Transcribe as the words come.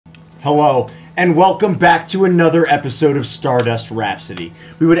Hello, and welcome back to another episode of Stardust Rhapsody.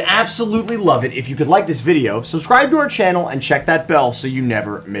 We would absolutely love it if you could like this video, subscribe to our channel, and check that bell so you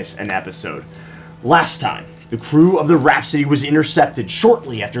never miss an episode. Last time, the crew of the Rhapsody was intercepted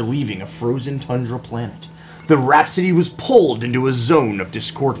shortly after leaving a frozen tundra planet. The Rhapsody was pulled into a zone of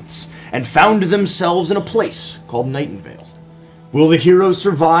discordance, and found themselves in a place called Nightingale. Will the heroes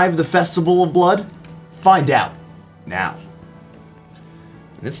survive the Festival of Blood? Find out now.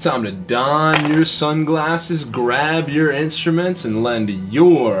 It's time to don your sunglasses, grab your instruments, and lend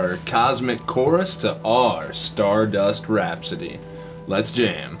your cosmic chorus to our Stardust Rhapsody. Let's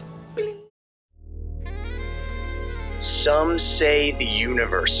jam. Some say the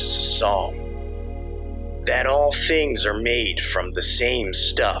universe is a song, that all things are made from the same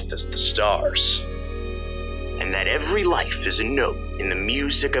stuff as the stars, and that every life is a note in the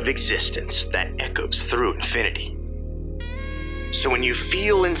music of existence that echoes through infinity. So when you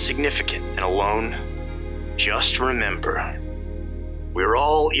feel insignificant and alone, just remember, we're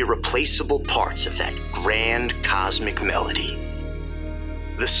all irreplaceable parts of that grand cosmic melody,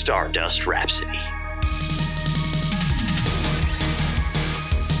 the Stardust Rhapsody.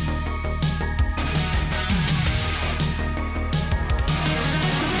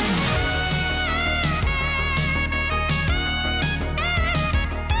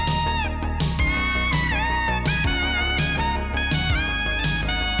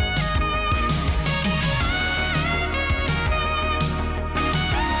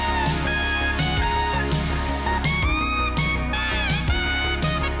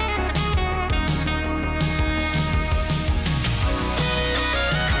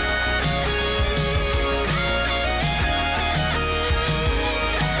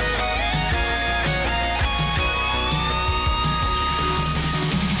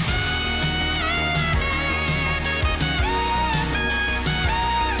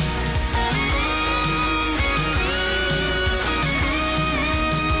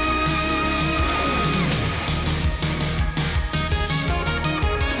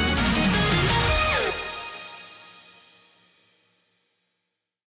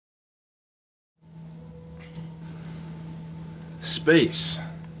 Space.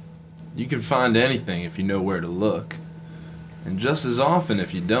 You can find anything if you know where to look, and just as often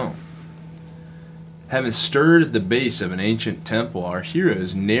if you don't. Having stirred at the base of an ancient temple, our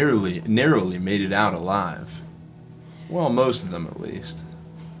heroes narrowly made it out alive. Well, most of them at least.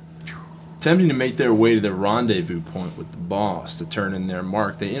 Attempting to make their way to the rendezvous point with the boss to turn in their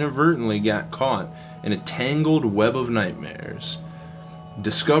mark, they inadvertently got caught in a tangled web of nightmares.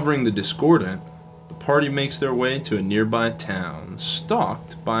 Discovering the discordant, the party makes their way to a nearby town,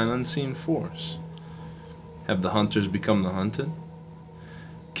 stalked by an unseen force. Have the hunters become the hunted?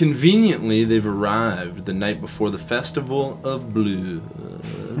 Conveniently, they've arrived the night before the Festival of Blood,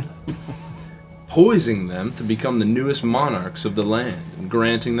 poising them to become the newest monarchs of the land, and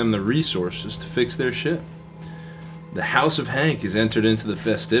granting them the resources to fix their ship. The House of Hank has entered into the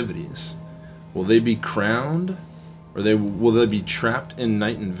festivities. Will they be crowned? Or will they be trapped in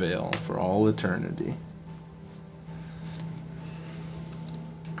Nightingale for all eternity?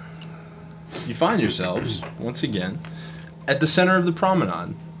 You find yourselves, once again, at the center of the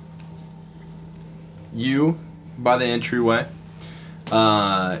promenade. You, by the entryway,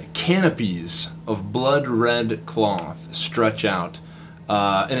 canopies of blood-red cloth stretch out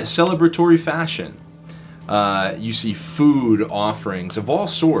in a celebratory fashion. You see food offerings of all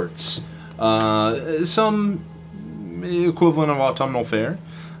sorts. Some equivalent of autumnal fare,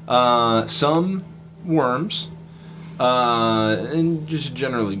 some worms, and just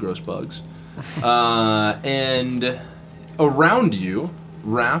generally gross bugs, and around you,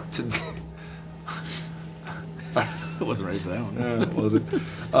 wrapped. It wasn't ready for that one. It wasn't.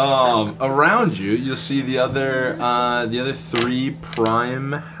 Around you, you'll see the other three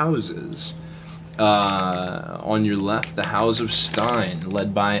prime houses. On your left, the House of Stein,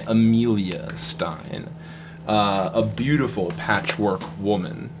 led by Amelia Stein. A beautiful patchwork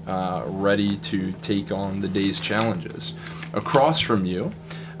woman, ready to take on the day's challenges. Across from you,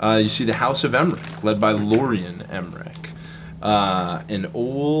 you see the House of Emmerich, led by Lorian Emmerich. An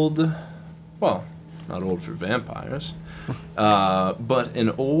old, well, not old for vampires, but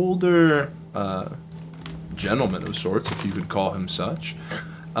an older gentleman of sorts, if you could call him such,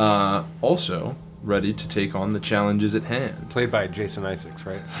 also ready to take on the challenges at hand. Played by Jason Isaacs,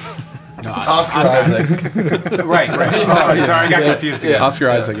 right? Oscar Isaac. right. Oh, sorry, I got confused again.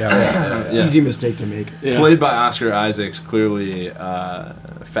 Oscar Isaac, yeah. Easy mistake to make. Yeah. Played by Oscar Isaacs, clearly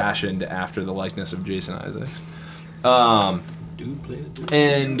fashioned after the likeness of Jason Isaacs.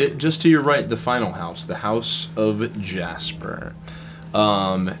 And just to your right, the final house, the House of Jasper.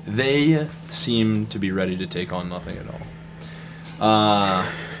 They seem to be ready to take on nothing at all.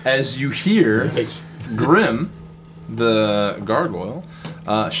 As you hear Grim, the gargoyle,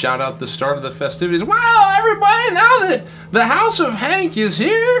 shout out the start of the festivities. Wow, everybody! Now that the House of Hank is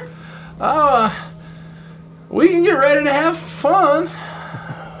here, we can get ready to have fun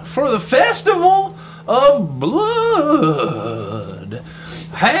for the Festival of Blood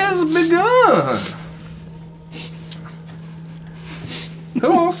has begun.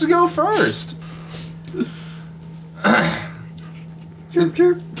 Who wants to go first? Chirp,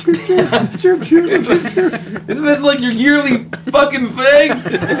 chirp, chirp, chirp, chirp, chirp. Isn't this like your yearly fucking thing?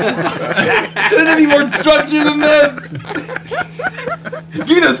 Shouldn't it be more structured than this? Give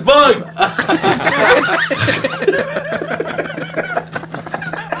me those bugs!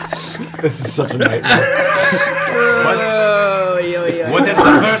 This is such a nightmare. What is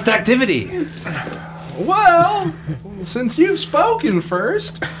the first activity? Well, since you've spoken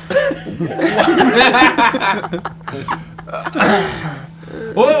first,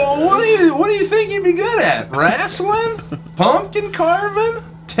 well, what do you think you'd be good at? Wrestling, pumpkin carving,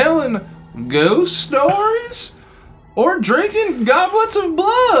 telling ghost stories, or drinking goblets of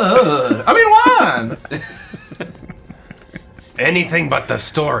blood? I mean, wine. Anything but the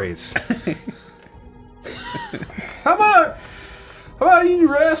stories. How about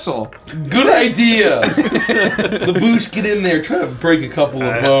you wrestle? Good idea! The boost, get in there, try to break a couple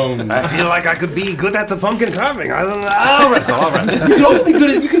of bones. I feel like I could be good at the pumpkin carving. I'll wrestle. You can also be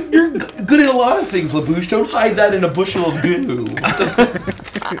good at, you're good at a lot of things, LaBouche. Don't hide that in a bushel of goo.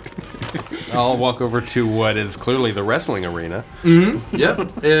 I'll walk over to what is clearly the wrestling arena. Mm-hmm.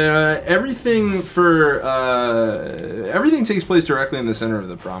 Yep. Everything takes place directly in the center of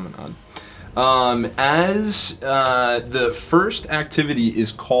the promenade. As the first activity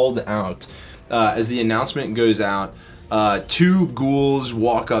is called out, as the announcement goes out, two ghouls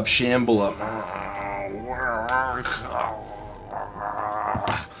walk up, shamble up.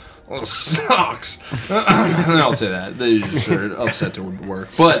 Well, sucks. I'll say that. They just are upset to work.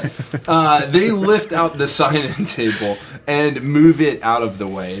 But they lift out the sign-in table and move it out of the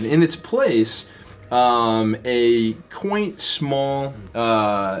way. And in its place, a quaint, small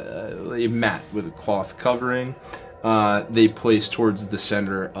a mat with a cloth covering. They place towards the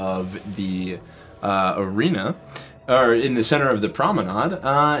center of the arena, or in the center of the promenade,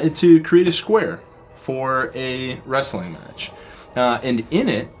 to create a square for a wrestling match. And in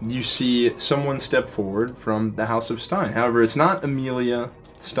it, you see someone step forward from the House of Stein. However, it's not Amelia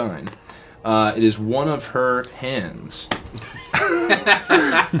Stein. It is one of her hands.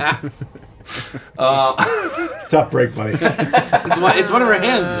 Tough break, buddy. It's one of her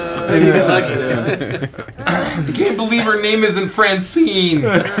hands. Maybe you get lucky. I can't believe her name isn't Francine.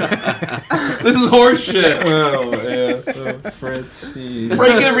 This is horseshit. Oh, yeah. Francine.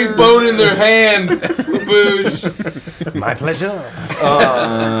 Break every bone in their hand, LaBouche. My pleasure.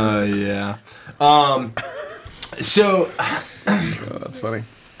 Yeah. So... Oh, that's funny.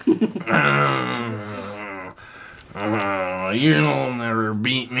 You'll never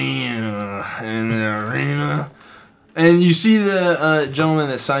beat me in the arena. And you see the gentleman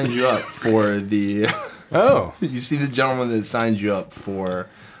that signed you up for the... Oh. You see the gentleman that signed you up for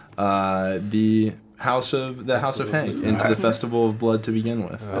the House of Hank into the Festival of Blood to begin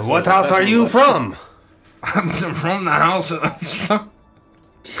with. What house are you from? I'm from the House of...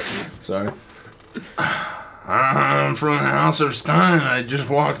 Sorry. I'm from the House of Stein. I just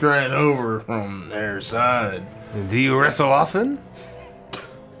walked right over from their side. Do you wrestle often?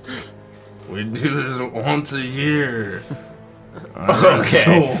 We do this once a year.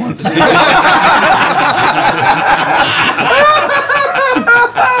 Okay. Once a year.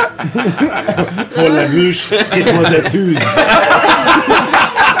 For LaBouche, it was a Tuesday.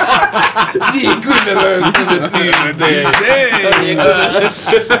 You couldn't have learned from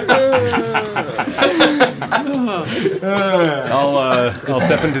I'll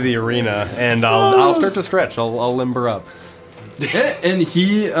step into the arena and I'll start to stretch. I'll limber up. And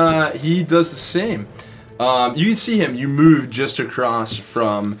he does the same. You can see him. You move just across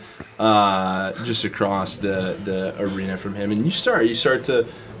from the arena from him, and you start to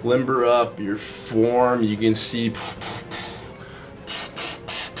limber up your form. You can see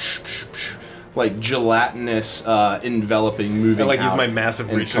like gelatinous enveloping moving. I like use out my massive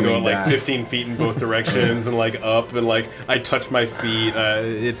and reach to go coming like back. 15 feet in both directions and like up and like I touch my feet.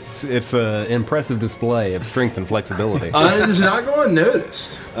 It's an impressive display of strength and flexibility. It is not going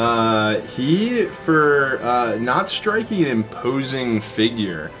unnoticed. He, for not striking an imposing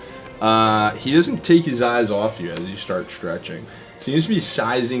figure, he doesn't take his eyes off you as you start stretching. seems to be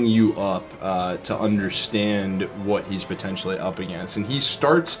sizing you up to understand what he's potentially up against, and he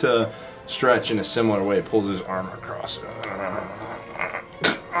starts to stretch in a similar way, pulls his arm across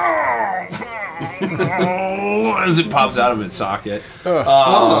as it pops out of its socket.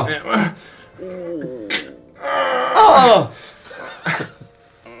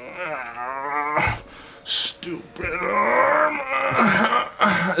 Stupid arm.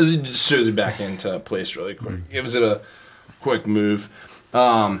 As he just shows it back into place really quick. Gives it a quick move.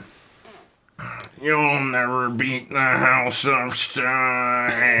 You'll never beat the House of Stein.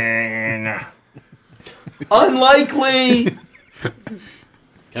 Unlikely.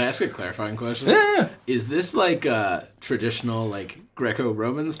 Can I ask a clarifying question? Yeah. Is this like traditional like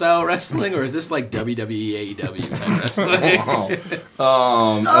Greco-Roman style wrestling, or is this like WWE AEW type wrestling?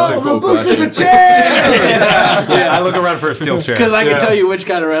 That's a cool question. Yeah, I look around for a steel chair. Because I can tell you which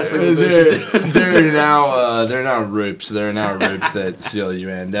kind of wrestling They're now ropes. They're now ropes that seal you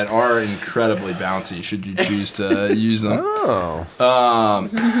in that are incredibly bouncy. Should you choose to use them? Oh.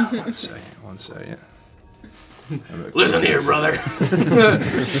 One second. Listen here, brother.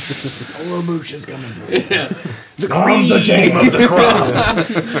 Mooch is coming for you. I'm the game of the crop.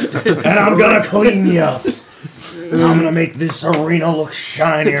 And I'm gonna clean you up. And I'm gonna make this arena look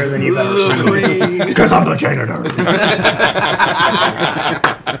shinier than you've ever seen. Because I'm the janitor.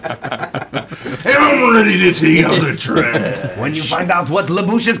 And I'm ready to take out the trash. When you find out what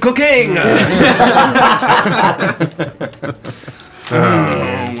Labouche is cooking.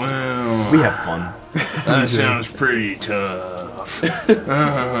 Oh, wow. We have fun. That sounds pretty tough.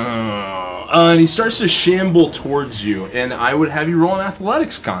 And he starts to shamble towards you, and I would have you roll an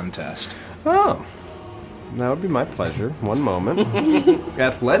athletics contest. Oh. That would be my pleasure. One moment.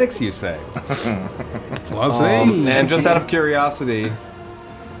 Athletics, you say? And just out of curiosity,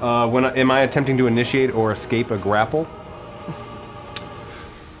 am I attempting to initiate or escape a grapple?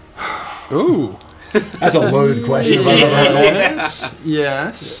 Ooh. That's a loaded question.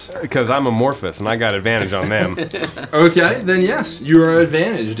 Yes. Because I'm amorphous and I got advantage on them. Okay, then yes, you are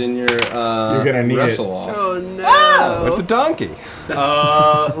advantaged in your gonna need wrestle off. Oh no! It's a donkey.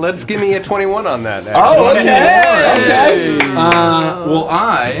 Let's give me a 21 on that. Oh, okay. Okay. Well,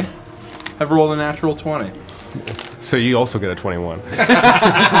 I have rolled a natural 20. So you also get a 21.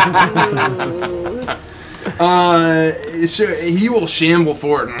 So he will shamble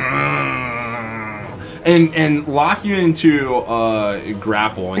forward and lock you into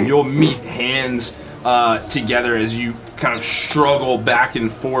grapple, and you'll meet hands together as you kind of struggle back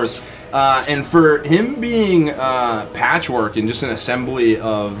and forth. And for him being patchwork and just an assembly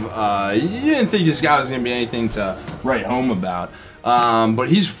of, you didn't think this guy was going to be anything to write home about. But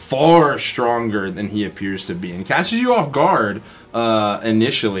he's far stronger than he appears to be, and catches you off guard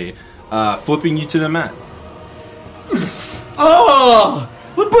initially, flipping you to the mat. Oh!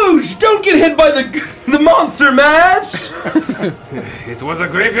 Labouche, don't get hit by the monster mash! It was a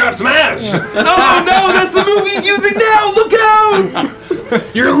graveyard smash. Oh no, that's the move he's using now! Look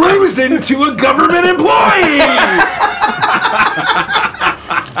out! You're losing to a government employee.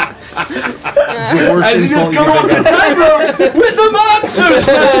 As he just come off the tightrope with the monster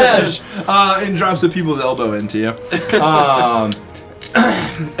smash! And drops a people's elbow into you.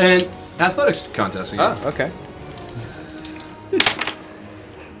 And athletics contest again. Oh, okay.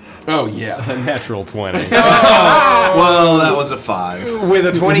 Oh, yeah. A natural 20. Well, that was a 5. With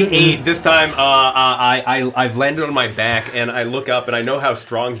a 28, this time I've landed on my back and I look up and I know how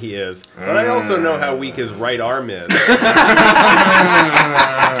strong he is, but I also know how weak his right arm is.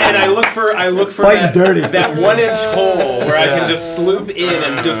 And I look for that 1-inch hole where I can just sloop in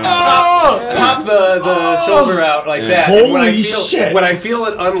and just pop the shoulder out like that. Holy And shit! When I feel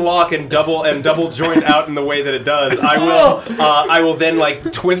it unlock and double joint out in the way that it does, I will then like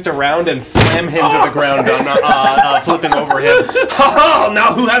twist around and slam him to the ground, flipping over him.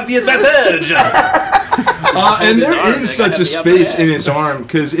 Now who has the advantage? And there is such a space in his arm,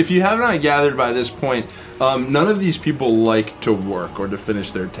 because if you have not gathered by this point, none of these people like to work or to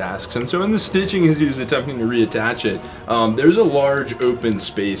finish their tasks. And so in the stitching, as he was attempting to reattach it, there's a large open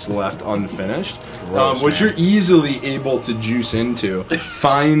space left unfinished, which you're easily able to juice into.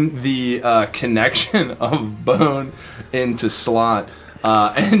 Find the connection of bone into slot,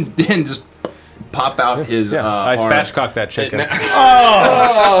 and then just pop out his I arm. spatchcock that chicken.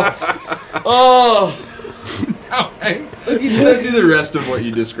 Let's do the rest of what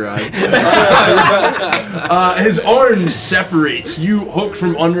you described. His arm separates. You hook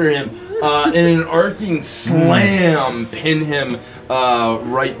from under him, and an arcing slam pin him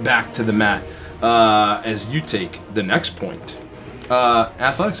right back to the mat as you take the next point.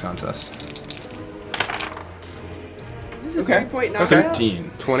 Athletics contest. is a Okay. 3-point knockout.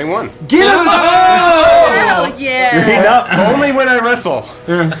 13. 21. Get him! Hell yeah! Only when I wrestle.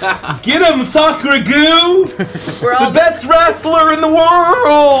 Get him, Sakura Goo! We're all The best wrestler in the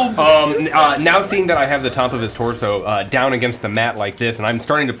world! Now seeing that I have the top of his torso down against the mat like this, and I'm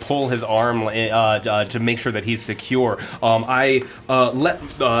starting to pull his arm to make sure that he's secure, I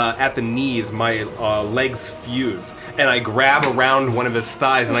let at the knees my legs fuse, and I grab around one of his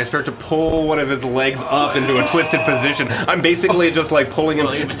thighs, and I start to pull one of his legs up into a twisted position. I'm basically just like pulling him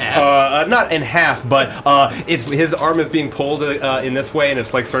in half. not in half, but if his arm is being pulled in this way, and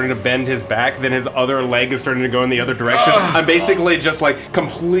it's like starting to bend his back, then his other leg is starting to go in the other direction. I'm basically just like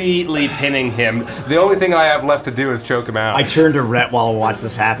completely pinning him. The only thing I have left to do is choke him out. I turn to Rhett while I watch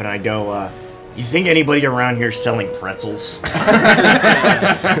this happen, and I go, you think anybody around here is selling pretzels?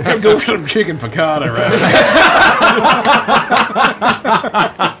 Go for some chicken piccata, right?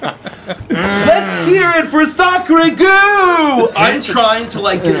 Let's hear it for Sakura Goo! I'm trying to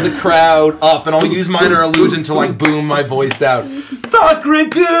like get the crowd up, and I'll use minor illusion to like boom my voice out. Sakura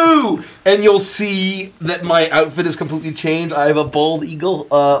Goo! And you'll see that my outfit is completely changed. I have a bald eagle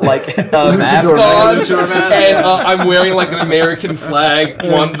mask on, and I'm wearing like an American flag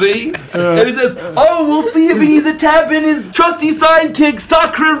onesie. And it says, "Oh, we'll see if he needs a tap in his trusty sidekick,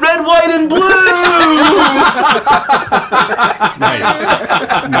 Sakura Red, White, and Blue."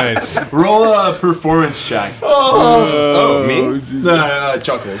 Nice. Roll a performance check. Oh, me? No,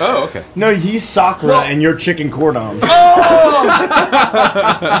 Chuckles. Oh, okay. No, he's Sakura and you're chicken cordon.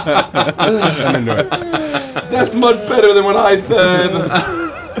 I'm into it. That's much better than what I said.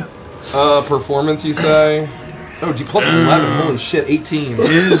 Performance, you say? Oh, gee, plus 11. Holy shit, 18.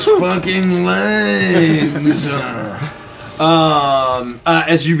 His fucking legs.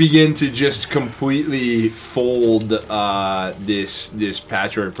 As you begin to just completely fold this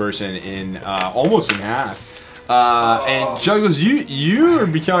patchwork person in almost in half. And Juggles, you are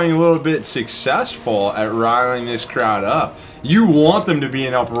becoming a little bit successful at riling this crowd up. You want them to be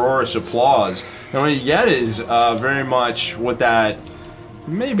in uproarious applause, and what you get is very much what that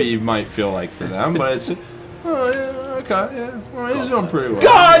maybe might feel like for them, but it's okay, yeah, well, he's doing pretty well.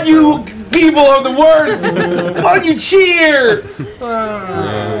 God, you people of the word! Why don't you cheer?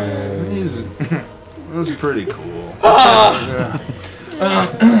 That's pretty cool.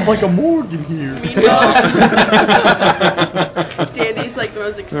 Like a morgue in here. Dandy's like the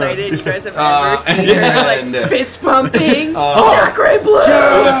most excited you guys have ever seen her. Like fist pumping, Sacre Blue,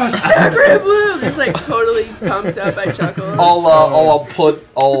 Sacre Blue. Just like totally pumped up by Chuckles.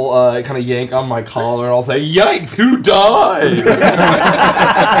 I'll kind of yank on my collar and I'll say, "Yikes! Who died?"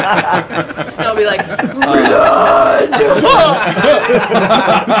 I'll be like,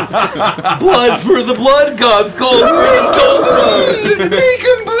 "Blood for the blood gods! Cold bleed! Make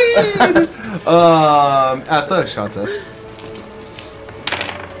him bleed!" Athletics contest.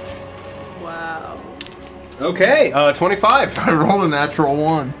 wow. Okay, 25. I rolled a natural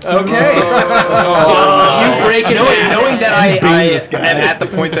 1. Okay. You break it knowing that I am at the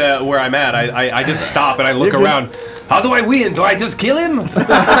point where I'm at, I just stop and I look around. How do I win? Do I just kill him? I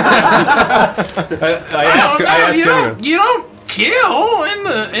ask him. You don't kill in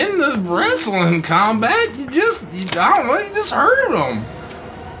the wrestling combat. You just hurt him.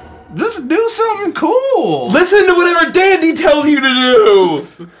 Just do something cool. Listen to whatever Dandy tells you to do.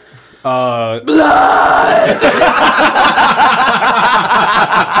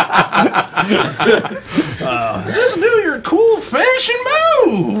 Just do your cool finishing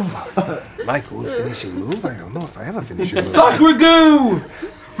move. My cool finishing move? I don't know if I have a finishing move. Sakura Goo!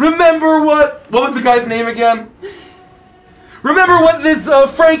 Remember what was the guy's name again? Remember what this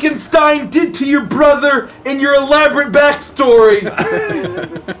Frankenstein did to your brother in your elaborate backstory.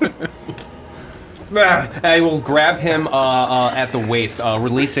 I will grab him at the waist,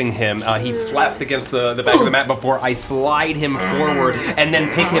 releasing him. He flaps against the back of the mat before I slide him forward and then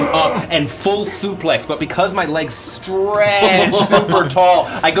pick him up and full suplex. But because my legs stretch super tall,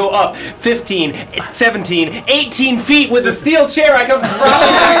 I go up 15, 17, 18 feet with a steel chair. I come from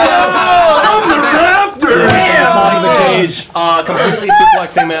the rafters. Completely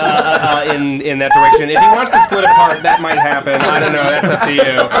suplexing in that direction. If he wants to split apart, that might happen. I don't know. That's up to you.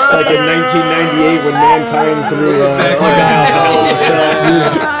 It's like in 1998 when mankind threw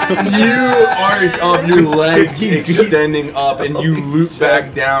You arc up your legs, extending up, and you loop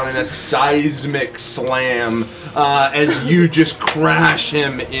back down in a seismic slam as you just crash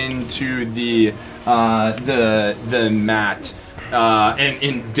him into the mat. and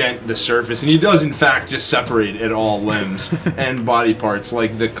indent the surface. And he does, in fact, just separate at all limbs and body parts,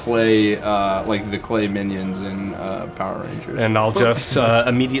 like the clay minions in Power Rangers. And I'll just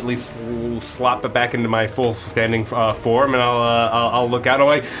immediately slop it back into my full standing form, and I'll look out. I'm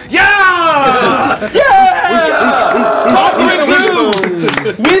like, yeah,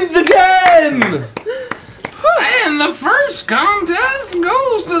 Wins again! And the first contest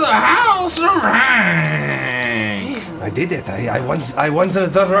goes to the House of Hank. I did it. I won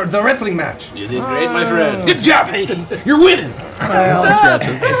the wrestling match. You did great, my friend. Good job, Hank. You're winning.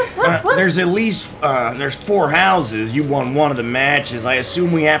 There's at least there's 4 houses. You won one of the matches. I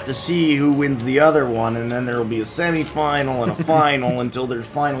assume we have to see who wins the other one, and then there will be a semi-final and a final until there's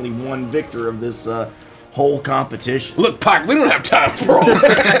finally one victor of this whole competition. Look, Pac, we don't have time for all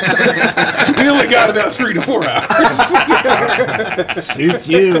that. We only got about 3 to 4 hours. Suits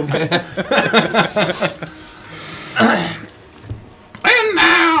you. And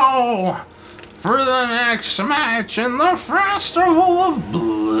now, for the next match in the Festival of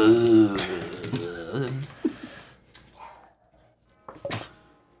Blood.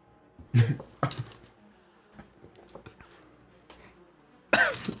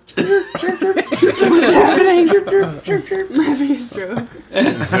 What's happening? I'm having a stroke.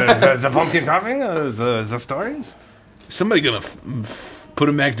 The pumpkin coughing? The stories? Somebody gonna put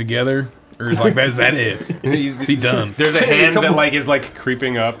them back together? Or is that it? Is he done? There's a hand that is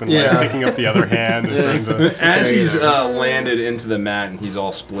creeping up and picking up the other hand. And As he's landed into the mat and he's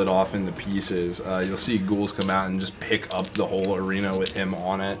all split off into pieces, you'll see ghouls come out and just pick up the whole arena with him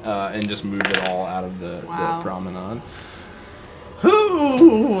on it and just move it all out of the promenade.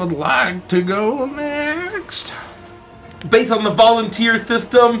 Who would like to go next? Based on the volunteer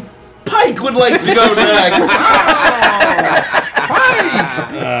system, Pike would like to go next.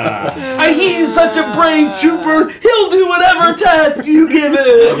 He's such a brave trooper. He'll do whatever task you give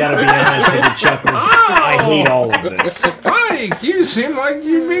him. I gotta be honest with you, Chuckles. I hate all of this. Pike, you seem like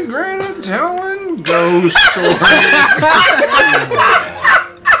you'd be great at telling ghost stories.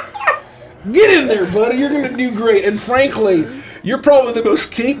 Get in there, buddy. You're gonna do great. And frankly, you're probably the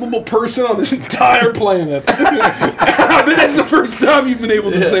most capable person on this entire planet. I bet that's the first time you've been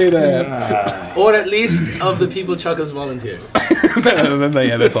able to say that. Or at least of the people Chuckles volunteered.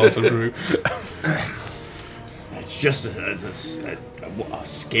 Yeah, that's also true. It's just a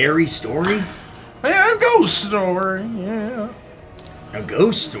scary story? Yeah, a ghost story, yeah. A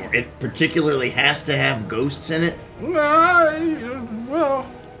ghost story? It particularly has to have ghosts in it? Well,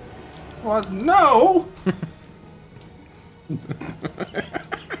 no.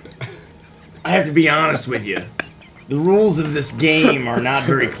 I have to be honest with you. The rules of this game are not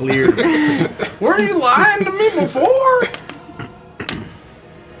very clear to me. Were you lying to me before?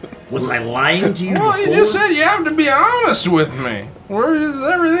 Was I lying to you before? Well, you just said you have to be honest with me. Or is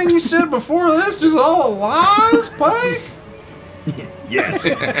everything you said before this just all lies, Pike? Yes.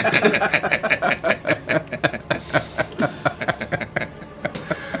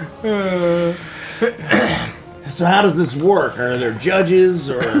 So how does this work? Are there judges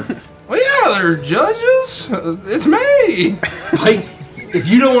or? Well, yeah, there are judges. It's me. Pike, if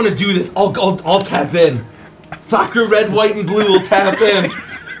you don't want to do this, I'll tap in. Soccer, red, white, and blue will tap in.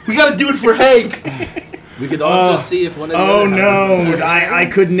 We gotta do it for Hank. We could also see if one of the Oh other no, I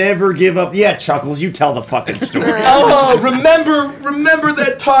could never give up. Yeah, Chuckles, you tell the fucking story. Remember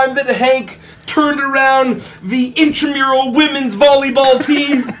that time that Hank turned around the intramural women's volleyball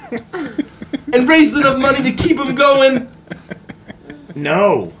team and raised enough money to keep him going?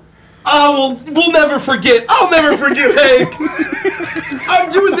 No. Oh, we'll never forget. I'll never forget, Hank.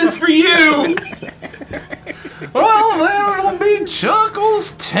 I'm doing this for you. Well, there'll be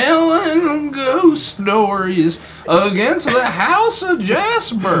Chuckles telling ghost stories against the House of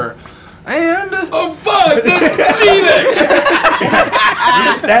Jasper. And oh fuck, that's cheating!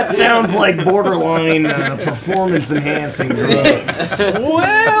 That sounds like borderline performance-enhancing drugs.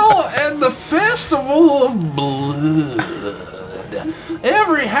 Well, at the Festival of Blood,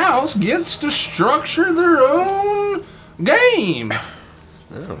 every house gets to structure their own game.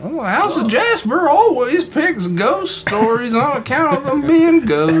 Well, the House of Jasper always picks ghost stories on account of them being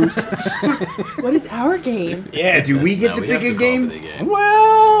ghosts. What is our game? Yeah, do we get to pick a game?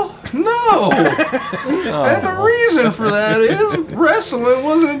 Well, no. And the reason for that is wrestling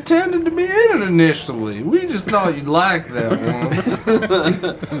wasn't intended to be in it initially. We just thought you'd like that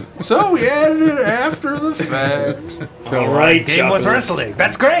one. So we added it after the fact. So, all right, game with wrestling.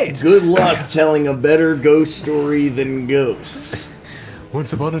 That's great. Good luck telling a better ghost story than ghosts.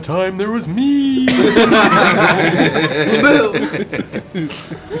 Once upon a time, there was me. Boo.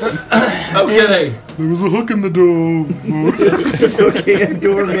 Okay. There was a hook in the door. Hook and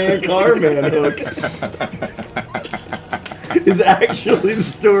doorman, carman hook. Is actually the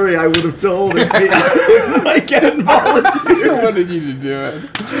story I would have told if Mike hadn't volunteered. I wanted you to do it.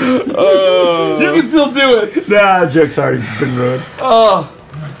 You can still do it. Nah, the joke's already been ruined.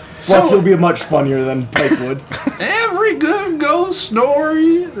 Plus, he'll be much funnier than Pike would. Every good ghost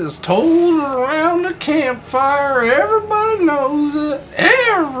story is told around a campfire. Everybody knows it.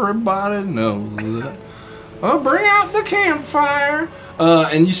 Everybody knows it. Well, bring out the campfire.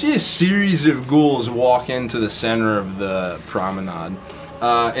 And you see a series of ghouls walk into the center of the promenade.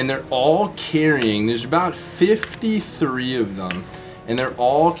 And they're all carrying, there's about 53 of them. And they're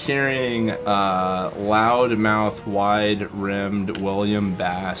all carrying loud-mouth, wide-rimmed William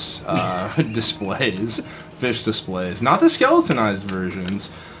Bass displays, fish displays. Not the skeletonized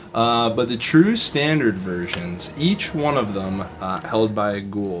versions, but the true standard versions. Each one of them held by a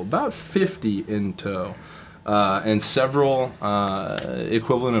ghoul, about 50 in tow, and several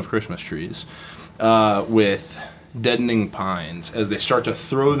equivalent of Christmas trees with deadening pines as they start to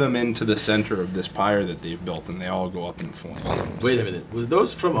throw them into the center of this pyre that they've built, and they all go up in flames. Wait a minute. Was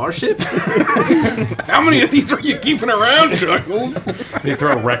those from our ship? How many of these are you keeping around, Chuckles? They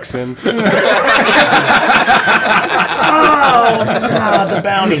throw Rex in. The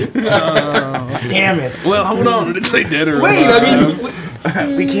bounty. Damn it. Well, hold on. Did it say dead or Wait, alive? I mean...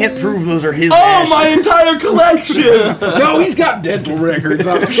 We can't prove those are his Oh, ashes. my entire collection! No, he's got dental records,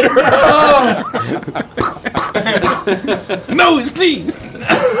 I'm sure. No, his teeth.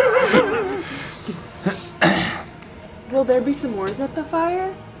 Will there be s'mores at the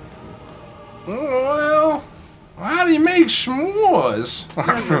fire? Well, how do you make s'mores?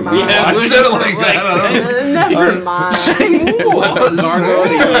 Never mind. I said it like that. Never mind.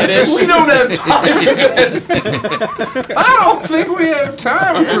 We don't have time for this. I don't think we have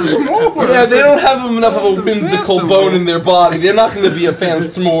time for s'mores. Yeah, they don't have enough of a whimsical bone in their body. They're not going to be a fan of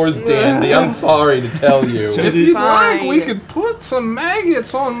s'mores, Dandy. I'm sorry to tell you. If you'd like, Fine. we could put some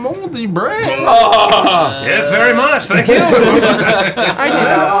maggots on moldy bread. Yes, very much. Thank you. I do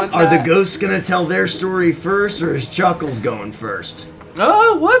not want Are the that. ghosts gonna tell their story first, or is Chuckles going first?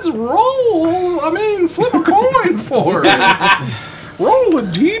 Let's roll. I mean, flip a coin for it. Roll a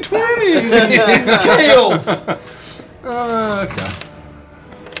d20. Tails! Okay.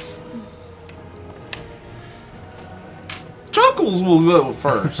 Chuckles will go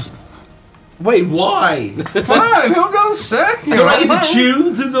first. Wait, why? Fine, he'll go second. Do I get to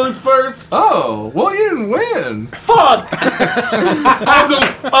choose who goes first? Oh, well, you didn't win. Fuck! I'll go.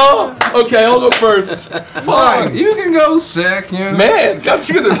 Oh, okay, I'll go first. Fine. You can go second. Man, God,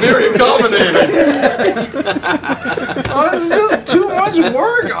 you guys are very accommodating. Oh, it's just too much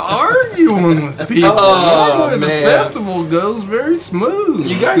work arguing with people. Oh, Normally, the man. festival goes very smooth.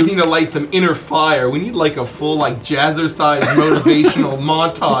 You guys need to light some inner fire. We need like a full, like, jazzercise motivational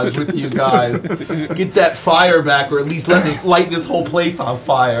montage with you guys. Get that fire back, or at least light this whole place on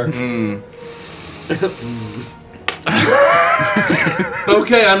fire.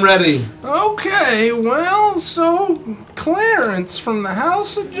 Okay, I'm ready. Okay, well, so Clarence from the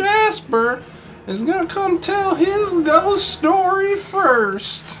House of Jasper is gonna come tell his ghost story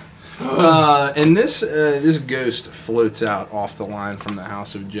first. And this ghost floats out off the line from the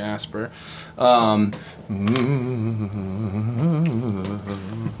House of Jasper.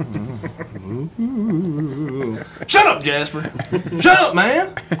 Shut up, Jasper! Shut up,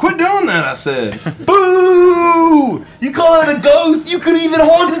 man! Quit doing that, I said. Boo! You call it a ghost? You could even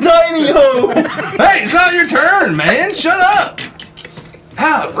haunt a tiny home. Hey, it's not your turn, man! Shut up!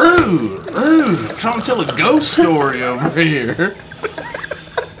 How rude! Rude! I'm trying to tell a ghost story over here.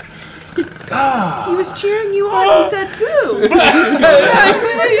 He was cheering you on. He said, "Boo!"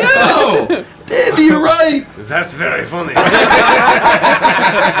 Oh! Dandy, you're right. That's very funny.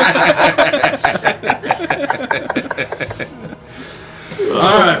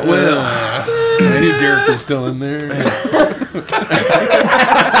 Alright, well. I knew Derek was still in there.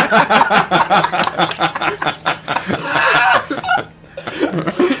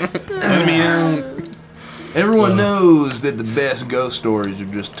 Let me out. Everyone knows that the best ghost stories are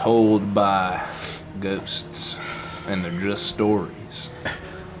just told by ghosts, and they're just stories.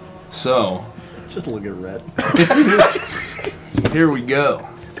 So, Just look at Red. here we go.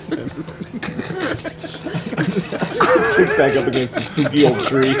 Kick back up against the spooky old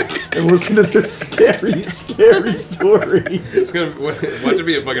tree and listen to this scary, scary story. It's gonna watch it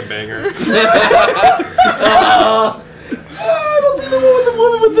be a fucking banger. I don't think the one with the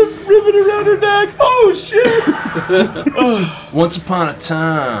woman with the ribbon around her neck. Oh shit! Once upon a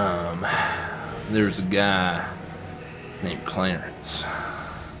time, there was a guy named Clarence.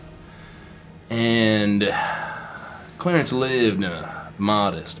 And Clarence lived in a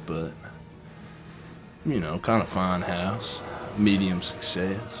modest but, kind of fine house. Medium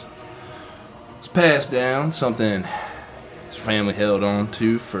success. It was passed down, something his family held on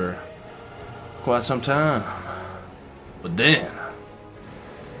to for quite some time. But then,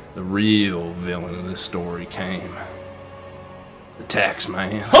 the real villain of this story came. The tax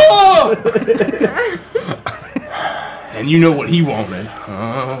man. Oh! And you know what he wanted.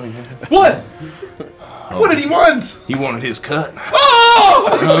 Oh, yeah. What? What did he want? He wanted his cut. Oh!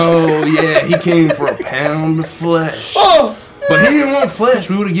 Oh, yeah, he came for a pound of flesh. Oh! But he didn't want flesh.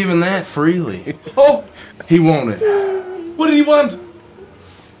 We would have given that freely. Oh! He wanted What did he want?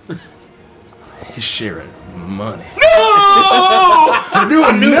 his share of money. No! For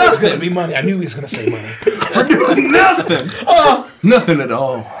doing It was nothing. gonna be money. I knew he was gonna say money. For doing nothing. Oh! Nothing at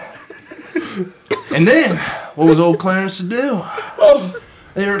all. And then, what was old Clarence to do? Oh!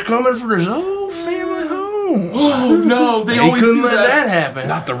 They were coming for his whole family home. Oh no! They He always couldn't do let that happen.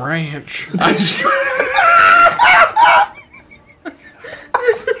 Not the ranch.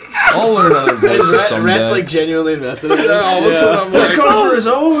 I'll learn other voices someday. Rat's like genuinely invested in it. They're coming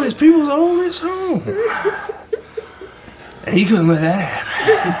for his people's oldest home. And he couldn't let that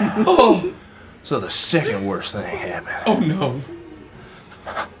happen. Oh! So the second worst thing happened. Oh no!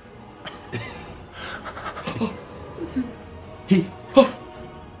 He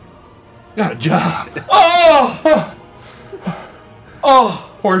got a job. Oh! Oh!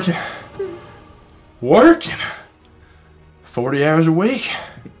 Working 40 hours a week.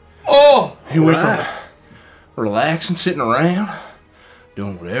 Oh! He went from relaxing, sitting around,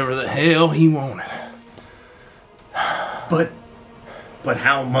 doing whatever the hell he wanted. But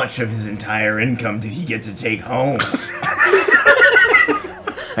how much of his entire income did he get to take home?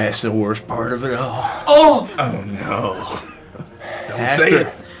 That's the worst part of it all. Oh! Oh no. Don't say it.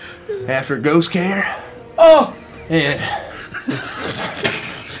 After Ghost Care Oh! and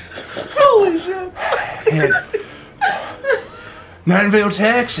Holy shit! and Nightingale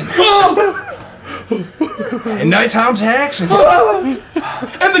tax and nighttime tax and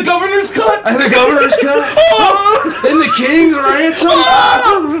the governor's cut! the governor's cut and the king's ransom.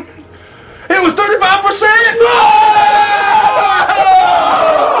 It was 35%.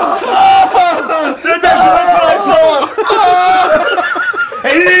 That's actually my fault!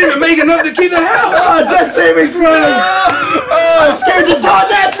 And he didn't even make enough to keep the house. Oh, death saving throws! I'm scared to talk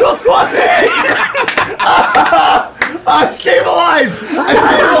natural 20! I stabilize!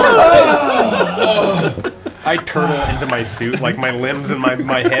 I turn into my suit, like my limbs and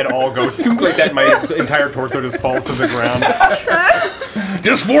my head all go thunk like that. My entire torso just falls to the ground.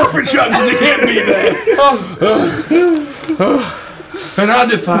 Just forfeit shot because you can't beat that. And I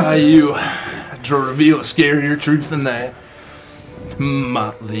defy you to reveal a scarier truth than that.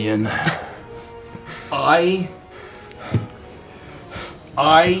 Motley. I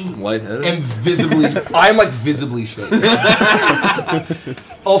Lightheaded? am visibly. I'm like visibly shaking.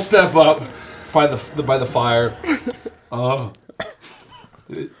 I'll step up by the fire.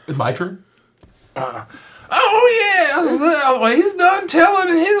 My turn. Oh yeah, he's done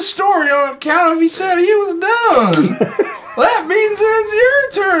telling his story on account of he said he was done. That means it's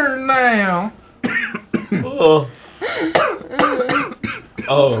your turn now.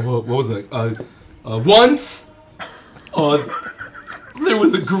 What was that? Once, there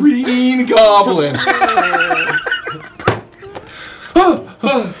was a green goblin.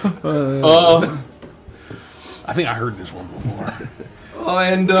 I think I heard this one before.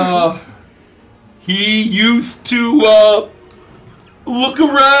 And he used to look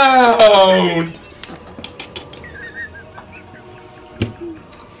around.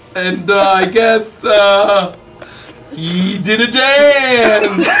 And I guess he did a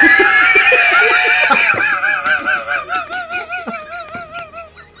dance.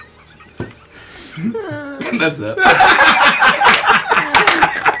 That's it.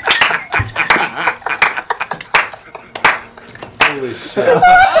 Holy shit.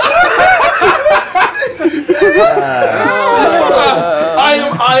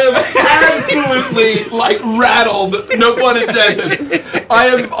 I am absolutely like rattled. No pun intended.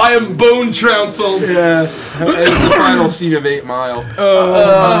 I am bone trounced. Yeah. It's the final scene of 8 Mile.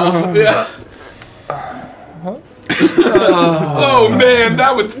 Yeah. Oh man,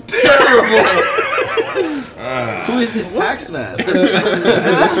 that was terrible. Who is this tax man?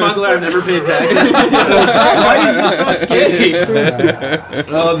 As a smuggler, I've never paid taxes. Why is this so scary?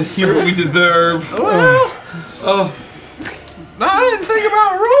 Oh, the hero we deserve. Well, I didn't think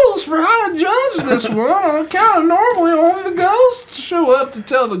rules for how to judge this one on account of normally only the ghosts show up to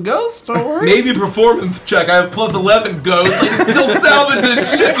tell the ghost stories. Maybe performance check. I have plus 11 ghosts. I can still salvage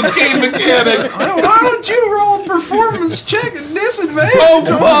this shit with game mechanics. Well, why don't you roll a performance check at disadvantage? Oh,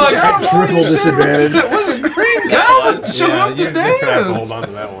 fuck. Triple disadvantage. It was a green goblin showed up to you're just gonna have to dance. hold on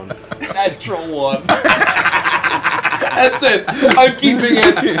to that one. Natural 1. That's it. I'm keeping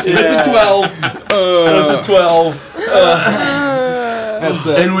it. That's a 12. That's a 12. That's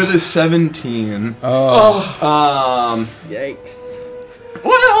it. And with a 17. Yikes.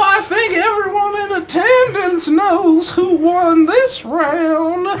 Well, I think everyone in attendance knows who won this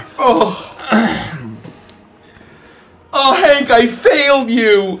round. Oh, Hank, I failed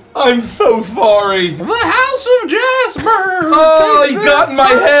you. I'm so sorry. The House of Jasper. Oh, takes he got in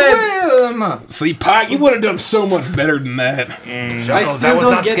my their head. first win. See, Pike, you would have done so much better than that. I still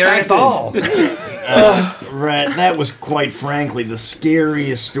don't get taxes. Right, that was quite frankly the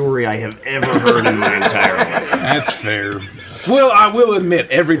scariest story I have ever heard in my entire life. That's fair. Well, I will admit,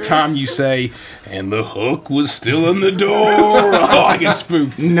 every time you say, and the hook was still in the door, oh, I get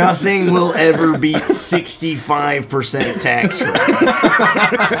spooked. Nothing will ever beat 65% tax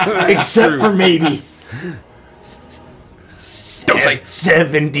rate. Except for maybe Don't say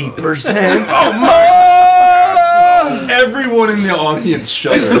 70%. Oh, everyone in the audience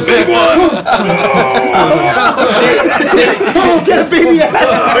shudders. the big one. Get a baby out.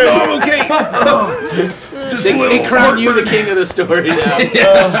 Oh, okay. Just a little They crown you the king of the story now.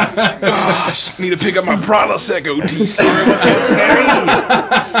 I just need to pick up my Prilosec OTC.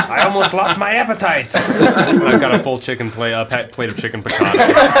 I almost lost my appetite. I've got a full chicken plate of chicken pecan.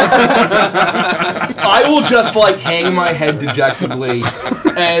 I will just like hang my head dejectedly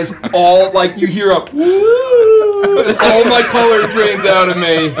as all like you hear a woo, all my color drains out of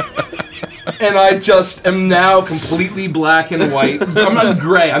me, and I just am now completely black and white. I'm not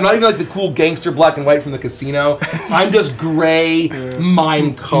gray. I'm not even like the cool gangster black and white from the casino. I'm just gray,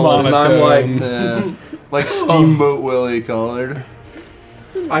 mime colored, and I'm like, Like Steamboat Willie colored.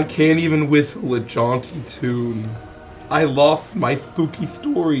 I can't even whistle a jaunty tune. I lost my spooky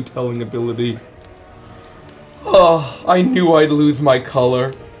storytelling ability. Oh, I knew I'd lose my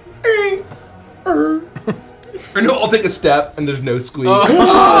color. Or no, I'll take a step and there's no squeak.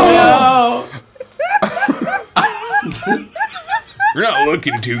 You're not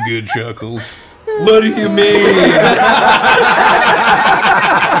looking too good, Chuckles. What do you mean?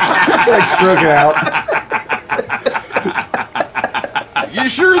 Like struck out. You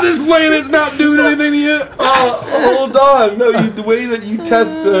sure this planet's not doing anything yet? Hold on. No, the way that you test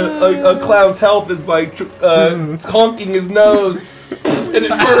a clown's health is by conking his nose, and it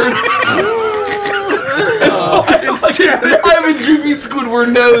burns. It's like I have a droopy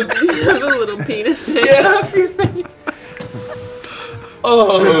Squidward nose. You have a little penis hanging Yeah. off your face.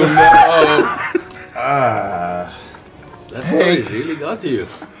 Oh no. That story really got to you.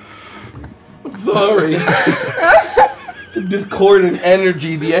 Sorry. The discordant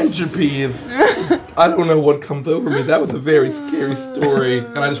energy, the entropy of... I don't know what comes over me. That was a very scary story.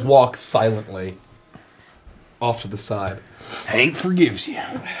 And I just walk silently off to the side. Hank forgives you.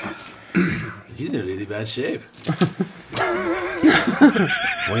 He's in really bad shape.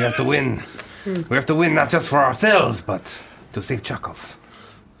 We have to win. We have to win not just for ourselves, but to save Chuckles.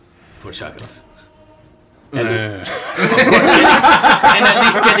 Poor Chuckles. Uh, And at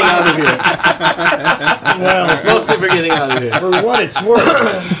least getting out of here. Well, Mostly for getting out of here. for what it's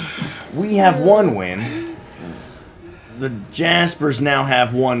worth, we have one win. The Jaspers now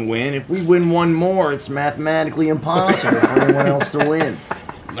have one win. If we win one more, it's mathematically impossible for anyone else to win.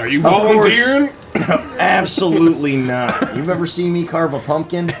 are you Of course. volunteering? Absolutely not. You've ever seen me carve a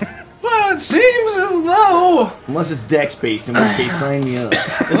pumpkin? Well, it seems as though Unless it's dex-based, in which case sign me up. the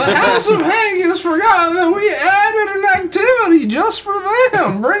House of Hank has forgotten that we added an activity just for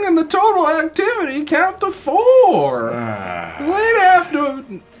them, bringing the total activity count to 4. We'd have to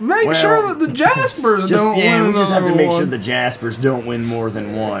make sure that the Jaspers don't win we just have to another make sure one. the Jaspers don't win more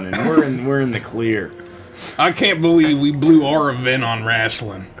than one, and we're in the clear. I can't believe we blew our event on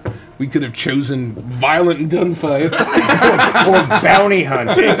wrestling. We could have chosen violent gunfight. Or bounty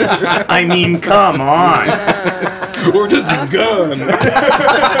hunting. I mean, come on. or just a gun.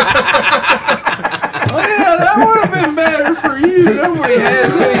 Well, yeah, that would have been better for you. Nobody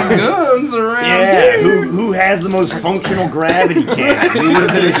has any guns around Yeah, here. who has the most functional gravity cannon? We would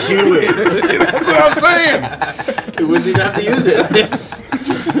have been a shoe-in. That's what I'm saying. We wouldn't even have to use it.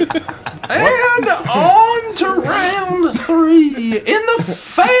 And on to round 3 in the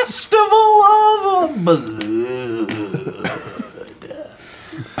Festival of Blood.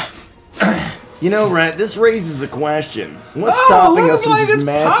 You know, Rat, this raises a question. What's stopping us from just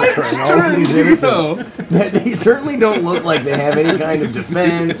massacring all these innocents? They certainly don't look like they have any kind of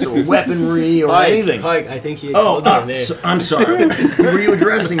defense or weaponry or anything. Pike, I think he I'm sorry. Were you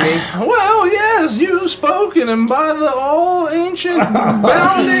addressing me? Well, yes, you've spoken, and by the all ancient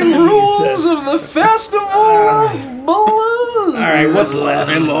bounding rules of the Festival of Blood. Alright, what's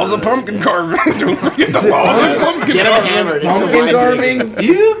left? And laws of pumpkin carving. Don't forget the laws of pumpkin Get him hammered. Pumpkin carving?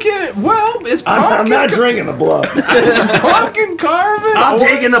 You can, well, it's pumpkin. I'm not drinking the blood. It's pumpkin carving. I'm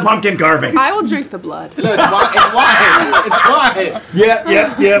taking the pumpkin carving. I will drink the blood. No, it's wine. It's wine.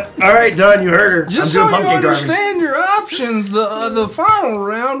 Yep. Alright, done. You heard her. Just I'm so doing you pumpkin carving. understand your options, the final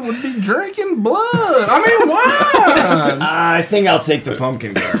round would be drinking blood. I mean, wine. I think I'll take the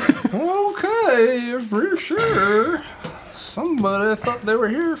pumpkin carving. Okay, for sure. Somebody thought they were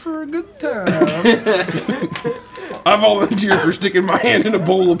here for a good time. I volunteer for sticking my hand in a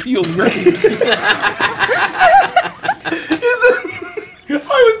bowl of peeled grapes. I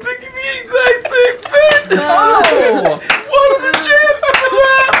was thinking the exact same thing. Oh, what are the chances of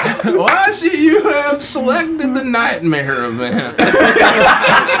that? Well, I see you have selected the nightmare event.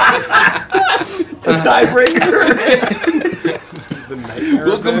 The tiebreaker.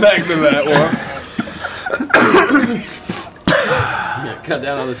 We'll come back to that one. Cut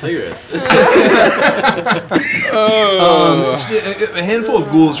down on the cigarettes. A handful of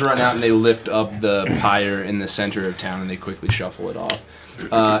ghouls run out and they lift up the pyre in the center of town and they quickly shuffle it off.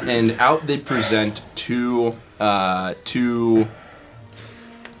 And out they present two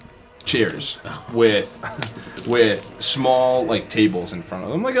chairs with small like tables in front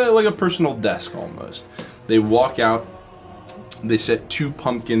of them, like a personal desk almost. They walk out. They set two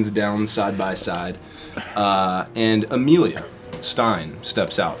pumpkins down side by side, and Amelia Stein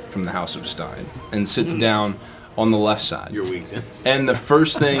steps out from the House of Stein and sits down on the left side. Your weakness. And the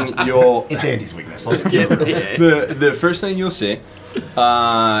first thing you'll It's Andy's weakness. Let's the first thing you'll see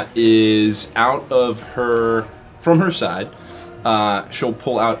is from her side, she'll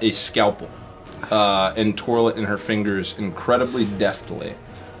pull out a scalpel and twirl it in her fingers incredibly deftly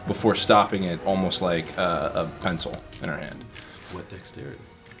before stopping it almost like a pencil in her hand. What dexterity?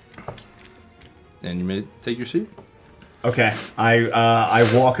 And you may take your seat. Okay, I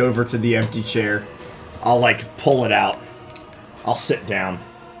walk over to the empty chair. I'll like pull it out. I'll sit down.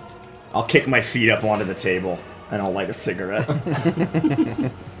 I'll kick my feet up onto the table and I'll light a cigarette.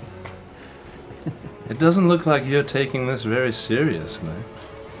 It doesn't look like you're taking this very seriously.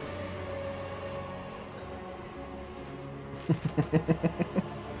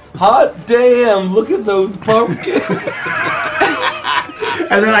 Hot damn! Look at those pumpkins.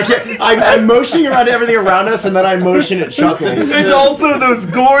 And then I'm motioning around everything around us, and then I motion at Chuckles. And also those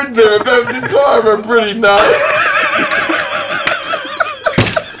gourds they're about to carve are pretty nice.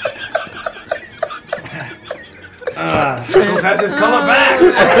 Chuckles has his color back.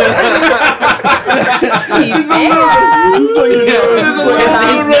 He's there.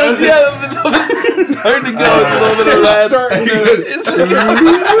 Hard to go with a little bit of that.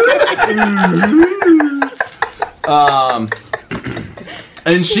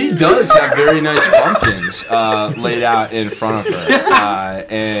 And she does have very nice pumpkins laid out in front of her,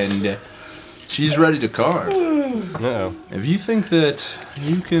 and she's ready to carve. Uh-oh. If you think that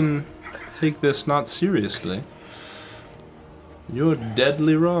you can take this not seriously, you're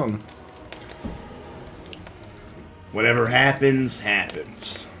deadly wrong. Whatever happens,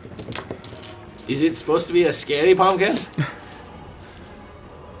 happens. Is it supposed to be a scary pumpkin?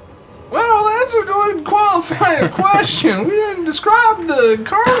 Well, that's a good qualifying question. We didn't describe the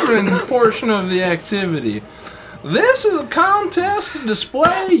carving portion of the activity. This is a contest to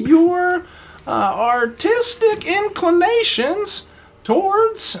display your artistic inclinations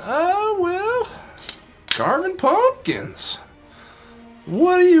towards, carving pumpkins.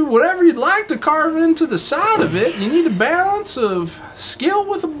 Whatever you'd like to carve into the side of it, you need a balance of skill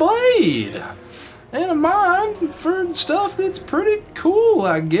with a blade. And a mind for stuff that's pretty cool,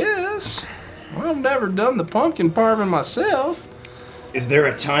 I guess. Well, I've never done the pumpkin carving myself. Is there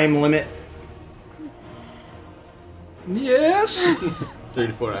a time limit? Yes.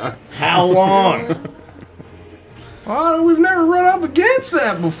 34 hours. How long? Well, we've never run up against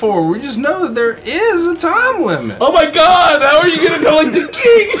that before. We just know that there is a time limit. Oh my god, how are you gonna go like the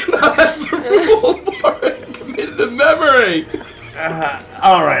king and not have the rules already committed to memory?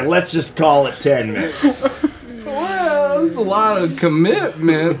 Alright, let's just call it 10 minutes. Well, it's a lot of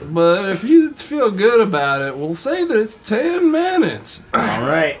commitment, but if you feel good about it, we'll say that it's 10 minutes.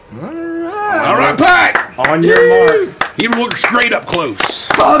 Alright. All right, Pike. On your mark. He looks straight up close.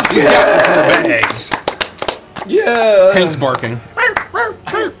 Pumpkins! He's got this in the bag. Yeah! Hank's barking.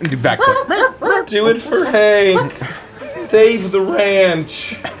 Do backflip. Do it for Hank. Save the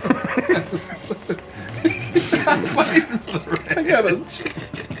ranch. I gotta.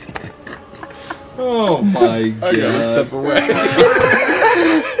 Oh my god! I gotta step away.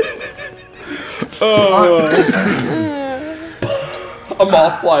 A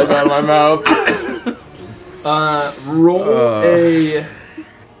moth flies out of my mouth. Roll a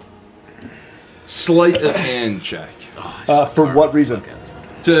sleight of hand check. For what reason?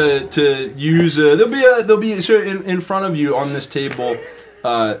 To use there'll be so in front of you on this table.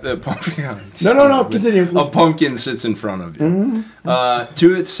 The pumpkin. No, continue. Please. A pumpkin sits in front of you.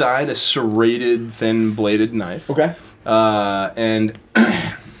 To its side, a serrated, thin-bladed knife. Okay. And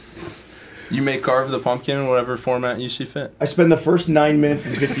you may carve the pumpkin in whatever format you see fit. I spend the first 9 minutes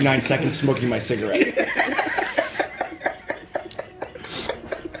and 59 seconds smoking my cigarette.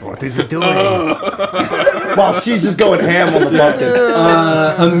 What is he doing? While she's just going ham on the pumpkin.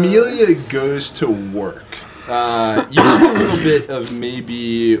 Amelia goes to work. You see a little bit of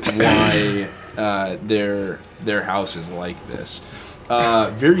maybe why their house is like this.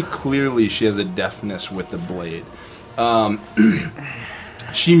 Very clearly, she has a deafness with the blade.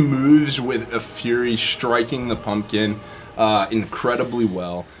 She moves with a fury, striking the pumpkin incredibly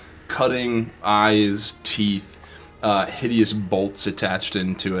well, cutting eyes, teeth, hideous bolts attached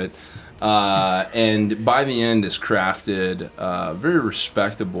into it. And by the end is crafted a very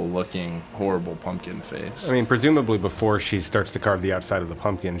respectable looking, horrible pumpkin face. I mean, presumably before she starts to carve the outside of the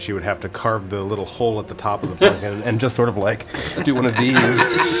pumpkin, she would have to carve the little hole at the top of the pumpkin and just sort of like do one of these,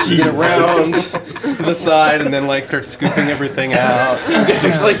 get around the side, and then like start scooping everything out.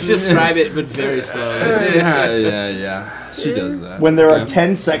 Just like describe it, but very slowly. Yeah. She does that. When there are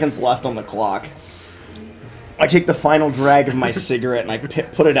 10 seconds left on the clock, I take the final drag of my cigarette and I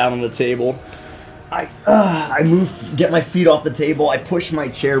put it out on the table. I move, get my feet off the table. I push my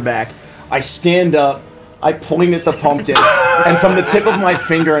chair back. I stand up. I point at the pumpkin, and from the tip of my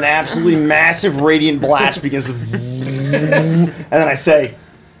finger, an absolutely massive radiant blast begins to, and then I say,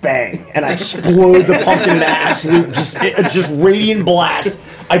 "Bang!" and I explode the pumpkin in an absolute just radiant blast.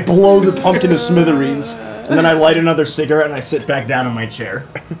 I blow the pumpkin to smithereens, and then I light another cigarette and I sit back down in my chair.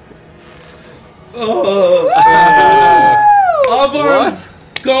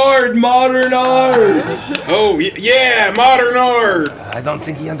 Avant-garde modern art. Oh, yeah, modern art. I don't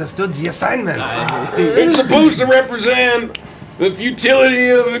think he understood the assignment. It's supposed to represent the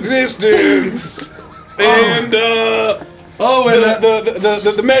futility of existence. And, the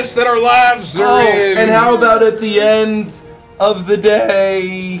mess that our lives are in. And how about at the end of the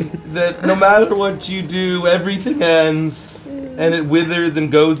day, that no matter what you do, everything ends. And it withers and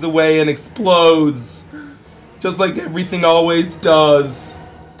goes away and explodes. Just like everything always does.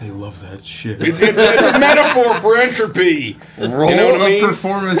 They love that shit. It's a metaphor for entropy. Roll you know what I mean? a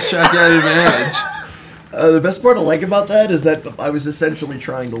performance check at advantage. The best part I like about that is that I was essentially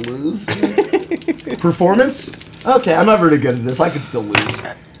trying to lose. Performance? Okay, I'm not very good at this. I could still lose.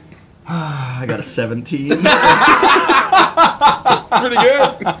 I got a 17. Pretty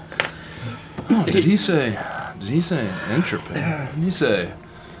good. Oh, did he say entropy? Did he say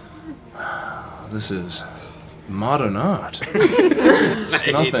this is modern art? It's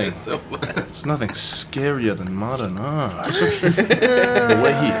nothing scarier than modern art. The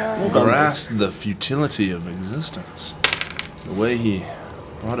way he grasped the futility of existence. The way he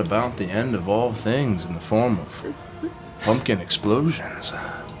brought about the end of all things in the form of pumpkin explosions.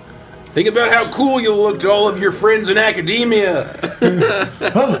 Think about how cool you'll look to all of your friends in academia.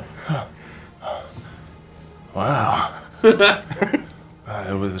 Wow.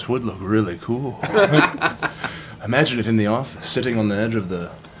 This would look really cool. Imagine it in the office, sitting on the edge of the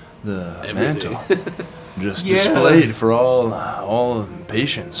mantle. Just displayed for all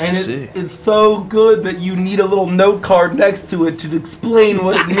patients to see. It's so good that you need a little note card next to it to explain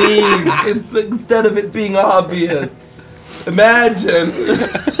what it means. Instead of it being obvious. Imagine.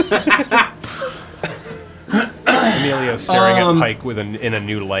 Amelia staring at Pike in a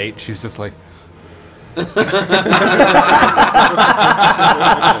new light. She's just like,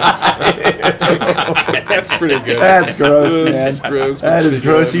 That's pretty good. That's gross, man. That's gross. That is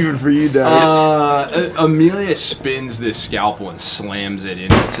gross even for you, Doug. Amelia spins this scalpel and slams it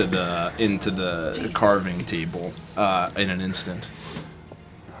into the carving table in an instant.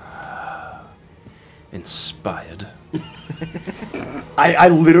 Inspired. I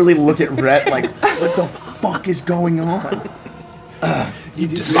literally look at Rhett like, what the fuck is going on? You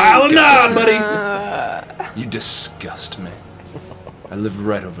Smile and nod, buddy. You disgust me. I live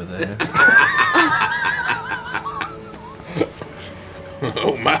right over there.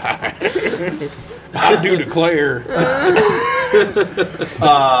 Oh my. I do declare.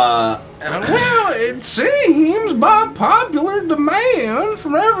 Well, it seems by popular demand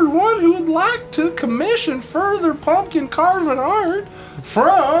from everyone who would like to commission further pumpkin carving art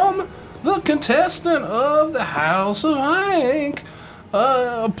from the contestant of the House of Hank,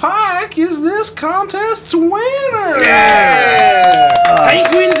 Pike is this contest's winner.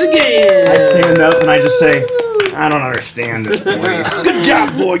 Hank wins again. I stand up and I just say, I don't understand this place. Good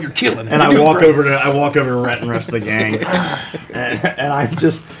job, boy. You're killing it. And I walk over to Rhett and the rest of the gang, and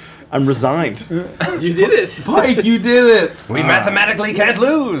I'm resigned. You did it. Pike, you did it. We mathematically can't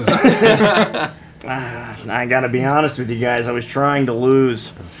lose. I gotta be honest with you guys. I was trying to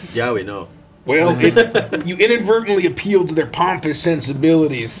lose. Yeah, we know. Well, you inadvertently appealed to their pompous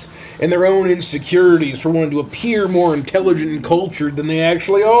sensibilities and their own insecurities for wanting to appear more intelligent and cultured than they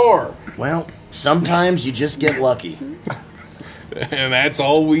actually are. Well, sometimes you just get lucky. And that's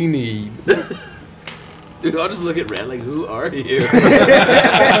all we need. Dude, I'll just look at Red like, who are you?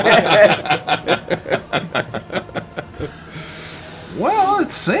 Well,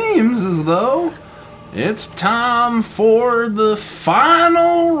 it seems as though it's time for the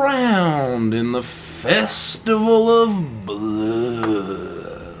final round in the Festival of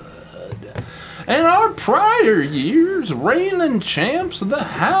Blood. And our prior years reigning champs of the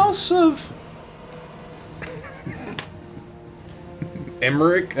House of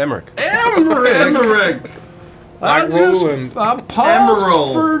Emmerich? Emmerich. I Roland. paused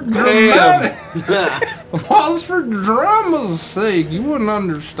for dramatic. Pause for drama's sake. You wouldn't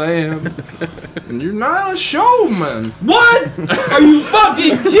understand. And you're not a showman. What? Are you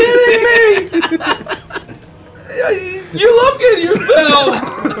fucking kidding me? You look at yourself.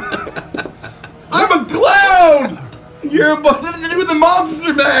 I'm a clown. You're nothing to do with the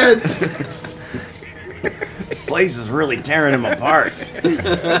monster match. This place is really tearing him apart.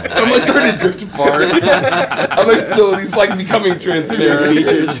 I'm like starting to drift apart. I'm like still, he's like becoming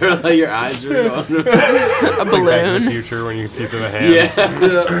transparent. Like your eyes are going. A Back to the balloon. future when you see through the hand.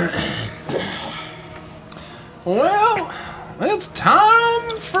 Yeah. Well, it's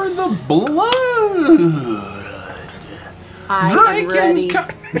time for the blood. I am ready.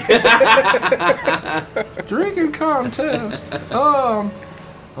 Drinking contest.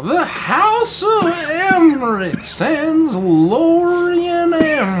 The House of Emmerich sends Lorian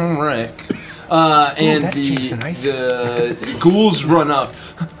Emmerich. And the ghouls run up.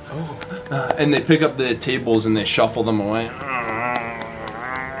 And they pick up the tables and they shuffle them away.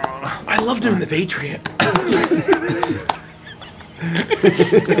 I loved him in The Patriot.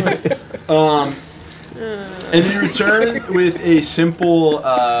 And they return with a simple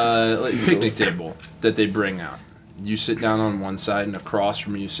picnic table that they bring out. You sit down on one side, and across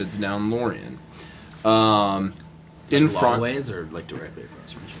from you sits down Lorian. In front, Long ways or like directly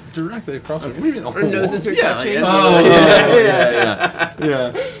across from each other? directly across from you. Our noses are touching.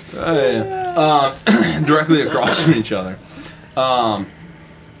 Directly across from each other.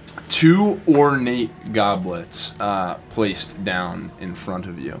 Two ornate goblets placed down in front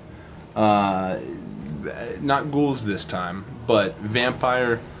of you. Not ghouls this time, but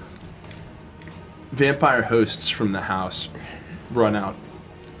vampire hosts from the house run out,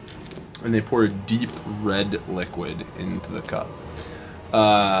 and they pour a deep red liquid into the cup,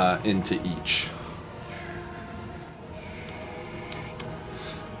 into each.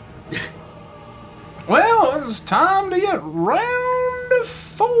 Well, it's time to get round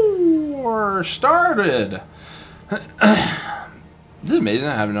 4 started. Is it amazing?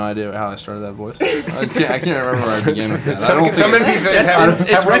 I have no idea how I started that voice. I can't remember where I began with that. Some NPCs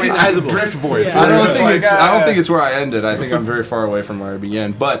have recognizable drift voice. Yeah. I don't think it's where I ended. I think I'm very far away from where I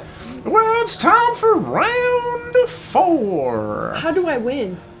began. But well, it's time for round 4. How do I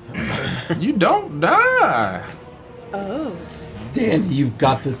win? You don't die. Oh. Danny, you've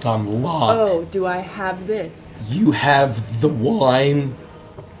got this on lock. Oh, do I have this? You have the wine,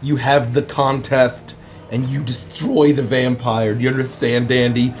 you have the contest, and you destroy the vampire. Do you understand,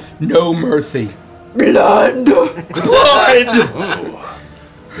 Dandy? No mercy. Blood! Blood!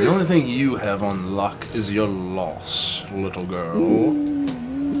 The only thing you have on lock is your loss, little girl.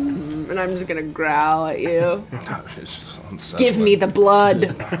 And I'm just gonna growl at you. It's just unsettling. Give me the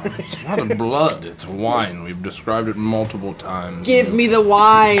blood. It's not a blood, it's wine. We've described it multiple times. Give me the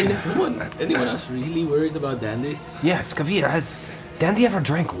wine. Anyone else really worried about Dandy? Yes, Kavir, has Dandy ever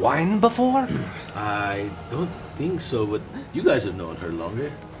drank wine before? I don't think so, but you guys have known her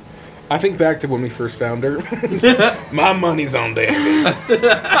longer. I think back to when we first found her. My money's on Dandy.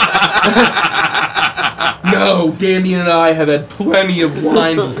 No, Danny and I have had plenty of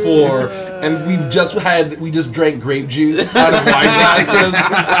wine before, and we just drank grape juice out of wine glasses.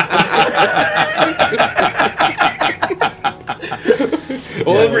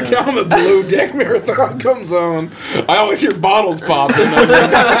 Well, every time the Below Deck Marathon comes on, I always hear bottles popping.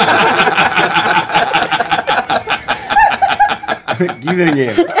 Give it a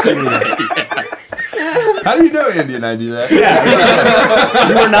game. How do you know Andy and I do that? Yeah.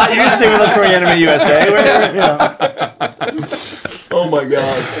 You were not. You didn't stay with us during Anime USA. Oh my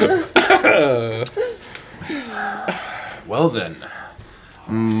god. Well then,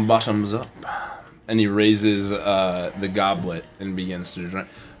 bottoms up. And he raises the goblet and begins to drink.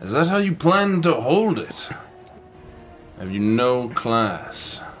 Is that how you plan to hold it? Have you no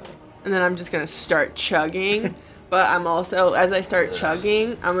class? And then I'm just gonna start chugging. But I'm also, as I start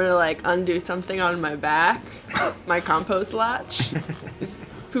chugging, I'm gonna like undo something on my back, my compost latch. Just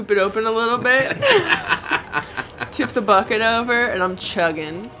poop it open a little bit. Tip the bucket over, and I'm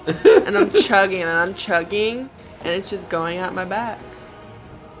chugging. And I'm chugging, and I'm chugging, and it's just going out my back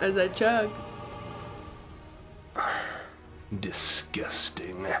as I chug.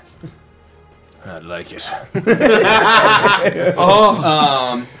 Disgusting. I like it.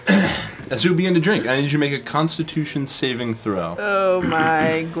 As you begin to drink, I need you to make a Constitution saving throw. Oh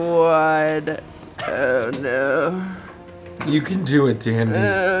my god. Oh no. You can do it, Dandy.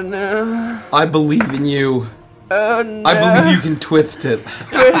 Oh no. I believe in you. Oh no. I believe you can twist it.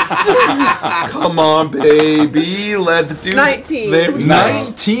 Come on, baby. Let's do 19. There,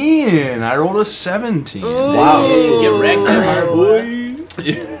 19! I rolled a 17. Ooh. Wow. Get wrecked, boy.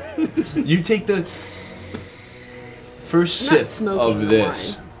 You take the first I'm not sip smoking of the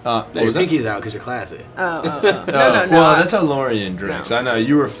this. No, What your was that? pinky's out because you're classy. No, no. Well, that's how Lorian drinks. No. I know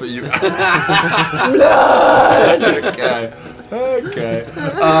you were. Okay.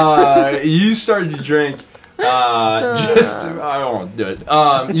 Okay. You start to drink. I won't do it.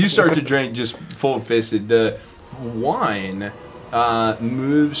 You start to drink just full-fisted. The wine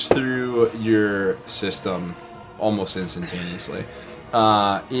moves through your system almost instantaneously.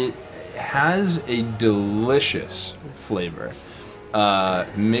 It has a delicious flavor.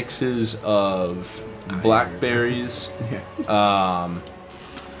 Mixes of blackberries,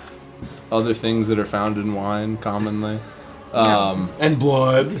 other things that are found in wine commonly, and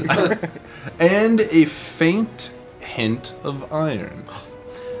blood, and a faint hint of iron.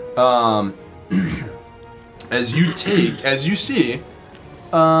 As you see,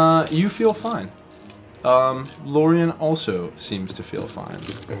 you feel fine. Lorian also seems to feel fine.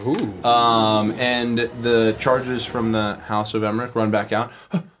 Ooh. And the charges from the House of Emmerich run back out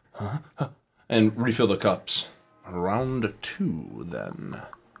and refill the cups. Round 2, then.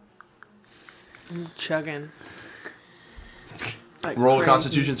 I'm chugging. Like Roll a crazy.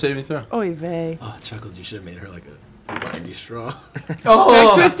 Constitution saving throw. Oy vey. Oh, Chuckles, you should have made her like a windy straw. Can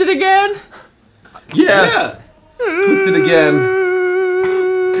I twist it again? yeah. Twist it again.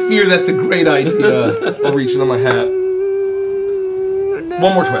 Fear that's a great idea. I'll reach into my hat. No.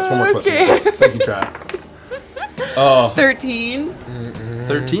 One more twist. Okay. Thank you, Trap. 13.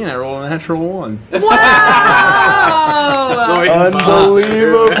 13, I roll a natural 1. Wow!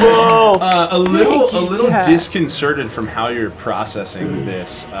 Unbelievable. A little Jack. disconcerted from how you're processing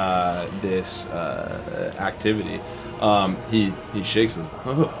this activity. He shakes them.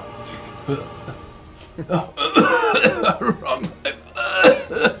 Wrong.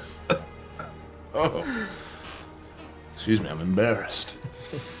 Oh. Excuse me, I'm embarrassed.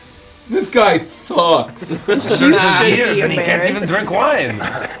 This guy sucks. You should be And he can't even drink wine.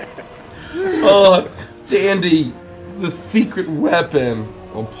 Dandy, the secret weapon.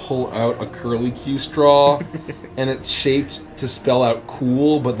 I'll pull out a curly-Q straw, and it's shaped to spell out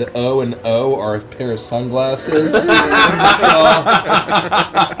cool, but the O and O are a pair of sunglasses.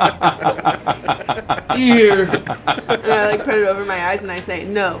 Ear. And I like put it over my eyes and I say,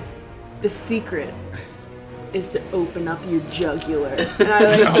 no, the secret is to open up your jugular. And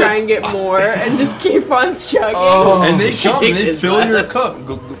I like try and get more and just keep on chugging. And they She come, takes they his fill your glass.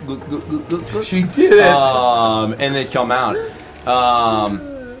 cup. She did it. And they come out.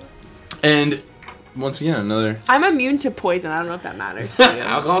 And once again, another. I'm immune to poison. I don't know if that matters to you.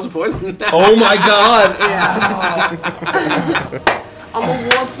 Alcohol's a poison. Oh my god. I'm a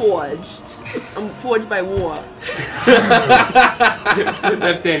war forged. I'm forged by war.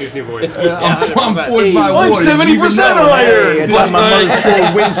 That's Danny's new voice. I'm forged by I'm water. 70% Hey, iron. it's like my mother's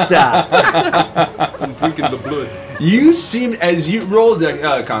full Winstop. I'm drinking the blood. You seem, as you roll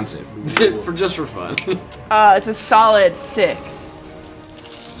the con save. just for fun. It's a solid 6.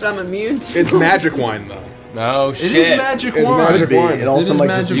 But I'm immune to It's magic wine though. No It shit. is magic It's wine. magic wine. It also is might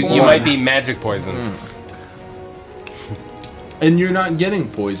just magic be wine. You might be magic poisoned. And you're not getting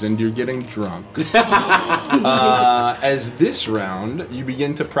poisoned, you're getting drunk. As this round, you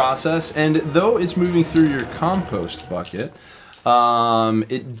begin to process, and though it's moving through your compost bucket,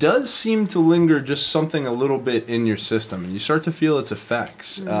 It does seem to linger just something a little bit in your system, and you start to feel its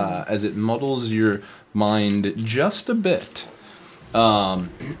effects as it muddles your mind just a bit.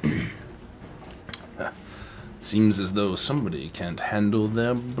 Seems as though somebody can't handle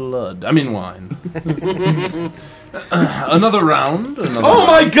their blood. I mean wine. Another round. Oh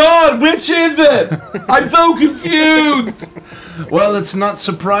my god, which is it? I'm so confused! Well, it's not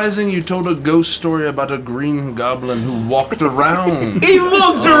surprising you told a ghost story about a green goblin who walked around. He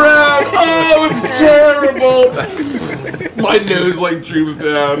looked around! Oh, it's terrible! My nose like droops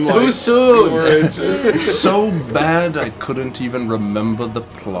down. Too like, soon! So bad I couldn't even remember the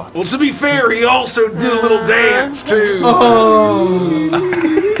plot. Well, to be fair, he also did a little dance, too.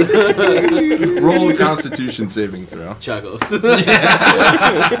 Roll a Constitution saving throw. Chuckles. A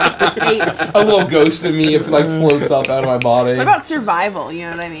little ghost of me like floats up out of my body. What about survival? You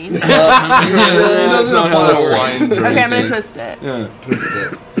know what I mean? That's not how that works. Okay, I'm gonna twist it. Yeah. Twist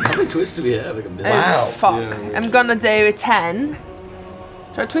it. How many twists do we have? Like a million? Oh, fuck. I'm gonna do a 10.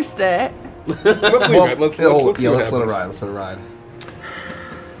 Try to twist it. Let's leave it. Let's see what let it happens. ride. Let's let it ride.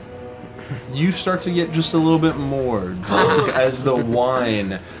 You start to get just a little bit more drunk as the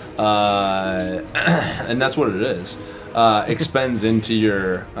wine, and that's what it is, expends into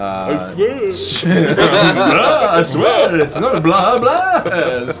your. I swear. I swear, it's not a blah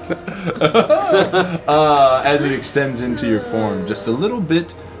blast. As it extends into your form, just a little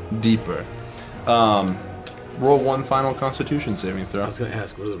bit deeper. Roll one final Constitution saving throw. I was gonna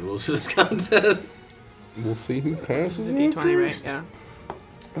ask, what are the rules for this contest? We'll see who passes. It's a D20, right? Yeah.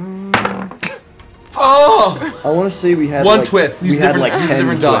 Oh! I want to say we had One like, twist. We Use had different, like use 10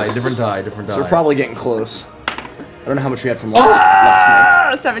 different die. twists. Different die. Different die. So we're probably getting close. I don't know how much we had from last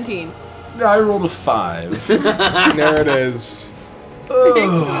month. 17. I rolled a 5. There it is.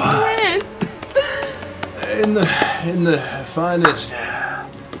 Twists. In the finest,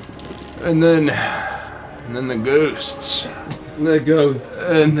 and then the ghosts, The ghost.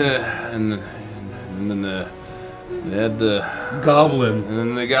 and then they had the Goblin. and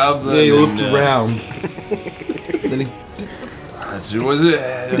then the goblin. Yeah, he looked and, around. Then he That's was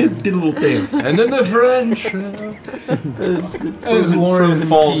it. did a little thing. And then the French. As Lauren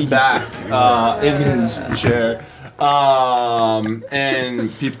falls back in his chair,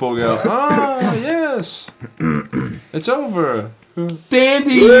 and people go, "Oh yes, it's over."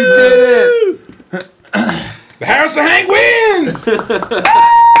 Dandy, you did it! The House of Hank wins!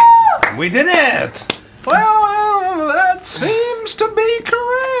 We did it! Well, that seems to be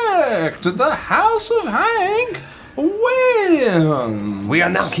correct. The House of Hank wins. We are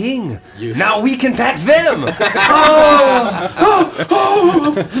now king. Now we can tax them.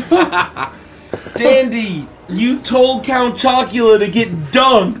 Dandy, you told Count Chocula to get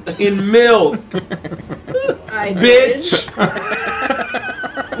dunked in milk. I Bitch!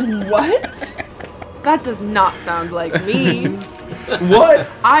 did. What? That does not sound like me. What?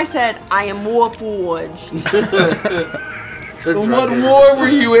 I said I am warforged. What war were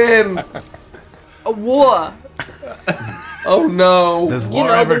you in? A war. Oh no. Does You war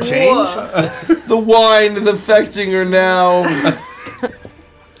know, ever the change? war. The wine is affecting her now.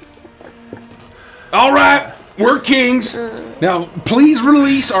 All right, we're kings. Now, please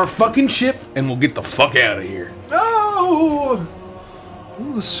release our fucking ship, and we'll get the fuck out of here. Oh,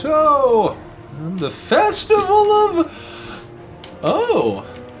 so the festival of. Oh,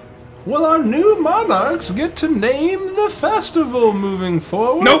 well, our new monarchs get to name the festival moving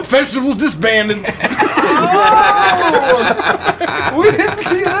forward. Nope, festival's disbanded. We didn't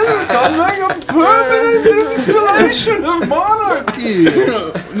see this coming. A permanent installation of monarchy.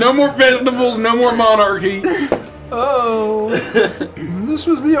 No more festivals, no more monarchy. Oh, this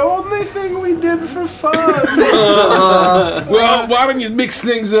was the only thing we did for fun. Well, why don't you mix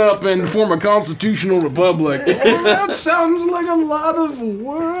things up and form a constitutional republic? That sounds like a lot of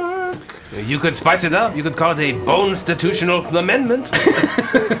work. You could spice it up. You could call it a Bonstitutional Amendment.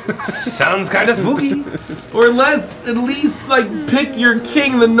 Sounds kind of spooky. Or let's at least like pick your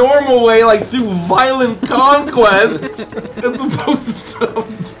king the normal way, like through violent conquest, as opposed to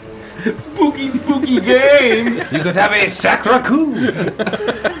spooky games. You could have a sacre coup.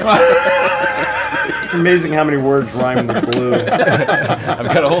 It's amazing how many words rhyme with blue. I've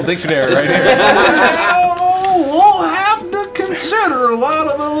got a whole dictionary right here. We'll have to consider a lot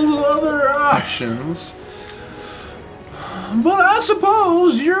of those other options. But I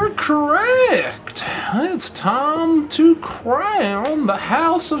suppose you're correct. It's time to crown the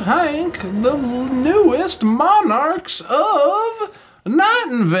House of Hank the newest monarchs of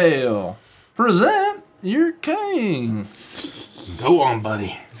Nightingale. Present your king. Go on,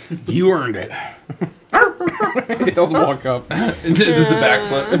 buddy. You earned it. He'll walk up. Does the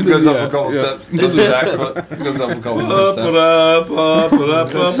backflip. Goes up a couple steps. Does the backflip. Goes up a couple more steps.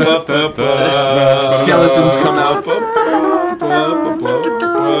 Skeletons come out.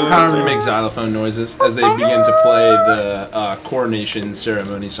 However, you make xylophone noises as they begin to play the coronation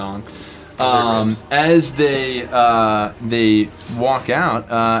ceremony song. As they walk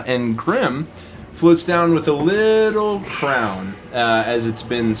out, and Grim floats down with a little crown as it's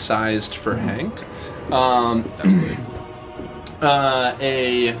been sized for Hank. One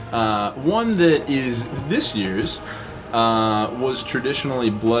that is this year's was traditionally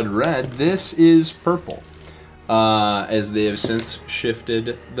blood red. This is purple, as they have since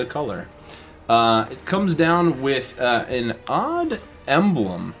shifted the color. It comes down with an odd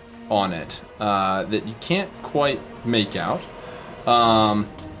emblem on it that you can't quite make out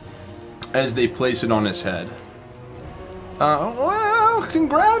as they place it on his head. Well,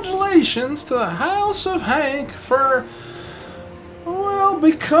 congratulations to the House of Hank for, well,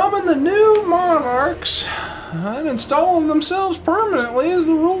 becoming the new monarchs and installing themselves permanently as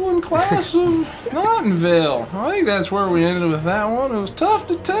the ruling class of Nottingville. I think that's where we ended with that one. It was tough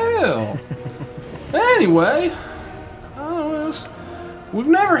to tell. Anyway, we've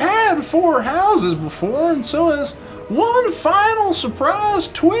never had 4 houses before, and so as one final surprise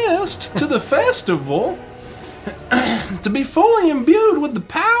twist to the festival, to be fully imbued with the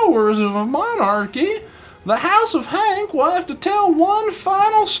powers of a monarchy, the House of Hank will have to tell one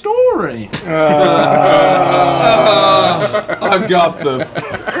final story. I've got them.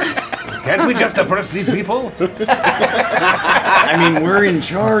 Can't we just oppress these people? I mean, we're in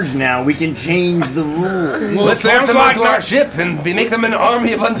charge now. We can change the rules. Well, let's force them onto our ship and make them an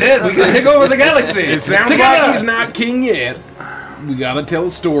army of undead. We can take over the galaxy. It sounds like he's not king yet. We gotta tell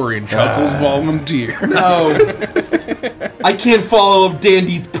a story, and Chuckles volunteer. No. I can't follow up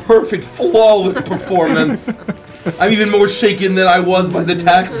Dandy's perfect, flawless performance. I'm even more shaken than I was by the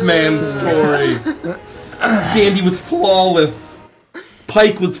Taxman story. Dandy was flawless.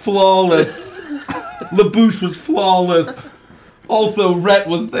 Pike was flawless. LaBouche was flawless. Also, Rhett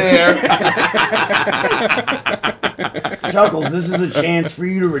was there. Chuckles, this is a chance for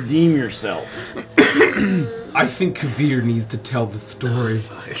you to redeem yourself. I think Kavir needs to tell the story.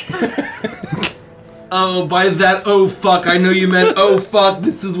 Oh, by that, oh fuck, I know you meant, oh fuck,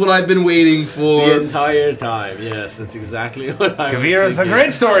 this is what I've been waiting for. The entire time, yes, that's exactly what I was thinking. Kavir is a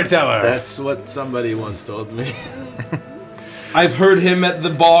great storyteller. That's what somebody once told me. I've heard him at the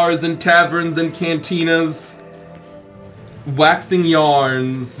bars and taverns and cantinas, waxing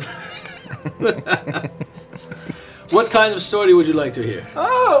yarns. What kind of story would you like to hear?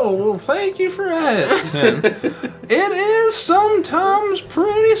 Oh, well, thank you for asking. It is sometimes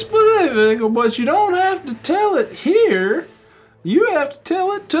pretty specific, but you don't have to tell it here. You have to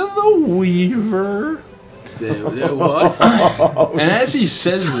tell it to the Weaver. The what? And as he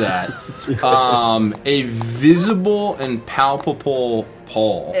says that, a visible and palpable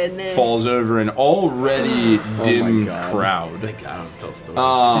pall falls over an already dim crowd. Thank God, I don't tell a story.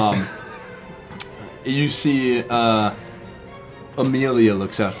 You see, Amelia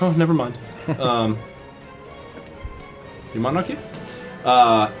looks out. Oh, never mind. You monarchy?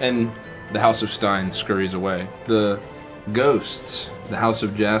 And the House of Stein scurries away. The ghosts, the House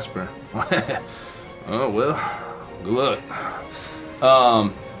of Jasper. Oh, well, good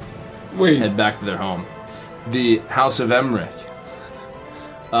luck. Wait. Head back to their home. The House of Emmerich.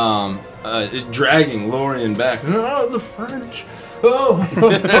 Dragging Lorien back. Oh, the French. I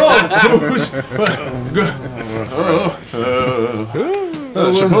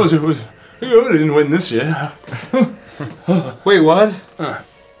suppose it was. You didn't win this year. Wait, what?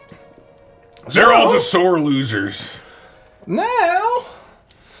 They're all just sore losers. Now,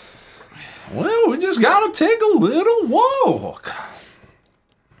 well, we just gotta take a little walk.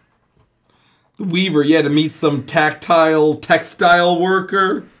 The Weaver, yeah, to meet some textile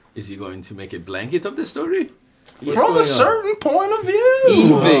worker. Is he going to make a blanket of the story? From a certain point of view.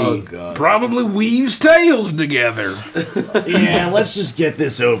 Oh, God. Probably weaves tales together. Yeah, let's just get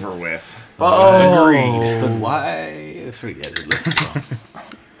this over with. Agreed. But why? Forget it. Let's go.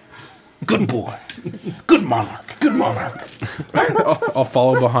 Good boy. Good monarch. Good monarch. I'll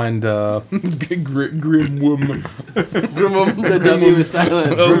follow behind Grim Woman. The W is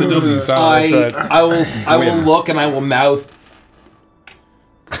silent. Oh, the W is silent. That's right. I will look and I will mouth.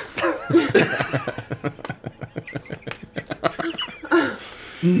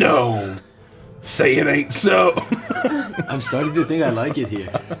 No. Say it ain't so. I'm starting to think I like it here.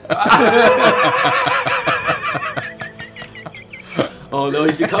 Oh Oh no,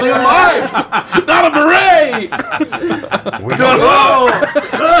 he's becoming alive! Not a beret!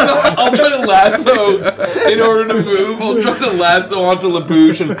 I'll try to lasso in order to move. I'll try to lasso onto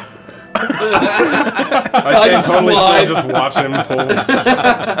LaBouche and I can totally slide. still just watch him pull.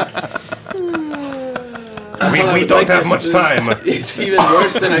 we don't have much time. It's even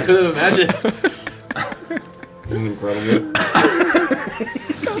worse than I could have imagined. Incredible.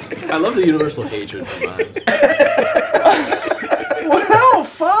 I love the universal hatred for mimes. Well,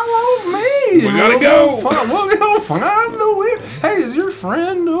 follow me. We gotta go. We'll go find the whip. Hey, is your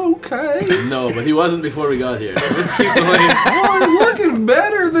friend okay? No, but he wasn't before we got here. So let's keep going. Well, he's looking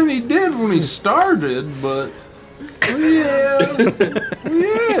better than he did when he started, but yeah.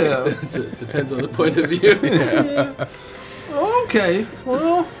 It depends on the point of view. Okay,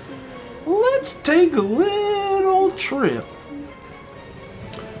 well, let's take a little trip.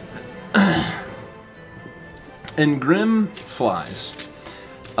 And Grim flies.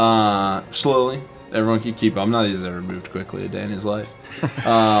 Slowly. Everyone can keep up. Not that he's ever moved quickly a day in his life.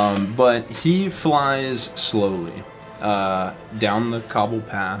 But he flies slowly down the cobble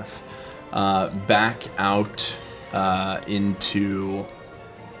path, back out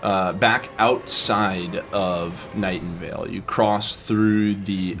back outside of Nightingale. You cross through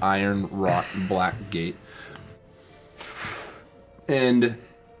the iron wrought black gate. And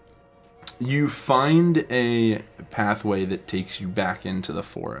you find a pathway that takes you back into the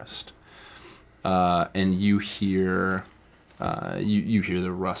forest, and you hear you hear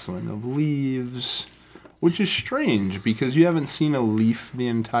the rustling of leaves, which is strange because you haven't seen a leaf the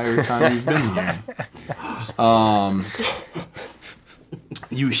entire time you've been here.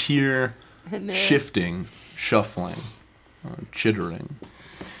 You hear shifting, shuffling, chittering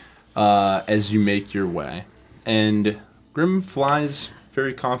as you make your way, and Grim flies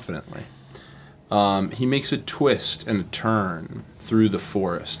very confidently. He makes a twist and a turn through the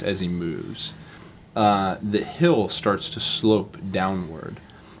forest as he moves. The hill starts to slope downward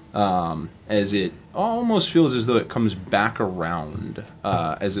as it almost feels as though it comes back around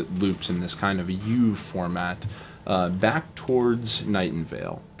as it loops in this kind of a U format back towards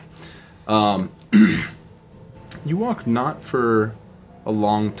Nightingale. You walk not for a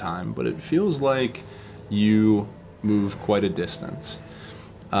long time, but it feels like you move quite a distance.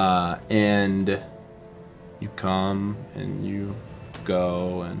 And you come and you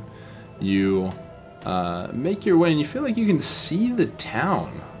go and you make your way, and you feel like you can see the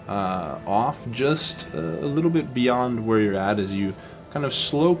town off just a little bit beyond where you're at as you kind of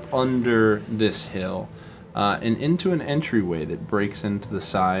slope under this hill and into an entryway that breaks into the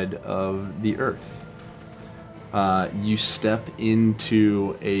side of the earth. You step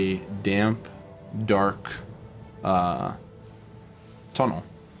into a damp, dark tunnel.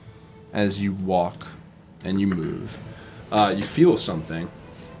 As you walk and you move, you feel something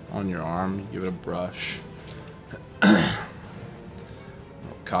on your arm. You give it a brush.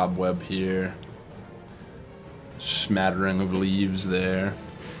 Cobweb here. Smattering of leaves there.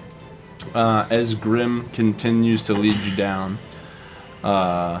 As Grim continues to lead you down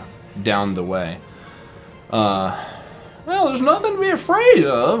the way. Well, there's nothing to be afraid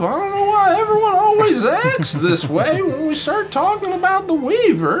of. I don't know why everyone always acts this way when we start talking about the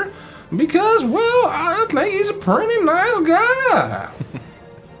Weaver. Because, well, I think he's a pretty nice guy.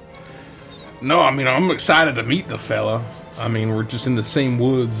 No, I mean, I'm excited to meet the fella. I mean, we're just in the same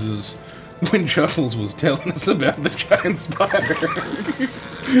woods as when Chuckles was telling us about the giant spider.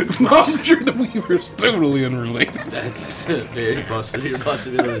 I'm sure the Weaver's totally unrelated. That's a very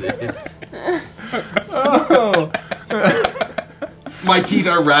possibility. Oh. My teeth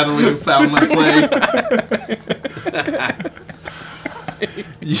are rattling soundlessly.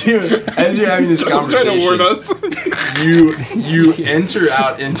 As you're having this conversation, trying to warn us. you enter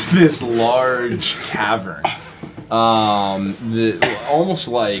out into this large cavern, almost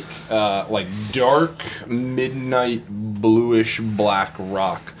like dark midnight bluish black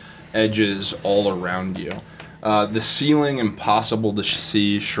rock edges all around you. The ceiling impossible to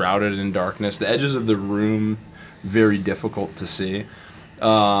see, shrouded in darkness. The edges of the room very difficult to see.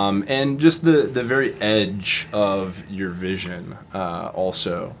 And just the very edge of your vision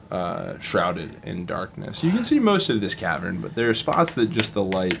also shrouded in darkness. You can see most of this cavern, but there are spots that just the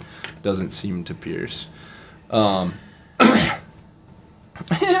light doesn't seem to pierce. Yeah,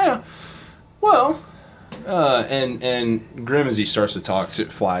 well, and Grim, as he starts to talk,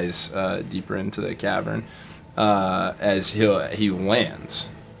 flies deeper into the cavern as he lands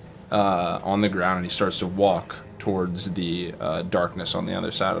on the ground, and he starts to walk towards the darkness on the other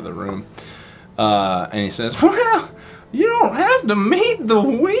side of the room. And he says, well, you don't have to meet the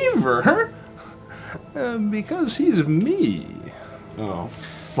Weaver, because he's me. Oh,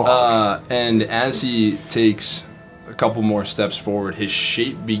 fuck. And as he takes a couple more steps forward, his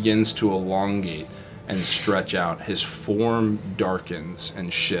shape begins to elongate and stretch out. His form darkens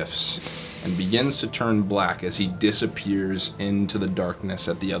and shifts and begins to turn black as he disappears into the darkness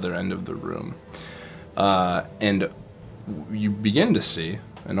at the other end of the room. And you begin to see,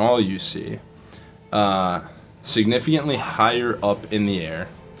 and all you see, significantly higher up in the air,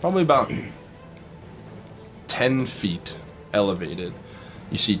 probably about 10 feet elevated,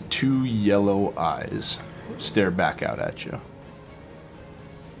 you see 2 yellow eyes stare back out at you.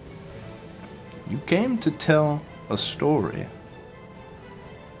 You came to tell a story.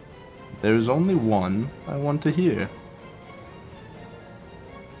 There's only one I want to hear.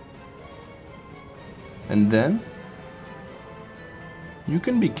 And then, you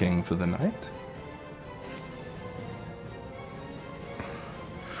can be king for the night.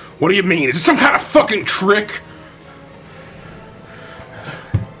 What do you mean? Is this some kind of fucking trick?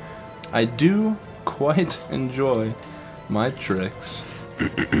 I do quite enjoy my tricks.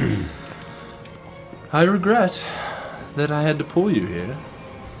 I regret that I had to pull you here,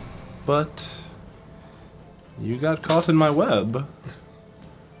 but you got caught in my web.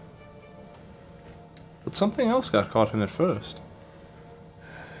 But something else got caught in it first.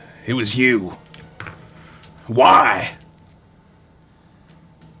 It was you. Why?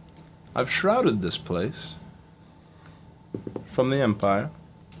 I've shrouded this place from the Empire,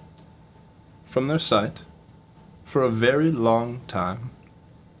 from their sight, for a very long time.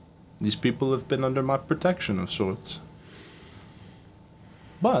 These people have been under my protection of sorts.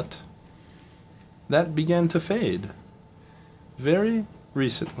 But that began to fade very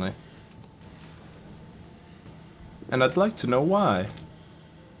recently. And I'd like to know why.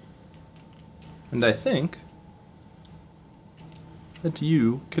 And I think that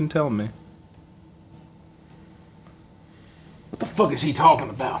you can tell me. What the fuck is he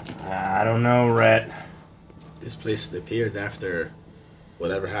talking about? I don't know, Rhett. This place appeared after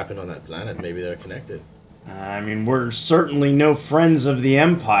whatever happened on that planet. Maybe they're connected. I mean, we're certainly no friends of the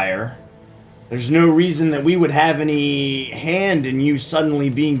Empire. There's no reason that we would have any hand in you suddenly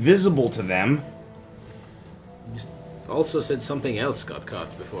being visible to them. You also said something else got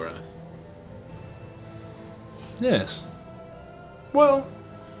caught before us. Yes. Well,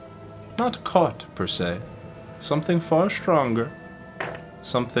 not caught per se. Something far stronger.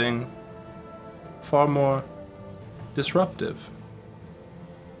 Something far more disruptive.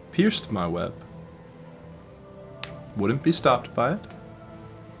 Pierced my web. Wouldn't be stopped by it.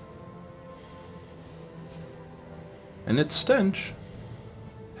 And its stench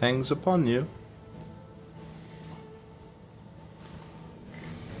hangs upon you.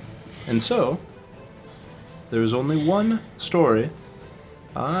 And so, there is only one story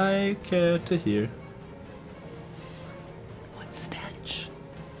I care to hear. What stench?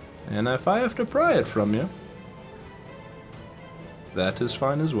 And if I have to pry it from you, that is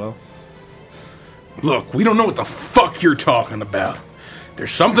fine as well. Look, we don't know what the fuck you're talking about. If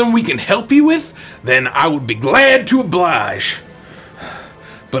there's something we can help you with, then I would be glad to oblige.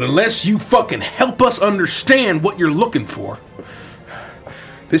 But unless you fucking help us understand what you're looking for,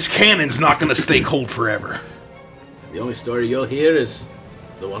 this cannon's not gonna stay cold forever. The only story you'll hear is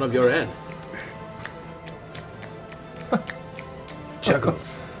the one of your end.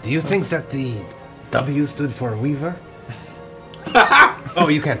 Chuckles. Do you think that the W stood for Weaver? Oh,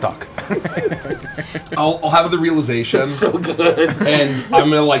 you can't talk. I'll have the realization. That's so good. And I'm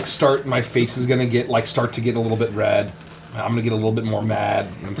gonna like start. My face is gonna start to get a little bit red. I'm gonna get a little bit more mad.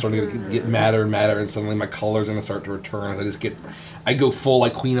 I'm starting to get madder and madder, and suddenly my color's gonna start to return. I go full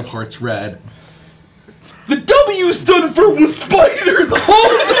like Queen of Hearts red. The W stood for with Spider the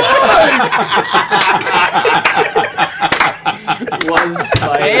whole time. Was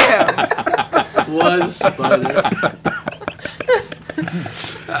Spider. Damn. Was Spider.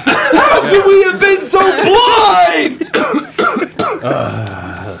 How could we have been so blind?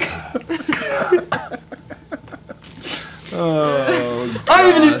 Oh, I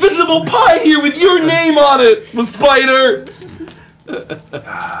have an invisible pie here with your name on it, with Spider.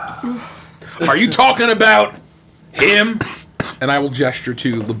 Are you talking about him? And I will gesture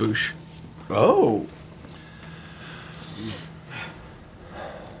to LaBouche. Oh.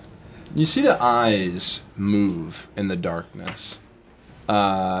 You see the eyes move in the darkness.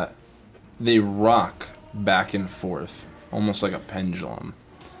 They rock back and forth, almost like a pendulum.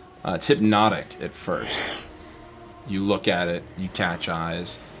 It's hypnotic at first. You look at it, you catch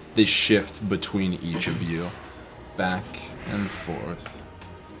eyes. They shift between each of you. Back and forth.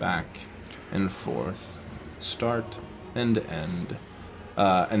 Back and forth. Start and end.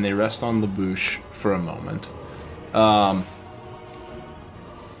 And they rest on LaBouche for a moment.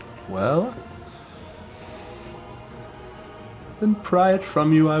 Well, then pry it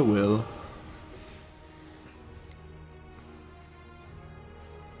from you I will.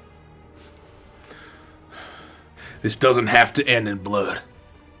 This doesn't have to end in blood.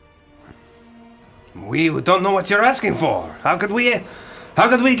 We don't know what you're asking for. How could we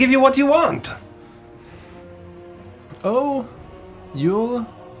give you what you want? Oh, you'll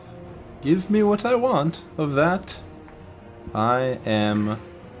give me what I want. Of that, I am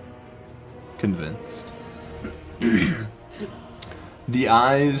convinced. The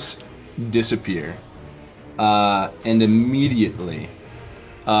eyes disappear, and immediately,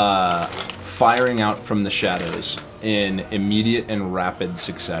 firing out from the shadows in immediate and rapid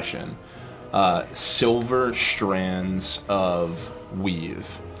succession, silver strands of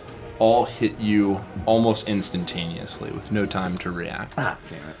weave all hit you almost instantaneously with no time to react. Ah,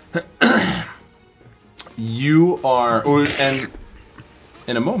 damn it. You are, and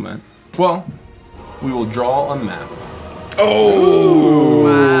in a moment, well, we will draw a map. Oh!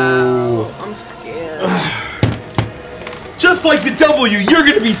 Wow. I'm scared. Just like the W, you're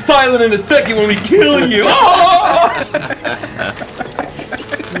gonna be silent in a second when we kill you. Oh!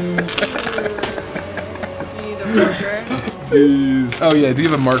 Need a marker? Jeez. Oh yeah, do you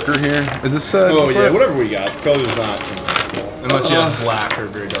have a marker here? Is this Oh this yeah, work? whatever we got. Color's not impactful. Unless you have black or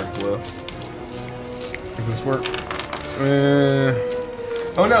very dark blue. Does this work?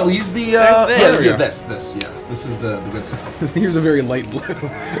 Oh no, use the There's this. yeah, There we go. this, yeah. This is the good stuff. Here's a very light blue.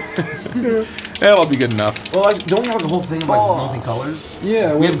 That'll be good enough. Well, don't we have the whole thing of like multicolors?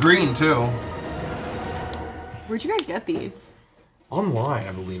 Yeah, We have green too. Where'd you guys get these? Online,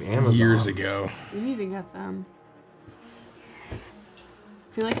 I believe, Amazon. years ago. We need to get them.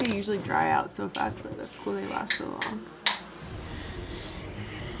 I feel like they usually dry out so fast, but that's cool they last so long.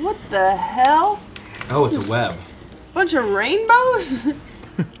 What the hell? Oh, it's a web. Bunch of rainbows?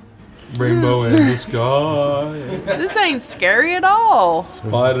 Rainbow in the sky. This ain't scary at all.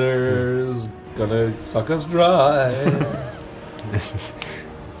 Spiders gonna suck us dry.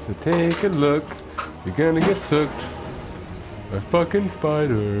 So take a look. You're gonna get sucked by fucking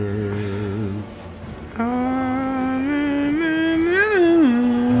spiders.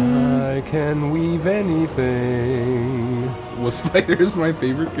 I can weave anything. Well, Spider is my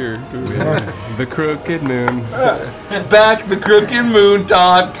favorite character. The Crooked Moon. Back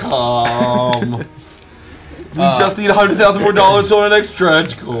thecrookedmoon.com. We just need $100,000 more for our next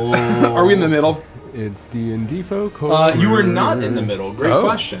stretch goal. Are we in the middle? It's D&D folk horror. You are not in the middle. Great Oh.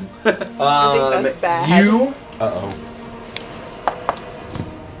 question. I think that's bad. You. Uh-oh.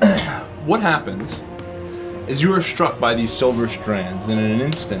 What happens is you are struck by these silver strands, and in an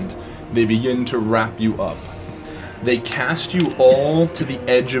instant, they begin to wrap you up. They cast you all to the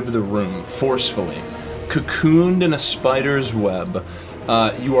edge of the room, forcefully. Cocooned in a spider's web,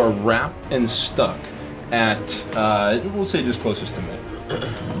 you are wrapped and stuck at, we'll say just closest to me.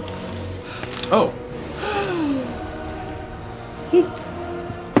 Oh.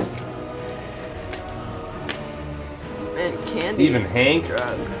 And candy. Even Hank?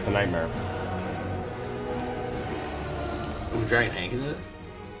 Drug. It's a nightmare. I'm dragging Hank into this.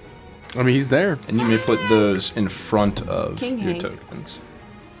 I mean, he's there. And you may put those in front of King your Hank. tokens.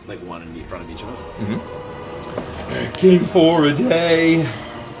 Like one in front of each of us. Came for a day.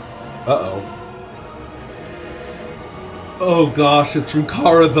 Uh-oh. Oh gosh, it's from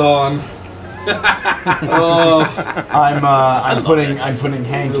Carathon. I'm putting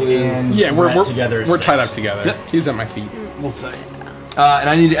Hank and Yeah, Brett we're together. as We're six. tied up together. He's at my feet. We'll say. And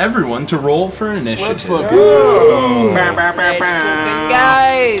I need everyone to roll for an initiative. Let's fucking Let's fucking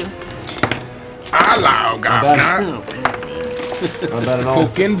go. Hello, governor. Not bad at all.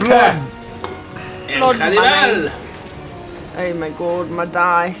 Fucking blood. Lord Cannibal. Oh my god, my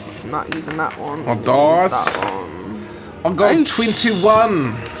dice. Not using that one. My Use dice. that one. I'll go Oh,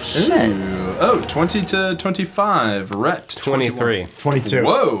 21. Shit. Oh, 20 to 25. Rhett, 23. 22.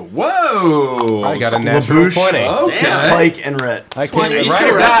 Whoa, whoa! I got a natural Labouche. 20. Okay. Pike and Rhett. I Are can't you ride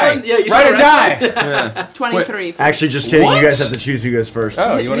still or die. wrestling? Yeah, you Ride still or die. wrestling? 23. Actually, just kidding. What? You guys have to choose who goes first.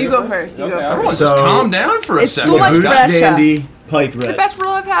 Oh, you want to You go first. You go Okay, first. Everyone So- just calm down for a It's second. too much Labouche, pressure. Dandy, Pike, It's the Rhett. best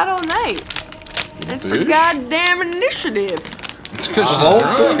roll I've had all night. It's for Labouche? goddamn initiative. It's because she's all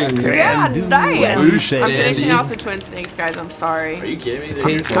drunk. God damn. Labouche, I'm finishing Dandy. off the twin snakes, guys. I'm Are sorry. you kidding me?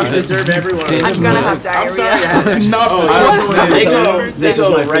 You deserve every one of those. I'm gonna have diarrhea. I'm sorry. No. This is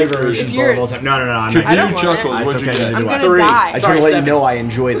my favorite It's Ocean yours. of all time. No, I'm not. I don't want Chuckles, it. It's what'd you okay. get? neither I'm do I. gonna die. I just want to let you know I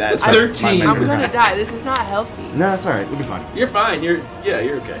enjoy that. It's my- 13. my I'm favorite. gonna die. This is not healthy. No, it's alright. We'll be fine. You're fine. You're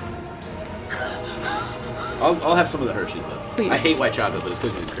okay. I'll have some of the Hershey's though. Please. I hate white chocolate, but it's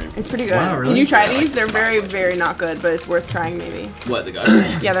cookies and cream. It's pretty good. Wow, really? Can you try these? They're very, very not good, but it's worth trying maybe. What, the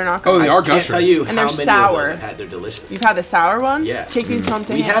gushers? Yeah, they're not good. Oh, they I are can't gushers. tell you And how they're many sour. of those I've had. They're delicious. You've had the sour ones? Yeah. Take these home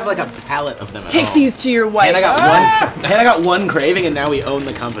to We him. have like a pallet of them at Take home. these to your wife. And I got one craving, and now we own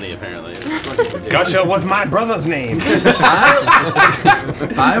the company. Apparently, it's fucking ridiculous. Gusher was my brother's name.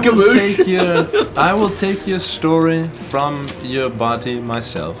 I will take your story from your body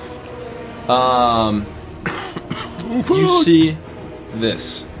myself. You see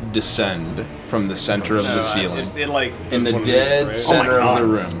this descend from the center of the ceiling in the dead center of the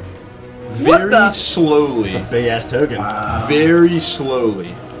room. Very slowly, Big ass token. very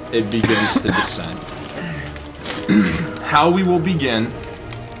slowly, it begins to descend. How we will begin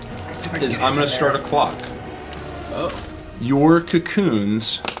is I'm going to start a clock. Your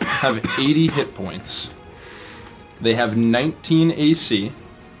cocoons have 80 hit points. They have 19 AC.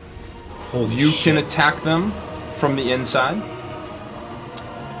 You can attack them from the inside.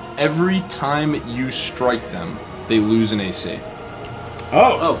 Every time you strike them, they lose an AC.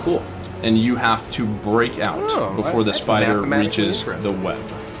 Oh, cool. And you have to break out before the spider reaches the web.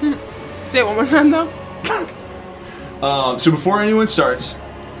 Say it one more time though. So before anyone starts,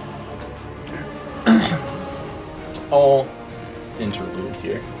 I'll interlude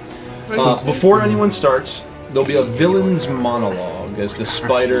here. Before anyone starts, there'll be a villain's monologue as the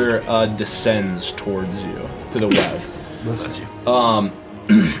spider descends towards you to the web. Bless you.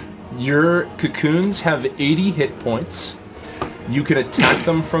 Your cocoons have 80 hit points. You can attack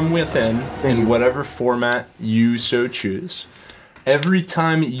them from within in whatever format you so choose. Every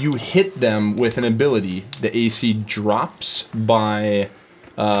time you hit them with an ability, the AC drops by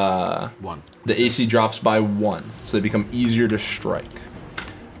 1. The AC drops by 1, so they become easier to strike.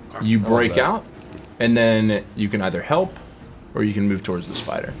 You break out, and then you can either help or you can move towards the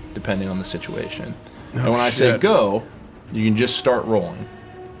spider, depending on the situation. And when I say go, you can just start rolling.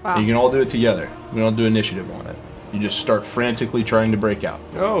 Wow. You can all do it together. We don't do initiative on it. You just start frantically trying to break out.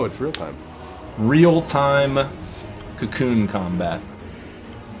 Oh, it's real time. Real-time cocoon combat.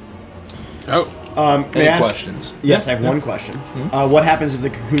 Oh. May I Any ask- questions? Yes, I have one question. What happens if the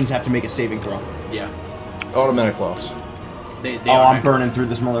cocoons have to make a saving throw? Yeah. Automatic loss. They Oh, are I'm burning through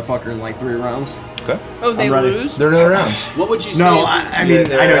this motherfucker in like 3 rounds. Okay. Oh, they I'm ready. lose? There are no rounds. What would you say? No, is the, I mean,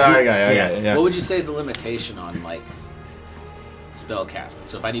 I know. I got it. What would you say is the limitation on like spell casting?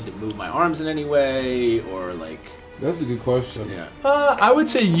 So if I need to move my arms in any way, or like, That's a good question. yeah. I would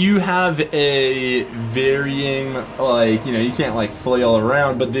say you have a varying, like, you know, you can't like flail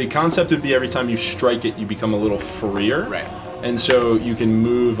around, but the concept would be every time you strike it, you become a little freer. Right. And so you can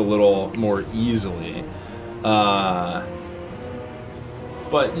move a little more easily. But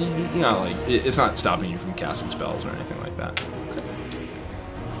you're not like, it's not stopping you from casting spells or anything like that.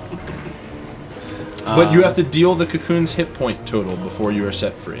 But you have to deal the cocoon's hit point total before you are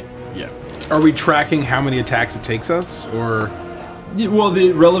set free. Yeah. Are we tracking how many attacks it takes us, or? Yeah, well,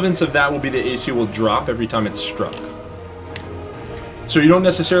 the relevance of that will be the AC will drop every time it's struck. So you don't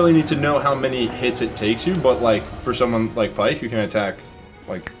necessarily need to know how many hits it takes you, but like for someone like Pike, you can attack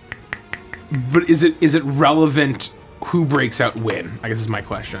like. But is it relevant who breaks out when? I guess is my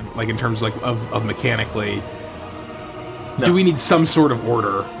question. Like in terms like of mechanically. No. Do we need some sort of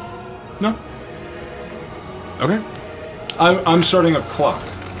order? No. Okay. I'm starting a clock,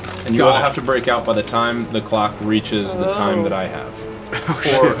 and you Got all it. have to break out by the time the clock reaches the time that I have.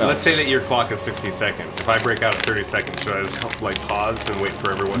 Or let's say that your clock is 60 seconds. If I break out at 30 seconds, should I just like pause and wait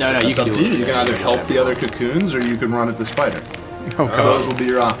for everyone? No, to no, you It's up can to do you. it. You can either help the other cocoons, or you can run at the spider. Oh god. Those will be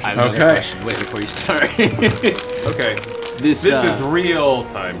your I options. have another Okay. question. Wait, before you start. Okay, this is real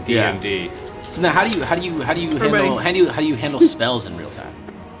time yeah. D&D. So now, how do you handle spells in real time?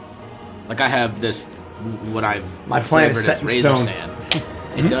 Like I have this, what I've My plan is flavored set as in razor stone. sand.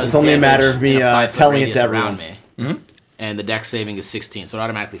 It does. It's only a matter of damage me in a 5-foot telling it radius to around everyone. me. And the dex saving is 16, so it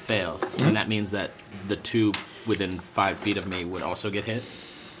automatically fails. And that means that the 2 within 5 feet of me would also get hit.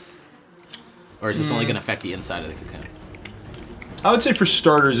 Or is this only going to affect the inside of the cocoon? I would say for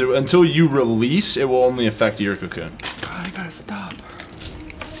starters, until you release, it will only affect your cocoon. God, I gotta stop.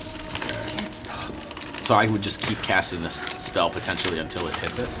 Can't stop. So I would just keep casting this spell potentially until it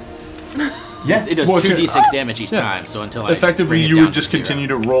hits it. Yeah. It does Well, 2d6 damage each time. So until I Effectively, bring it you down would just to 0. continue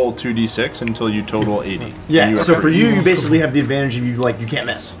to roll 2d6 until you total 80. Yeah, so are for you, free. you basically have the advantage of you can't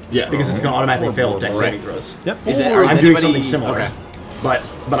miss. Yeah. Because it's going to automatically fail dex saving throws. Yep. Is it, I'm doing something similar. Okay.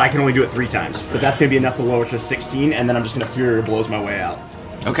 But I can only do it 3 times. But that's going to be enough to lower to 16, and then I'm just going to Fury Blows my way out.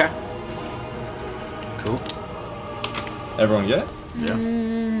 Okay. Cool. Everyone get it? Yeah.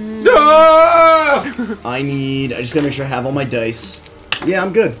 I just got to make sure I have all my dice. Yeah,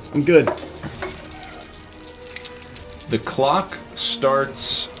 I'm good. I'm good. The clock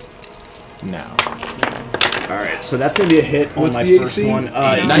starts now. All right, so that's gonna be a hit on What's my the first AC? one.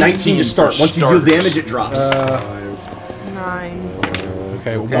 19 to start. Once you deal damage, it drops. 9.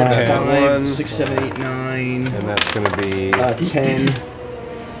 Okay, we'll go to 5, 6, 7, 8, 9. And that's gonna be 10,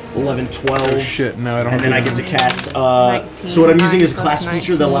 11, 12. Shit, no, I don't. And then I get to cast. 19, So what I'm using is a 9 class plus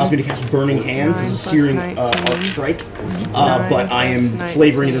feature that allows me to cast Burning 19, Hands as a 9 searing plus 19, arc strike. 9 But I am plus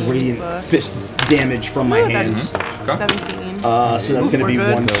flavoring it as 19 radiant plus- fist damage from my Ooh, hands. that's 17. So that's going to be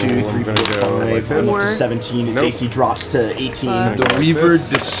We're good. 1, 2, 3, 4, 5. I'm up Four. to 17. Its AC drops to 18. Plus- The Weaver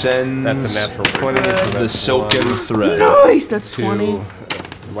descends. that's a natural 20. So the that's silken one, thread. Nice, that's 20. 2.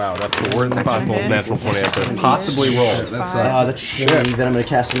 Wow, that's the worst That's possible a hit. natural 20 I could Yes. possibly roll. That's That's 20. Then I'm going to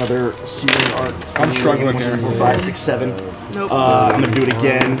cast another searing arc. I'm struggling 1, 2, 3, here. 4, 5, 6, 7. Nope. I'm going to do it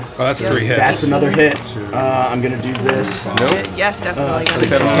again. Oh, that's 3 hits. That's another hit. I'm going to do this. Yes, definitely.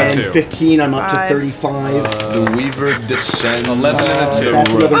 6, 10, 15. I'm up to 35. The Weaver descends. 11 and a 2. That's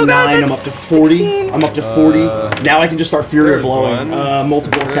another Oh, God, 9. I'm up that's to 40. 16. I'm up to 40. Now I can just start Fury there's blowing. one.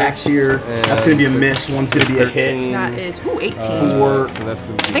 Multiple attacks here. That's going to be a miss. One's going to be a hit. That is, 18. 4, So that's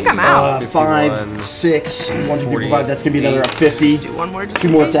gonna be I think I'm out. 5, 6. 1, 2, 3, 4, 5. That's going to be another 48. 50. Do one more just 2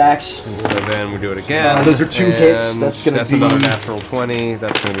 in more case. attacks. So then we do it again. Those are 2 hits. and That's gonna be- another natural 20.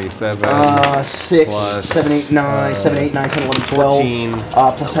 That's gonna be 7. 6, Plus, 7, 8, 9, 7, 8, 9, 10, 11, 12. 14.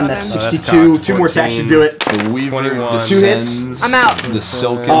 Plus 10, that's That's 62. cocked. 2 more attacks should 14. do it. The Weaver 21. descends. I'm out. The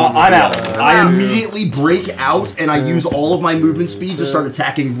silken. I'm out. thread. I immediately break out and I use all of my movement speed to start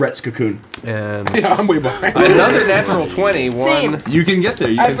attacking Rhett's cocoon. And Yeah, I'm way behind. another natural 20. Same. 1. You can get there.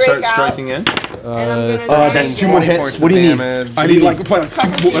 You I can break start out. striking in. And I'm gonna That's 2 more hits. What do you need? I need like probably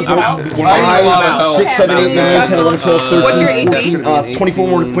like 2. I'm out. 5, 6, 7, 8, 9, 10, 11, 12, 13. What's your AC? 24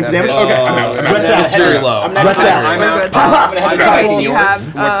 more points of damage. Okay, I'm out. I'm out. Rhett's out. It's very low. Rhett's out. I'm We're out. good. Pop, Okay, so you have.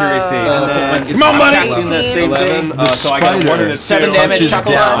 What's your AC? Come on, buddy. Casting the same 11. thing. So I got one spider of the 7 two. damage. touches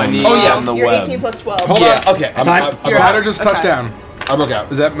Chuckle down. us. Oh, yeah. on the You're web. 18 plus 12. Hold Yeah. on. Okay. Time. A You're spider out. just Okay. touched down. I broke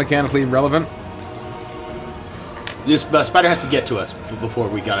out. Is that mechanically relevant? This spider has to get to us before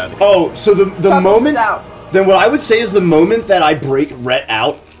we got out of the Oh, so the Chuckles is moment... out. Then what I would say is the moment that I break Rhett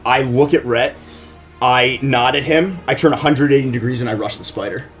out, I look at Rhett, I nod at him, I turn 180 degrees, and I rush the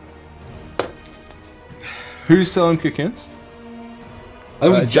spider. Who's selling cocoons?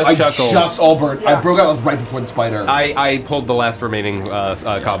 I Chuckles. just all burned. I Yeah. broke out right before the spider. I pulled the last remaining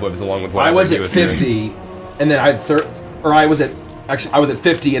cobwebs along with what I was he at doing. 50, and then I was at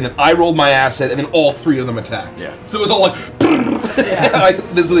 50, and then I rolled my asset, and then all 3 of them attacked. Yeah. So it was all like,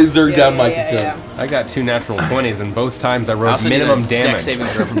 this is zerged down my cocoon. I got 2 natural 20s, and both times I I rolled also minimum need a dex damage. saving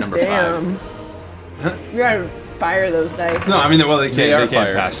throw from number 5. Damn. You gotta fire those dice. No, I mean, well, they They are can't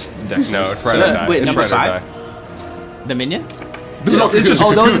fired. pass dex. No, it's So right that- on die. wait, It's number right on 5? die. The minion? It's just a Oh,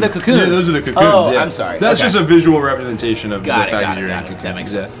 those cocoon. are the cocoons. Yeah, those are the cocoons. Oh, yeah. I'm sorry. That's Okay. just a visual representation of Got the it, fact got that it, you're got in it. cocoons. That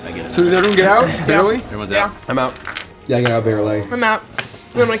makes Yeah. sense. I get it. So did everyone get out? Barely? Everyone's Yeah. out. I'm out. Yeah, I got out barely. I'm out.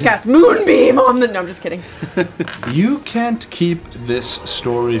 I'm gonna cast Moonbeam on the. No, I'm just kidding. You can't keep this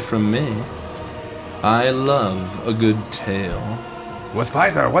story from me. I love a good tale. What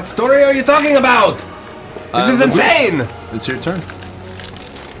spider? What story are you talking about? This is insane! It's your turn.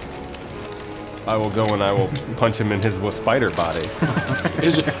 I will go and I will punch him in his spider body.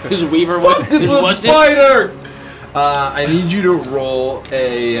 His weaver one. His one Spider! I need you to roll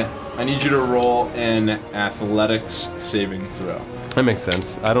an athletics saving throw. That makes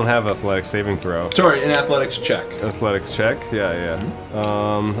sense. I don't have athletic saving throw. Sorry, an athletics check. Athletics check? Yeah.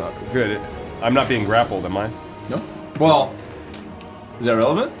 Good. I'm not being grappled, am I? No? Well, is that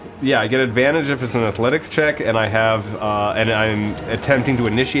relevant? Yeah, I get advantage if it's an athletics check, and I have, and I'm attempting to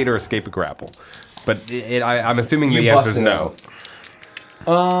initiate or escape a grapple. But I'm assuming the answer is no.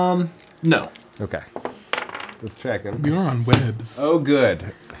 No. Okay. Just checking. You're on webs. Oh, good.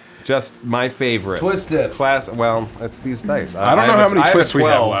 Just my favorite. Twist it. Class. Well, it's these dice. I don't know how many twists we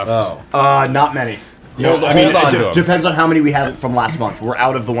have left. Oh. Not many. Hold I mean, on to it 'em. depends on how many we had from last month. We're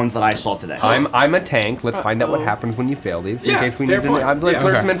out of the ones that I saw today. I'm a tank. Let's find out what happens when you fail these. In Yeah, case we fair need point. to. Let's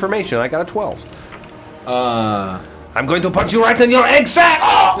learn okay. some information. I got a 12. I'm going to punch you right in your egg sack.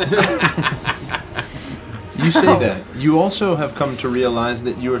 You say that. You also have come to realize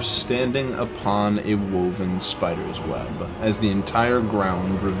that you are standing upon a woven spider's web, as the entire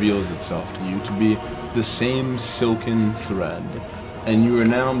ground reveals itself to you to be the same silken thread, and you are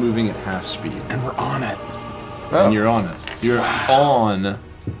now moving at half speed. And we're on it. And you're on it. You're on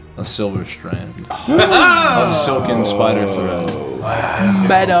a silver strand of silken spider thread.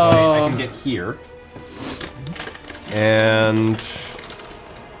 I can get here. And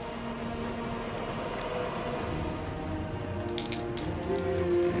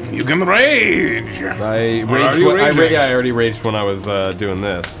You can rage. I already raged when I was doing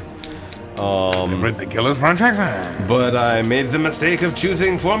this. With the killer's franchise. But I made the mistake of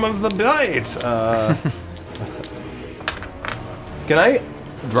choosing Form of the Blight. Can I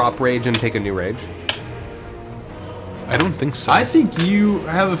drop rage and take a new rage? I don't think so. I think you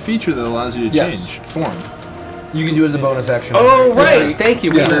have a feature that allows you to change form. You can do it as a bonus action. Oh, right. Thank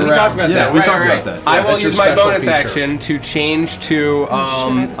you. We talked about that. Yeah, we talked about that. I will that's use your my special bonus feature. action to change to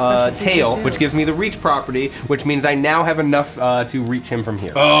tail, which gives me the reach property, which means I now have enough to reach him from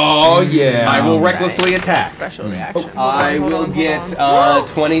here. Oh, yeah. I will recklessly attack. Special reaction. I will get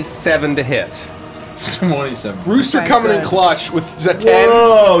 27 to hit. 27. Rooster Okay, coming in good. clutch with is that 10?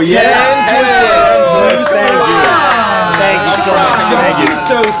 Whoa, yeah. Thank Don't be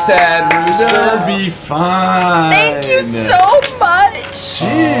so sad, Rooster. Be fine. Thank you so much.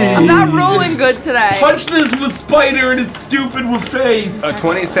 I'm not rolling good today. Punch this with spider and it's stupid with face. A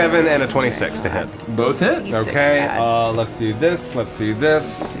 27 and a 26 to hit. Both hit. D6 Okay, bad. let's do this. Let's do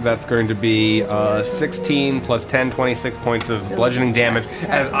this. That's going to be 16 plus 10, 26 points of bludgeoning damage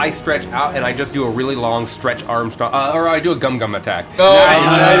as I stretch out and I just do a really long stretch arm or I do a gum attack.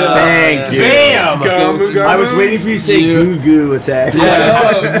 Thank you. Bam! I was waiting for you to say goo goo attack.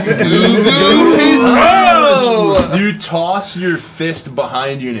 You toss your fist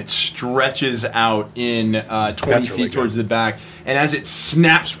behind you and it stretches out in 20 feet towards the back. And as it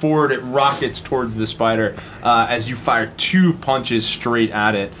snaps forward, it rockets towards the spider as you fire 2 punches straight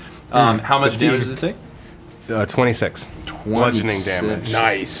at it. How much damage does it take? 26. Bludgeoning damage.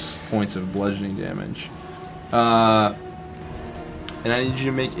 Nice. Points of bludgeoning damage. And I need you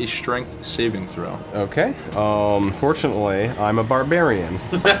to make a strength saving throw. Okay. Fortunately, I'm a barbarian.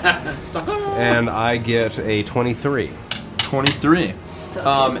 And I get a 23. 23.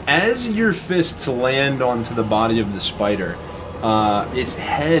 As your fists land onto the body of the spider, its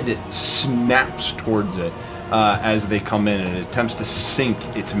head snaps towards it as they come in, and it attempts to sink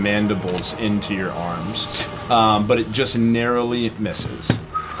its mandibles into your arms, but it just narrowly misses.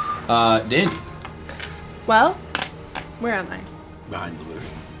 Danny. Well, where am I? Behind the bush.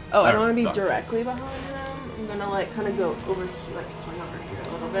 Oh, I don't want to be directly behind them. I'm gonna like kind of go over here, like swing over here a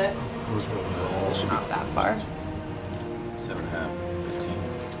little bit. Not that far. 7.5, 15.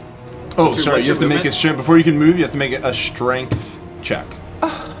 Oh, sorry. You have to make a strength before you can move. You have to make a strength check,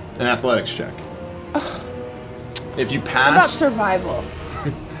 an athletics check. If you What about pass, survival?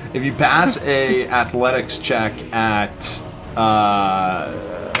 if you pass a athletics check at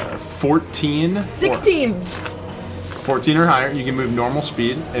 14, 16. 14 or higher, you can move normal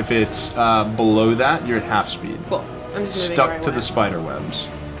speed. If it's below that, you're at half speed. Cool. I'm just moving Stuck where I to the went. spider webs.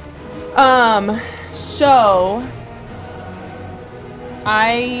 So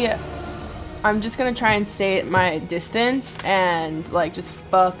I'm just gonna try and stay at my distance and like just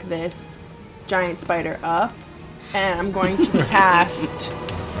fuck this giant spider up, and I'm going to cast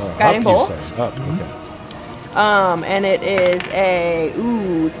Guiding Bolt. Up, okay. And it is a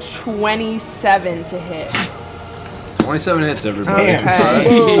 27 to hit. 27 hits, everybody.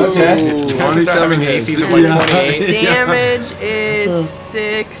 Okay. 27 hits. Damage is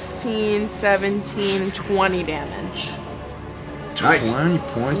 16, 17, 20 damage. Nice. 20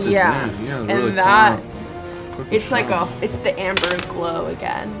 points of Yeah, damage. Yeah, and really that quick and it's like strong. it's the amber glow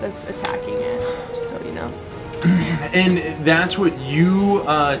again that's attacking it. Just so you know. And that's what you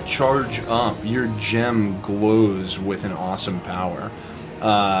charge up. Your gem glows with an awesome power.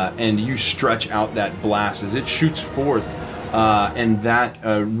 And you stretch out that blast as it shoots forth. And that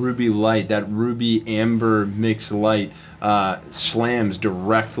ruby light, that ruby amber mixed light, slams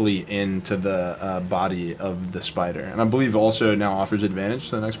directly into the body of the spider. And I believe also now offers advantage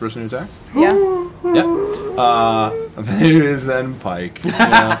to the next person to attack. Yeah. Yeah. There is then Pike.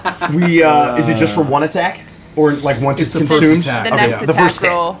 Yeah. Is it just for one attack? Or like once it's the first consumed? attack. The Okay, next the first attack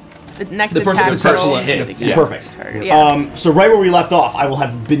hit. roll. The next The first attack successful roll. hit. Yeah. Perfect. Yeah. So right where we left off, I will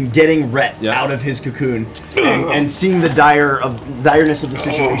have been getting Rhett out of his cocoon and seeing the direness of the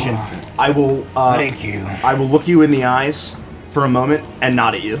situation. I will. Thank you. I will look you in the eyes for a moment and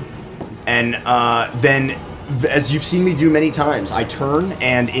nod at you, and then, as you've seen me do many times, I turn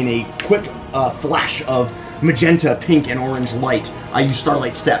and in a quick flash of magenta, pink, and orange light, I use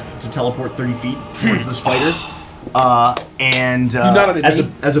Starlight Step to teleport 30 feet towards the spider. And nodded at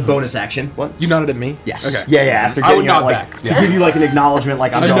me? as a bonus action. What? You nodded at me? Yes. Okay. Yeah. After I getting would out, nod like, back. to give you like an acknowledgement,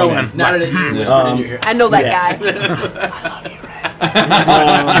 like I'm I going know in. him. Not at you. I know that Yeah. guy.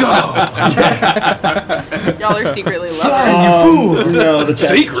 Y'all are secretly lovers. No, the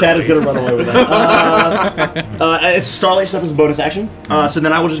chat is gonna run away with that. It's Starlight Step as a bonus action. So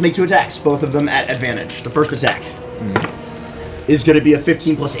then I will just make 2 attacks, both of them at advantage. The first attack is going to be a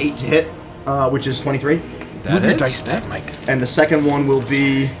 15 plus 8 to hit, which is 23. Move your dice back, Mike. And the second one will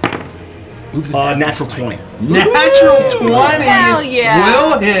be natural 20. Natural 20 Hell yeah.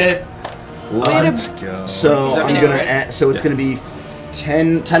 will hit. Let's go. So I'm gonna add, so it's gonna be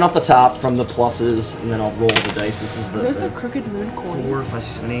 10 off the top from the pluses, and then I'll roll the dice. This is Those are crooked moon coins. 4, 5,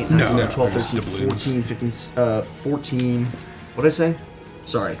 6, 7, 8, 9, No, 10, no, 12, just 13, doubloons. 14, 15, 14. What did I say?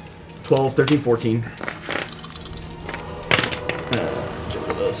 Sorry. 12, 13, 14. Get rid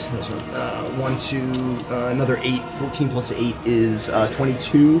of those. 1, 2, another 8. 14 plus 8 is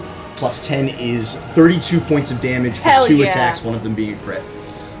 22. Plus 10 is 32 points of damage for Hell 2 yeah. attacks, one of them being a crit.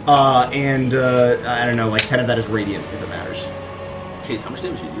 And I don't know, like 10 of that is radiant, if it matters. Case, how much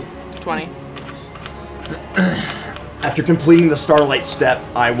damage did you do? 20. After completing the Starlight step,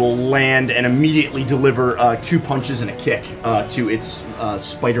 I will land and immediately deliver 2 punches and a kick to its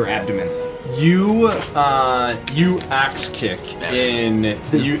spider abdomen. You axe kick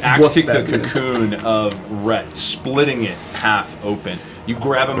the cocoon of Rhett, splitting it half open. You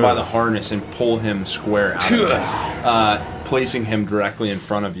grab him by the harness and pull him square out of it, placing him directly in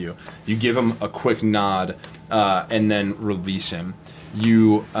front of you. You give him a quick nod and then release him.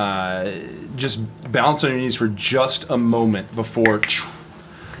 You just bounce on your knees for just a moment before, in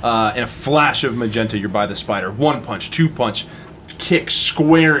a flash of magenta, you're by the spider. 1 punch, 2 punch, kick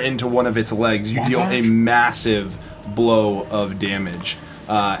square into one of its legs. You deal a massive blow of damage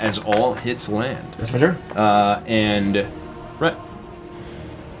as all hits land. That's my turn. And Rhett.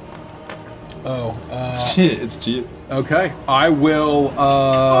 It's cheap. Okay, I will.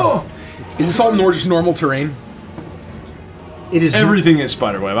 Is this all just normal terrain? It is. Everything is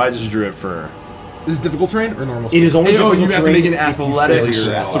spiderweb. I just drew it for. Is it difficult terrain or normal? It is only difficult you have to make an terrain if you athletics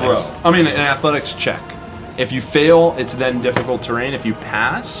fail your throw. athletics. I mean, an athletics check. If you fail, it's then difficult terrain. If you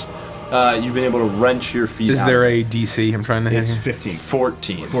pass, you've been able to wrench your feet Is out. there a DC? I'm trying to hit. It's 15.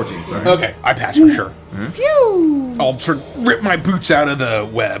 14. 14, sorry. Okay, I pass for sure. Phew! I'll sort of rip my boots out of the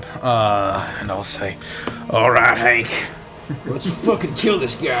web, and I'll say, "All right, Hank, let's fucking kill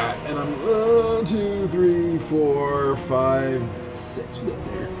this guy." And I'm 1, 2, 3, 4, 5, 6.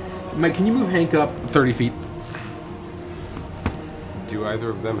 There. Mike, can you move Hank up 30 feet? Do either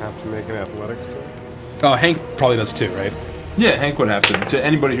of them have to make an athletics check? Oh, Hank probably does too, right? Yeah, Hank would have to. To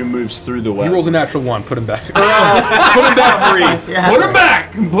anybody who moves through the web. He rolls a natural 1. Put him back. Put him back 3. Put him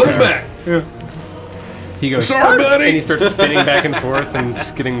back. Put him back. Yeah. He goes, "Sorry, buddy." and he starts spinning back and forth and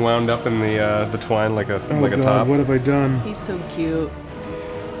just getting wound up in the twine like a top. What have I done? He's so cute.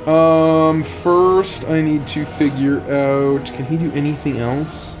 First I need to figure out, can he do anything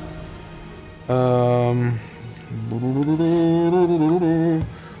else? 1,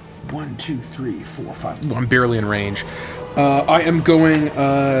 2, 3, 4, 5. I'm barely in range. I am going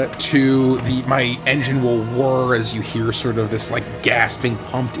to my engine will whir as you hear sort of this like gas being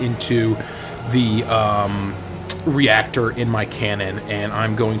pumped into the reactor in my cannon, and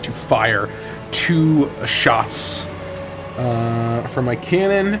I'm going to fire 2 shots from my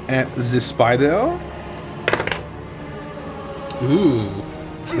cannon at the spider. Ooh,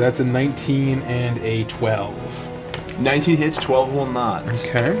 that's a 19 and a 12. 19 hits, 12 will not.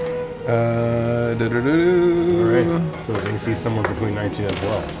 Okay. Alright, so we see somewhere between 19 and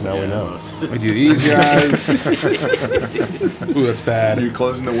 12. Now we know. I do these guys. Ooh, that's bad. You're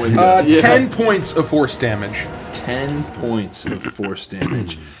closing the window. 10 points of force damage. 10 points of force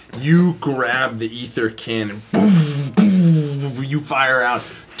damage. You grab the ether cannon. You fire out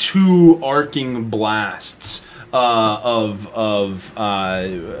 2 arcing blasts of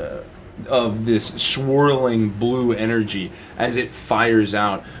this swirling blue energy as it fires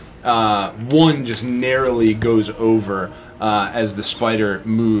out. One just narrowly goes over as the spider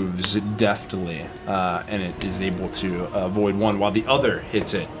moves deftly, and it is able to avoid one, while the other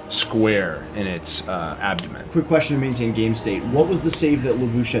hits it square in its abdomen. Quick question to maintain game state. What was the save that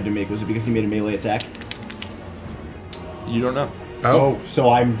Labouche had to make? Was it because he made a melee attack? You don't know. Oh, so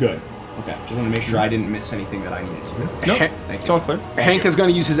I'm good. Okay, just want to make sure I didn't miss anything that I needed to. No, Hank, it's all clear. Hank is going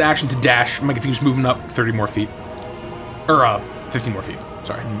to use his action to dash. Mike, if you just move him up 30 more feet. Or 15 more feet.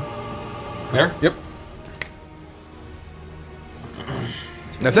 Sorry. There? Yep.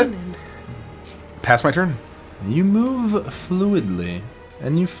 That's it. Pass my turn. You move fluidly,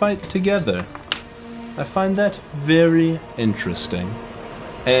 and you fight together. I find that very interesting.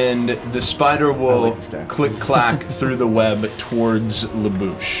 And the spider will click-clack through the web towards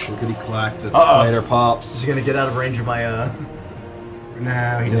Labouche. Clickety-clack, the spider pops. Is he gonna get out of range of my,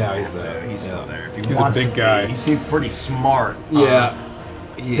 No, he doesn't Yeah, he's have there. to. He's still there. If he He's a wants big to guy. Be. He seems pretty smart. Yeah.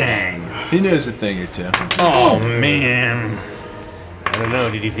 Dang. He knows a thing or two. Oh, man. That don't know.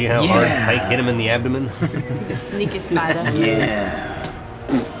 Did you see how hard Pike hit him in the abdomen? He's a sneaky spider.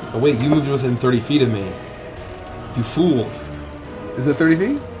 Oh wait, you moved within 30 feet of me. You fool. Is it 30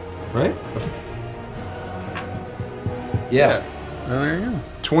 feet? Right? Yeah. Oh, there you go.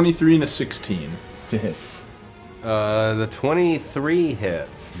 23 and a 16 to hit. The 23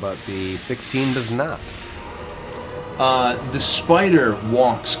 hits, but the 16 does not. The spider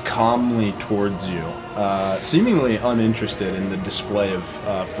walks calmly towards you, seemingly uninterested in the display of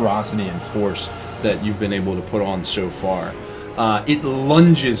ferocity and force that you've been able to put on so far. It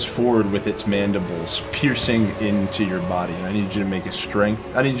lunges forward with its mandibles, piercing into your body. And I need you to make a strength.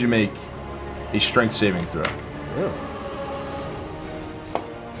 I need you to make a strength saving throw. Oh.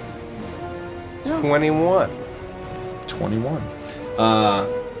 21. 21. I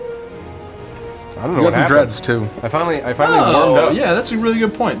don't know you what got some happened. dreads too. I finally warmed up. Yeah, that's a really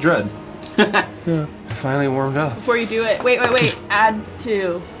good point. Dread. I finally warmed up. Before you do it, wait. Add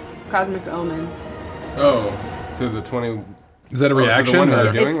to Cosmic Omen. Oh, to the 20. Is that a to the reaction? one that or-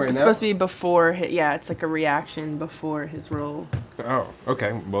 I'm doing It's right now? supposed to be before. Yeah, it's like a reaction before his roll. Oh,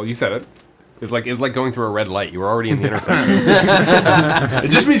 okay. Well, you said it. It was like going through a red light. You were already in the intersection. It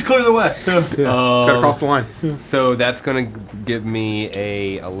just means clear the way. Yeah, it's gotta cross the line. So that's gonna give me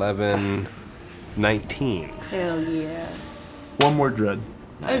a 11, 19. Hell yeah. One more dread.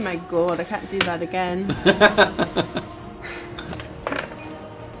 Oh my god, I can't do that again.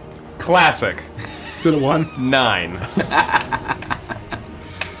 Classic. Is it a 1? 9.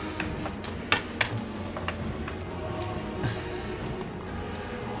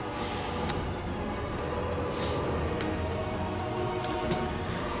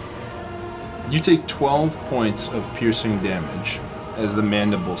 You take 12 points of piercing damage as the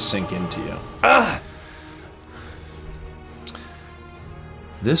mandibles sink into you.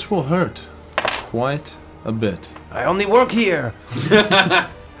 This will hurt quite a bit. I only work here.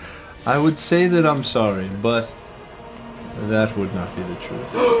 I would say that I'm sorry, but that would not be the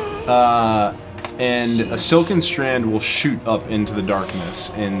truth. And a silken strand will shoot up into the darkness,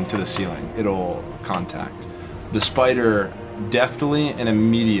 into the ceiling. It'll contact. The spider deftly and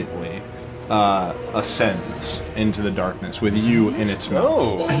immediately ascends into the darkness with you in its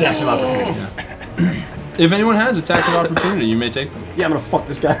mouth. Attacks of opportunity. If anyone has attacks of opportunity, you may take them. Yeah, I'm gonna fuck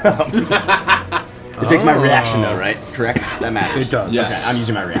this guy up. It takes my reaction though, right? Correct? That matters. It does. Yes. Okay, I'm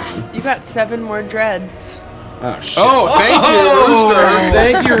using my reaction. You got 7 more dreads. Oh shit. Oh, thank you, Rooster.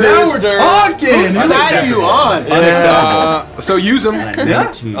 Thank you, Now Rooster. we're talking! Whose side are you on? So use them. And a Yeah.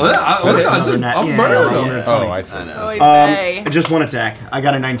 19. Oh, yeah. I'm burning them. Oh, I see. Oy vey. Just one attack. I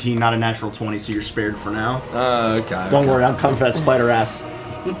got a 19, not a natural 20, so you're spared for now. Okay. Don't worry, I'm coming for that spider ass.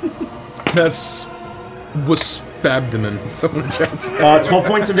 That's waspabdomen. Someone shouts. 12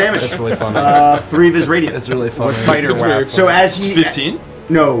 points of damage. That's really fun. 3 of his radiant. That's really fun. Spider It's weird. wasp. So as he... 15?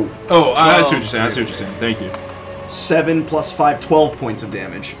 No. Oh, I see what you're saying. I see what you're saying. Thank you. 7 plus 5, 12 points of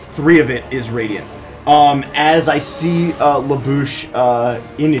damage. 3 of it is radiant. As I see Labouche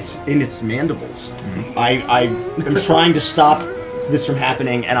in its mandibles, I am trying to stop this from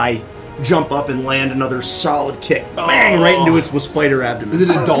happening, and I jump up and land another solid kick, bang, right into its spider abdomen. Is it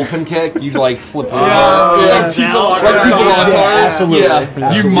a dolphin kick? You like flip it. Absolutely.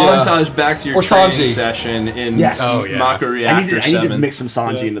 Yeah. You montage back to your Or training Sanji. session in Yes. Mako I Reactor need to 7. mix some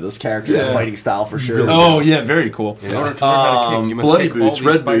Sanji into this character's fighting style for sure. Oh, yeah, very cool. In order to learn how to kick, you must Bloody kick all boots, these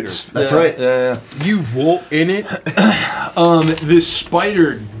red spiders. boots. That's right. You wool in it. This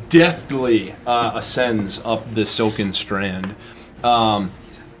spider deftly ascends up the silken strand.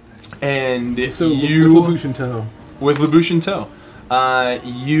 And So you... with Labouche in tow. With Labouche in tow.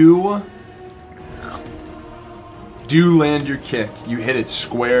 You do land your kick. You hit it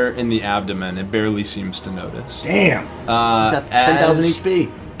square in the abdomen. It barely seems to notice. Damn. She's got 10,000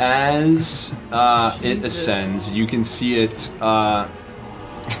 HP. As it ascends, you can see it,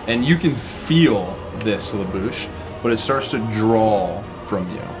 and you can feel this, Labouche, but it starts to draw from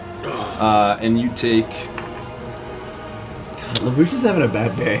you. And you take... Labouche is having a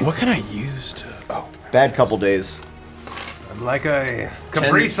bad day. What can I use to? Oh, Bad couple days. I'm like a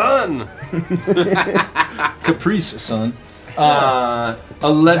Capri Sun. Caprice, son.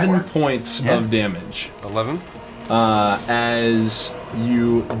 11 points of damage 11? as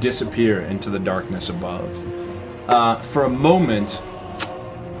you disappear into the darkness above. For a moment...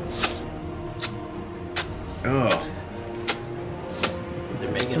 Ugh.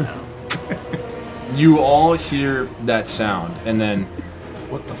 They're making out. You all hear that sound, and then...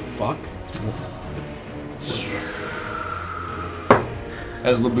 What the fuck?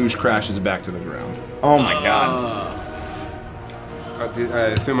 as Labouche crashes back to the ground. Oh my god. I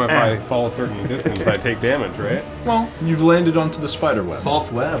assume if I fall a certain distance, I take damage, right? Well, you've landed onto the spider web.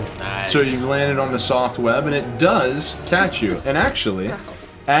 Soft web. Nice. So you've landed on the soft web, and it does catch you. And actually,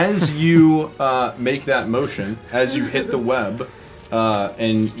 as you make that motion, as you hit the web,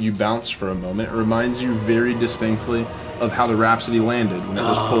 and you bounce for a moment, it reminds you very distinctly of how the Rhapsody landed when it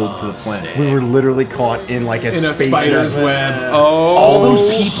was pulled to the planet. We were literally caught in like a space spider's web. web. All those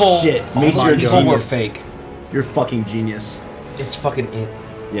people. Shit, All Mace, those you're a people were genius. fake. You're a fucking genius. It's fucking it.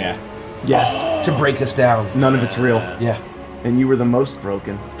 Yeah. Yeah. To break us down. None of it's real. Yeah. And you were the most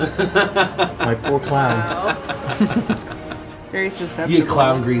broken. My poor clown. Wow. Very susceptible. You get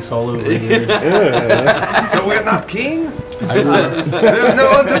clown grease all over here. So we're not king? There's no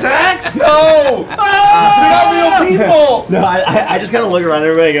one to tax? No! They're not real people! No, I just kind of look around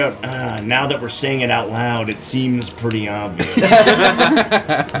everybody and go, now that we're saying it out loud, it seems pretty obvious.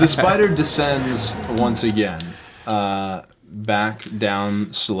 The spider descends once again, back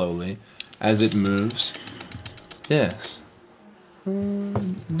down slowly as it moves. Yes.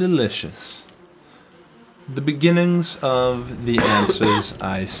 Delicious. The beginnings of the answers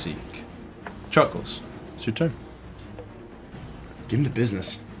I seek. Chuckles, it's your turn. Give him the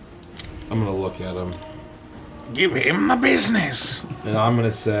business. I'm gonna look at him. Give him the business. And I'm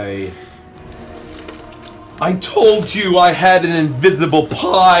gonna say... I told you I had an invisible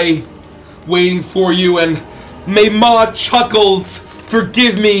pie waiting for you, and may Ma Chuckles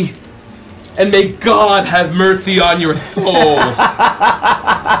forgive me, and may God have mercy on your soul.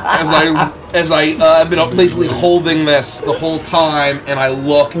 As I've been basically holding this the whole time, and I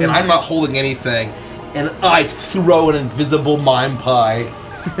look, and I'm not holding anything, and I throw an invisible mime pie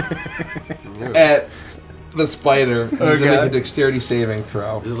at the spider. He's gonna make a dexterity saving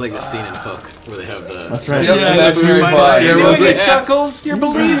throw. This is like the scene in Hook where they have the. That's right. Yep, that's very funny. You're doing it, Chuckles. You're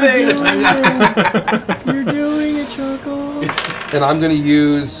believing. You're doing it, Chuckles. And I'm gonna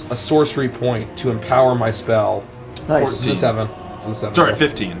use a sorcery point to empower my spell. Nice. This is a 7. This is a 7. Sorry,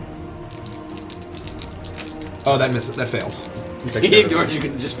 15. Oh, that misses. That fails. He ignores you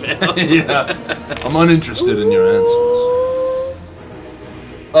because it just fails. Yeah. I'm uninterested in your answers.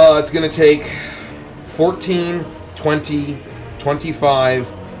 It's gonna take 14, 20,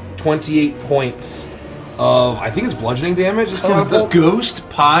 25, 28 points of, I think it's bludgeoning damage. It's catapult. Ghost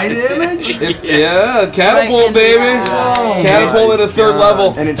pie damage? Yeah, catapult, Right, baby. wow. Catapult at a third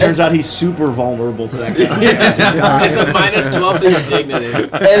level. And it turns out he's super vulnerable to that guy. It's a -12 to your dignity.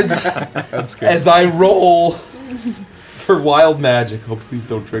 And as I roll for wild magic, oh please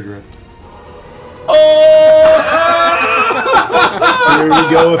don't trigger it. Here we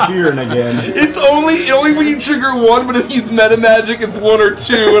go with fearing again. It's only when you trigger one, but if he's meta magic, it's 1 or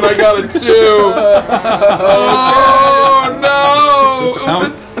 2, and I got a 2. Oh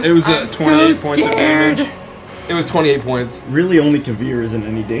no! It was 28 points of damage. It was 28 points. Really, only Kavir is in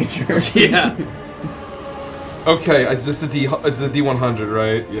any danger. Yeah. Okay, is this the D100,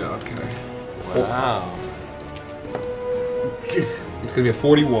 right? Yeah. Okay. Wow. It's gonna be a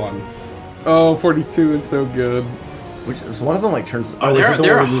 41. Oh, 42 is so good. Which is one of them like turns. Are this there is the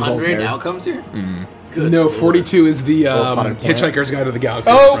are one where we lose all his 100 hair. outcomes here? Good. No, 42 is the potted plant. Hitchhiker's Guide to the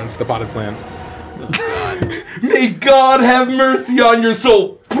Galaxy Oh! reference, the potted plant. May God have mercy on your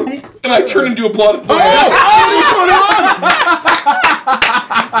soul. And I turn into a potted plant.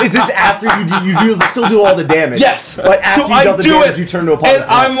 Is this after you still do all the damage? Yes. But after So you I got the do damage, it, you turn to a potted and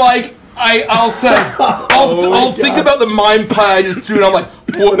plant. I'm like, I'll say, I'll think about the mime pie I just threw, and I'm like,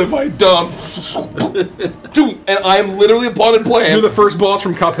 what have I done? And I'm literally a potted plant. You're the first boss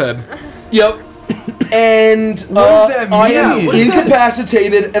from Cuphead. Yep. And does that I mean? am What is that?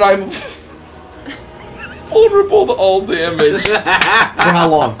 incapacitated, and I'm vulnerable to all damage. For how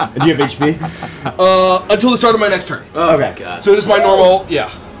long? Do you have HP? Until the start of my next turn. Oh Okay. my god. So this is my normal, yeah.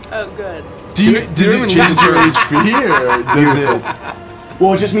 Oh, good. Did it change your HP or does it?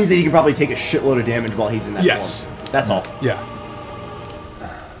 Well, it just means that you can probably take a shitload of damage while he's in that Yes. form. That's all. Yeah.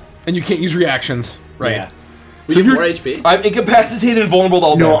 And you can't use reactions, right? Yeah. So you have more HP? I'm incapacitated and vulnerable to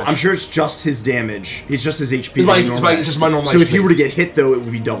all No, damage. I'm sure it's just his damage. It's just his HP. It's just my normal So HP. if he were to get hit, though, it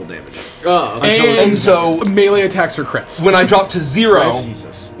would be double damage. Oh, okay. And so melee attacks are crits. when I drop to 0,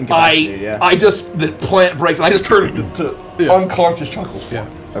 Jesus. Incapacitated, yeah. I just, the plant breaks and I just turn into unconscious Chuckles. Yeah.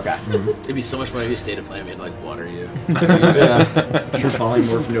 Okay. It'd be so much fun if you stayed a plant, we'd like water you. Sure, falling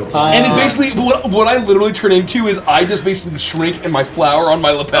more into a plant. And it basically, what I literally turn into is I just basically shrink and my flower on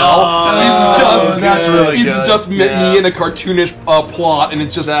my lapel. that's really It's good. just me in a cartoonish plot, and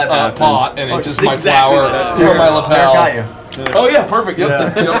it's just That a happens. pot, and it's just my Exactly flower that. on my lapel. Derek got you. Oh yeah, perfect.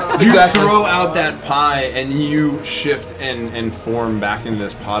 Yep. You throw out that pie and you shift and form back into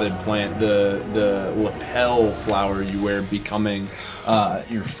this potted plant. The lapel flower you wear becoming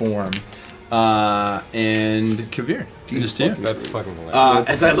your form. And Kavir, just you. That's fucking hilarious.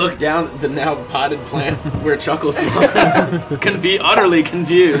 As I look down the now potted plant where Chuckles was, can be utterly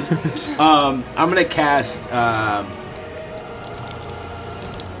confused. I'm gonna cast. I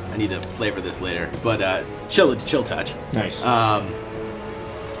need to flavor this later, but chill touch. Nice.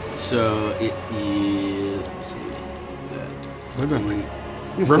 So it is. Let me see.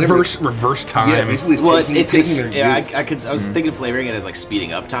 Reverse time. Yeah, basically Well, it's taking their youth. I was thinking of flavoring it as like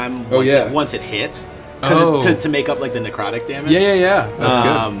speeding up time. Oh, yeah. Once it hits, Oh. to make up like the necrotic damage. Yeah.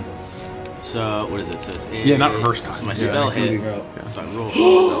 That's good. So what is it? So it's a, Yeah, not reverse time. So my Yeah, spell hit. including So I roll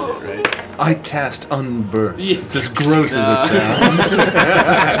spell hit, right? I cast Unbirth. It's as gross as it sounds.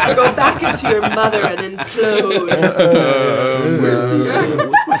 Go back into your mother and implode. Where's the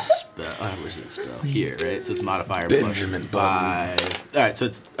what's my spell? Where's the spell? Here, right? So it's modifier Benjamin plus 5. All right, so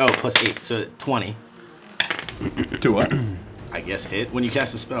it's plus 8, so 20. To what? I guess hit when you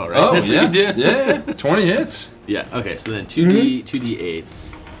cast a spell, right? Oh, That's yeah. what you do. Yeah, 20 hits. Yeah. Okay, so then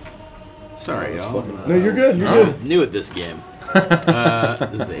 2d8s. Sorry, y'all. No, you're good. You're I'm good. new at this game.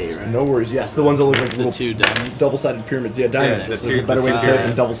 This is 8, right? No worries. Yes, the ones that look like The little 2 diamonds. double-sided pyramids. Yeah, diamonds. Yeah, it's That's a a better way to say it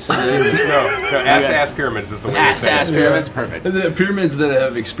than double-sided. No, ass-to-ass pyramids is the way to say Ass it. pyramids, perfect. The pyramids that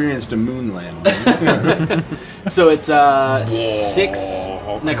have experienced a moon landing. So it's 6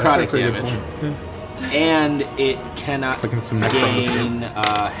 necrotic damage, and it cannot like some gain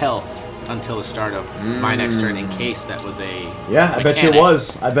health until the start of my next turn, in case that was a Yeah, I bet you it mechanic.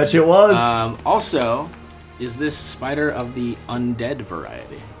 was. I bet you it was. Also, is this spider of the undead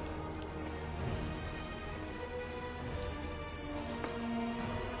variety?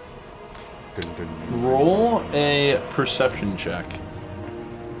 Roll a perception check.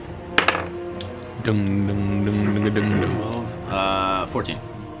 14.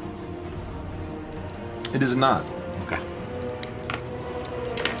 It is not. Okay.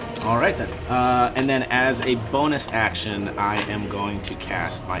 All right then. And then as a bonus action, I am going to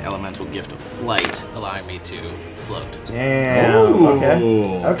cast my elemental gift of flight, allowing me to float. Damn. Ooh.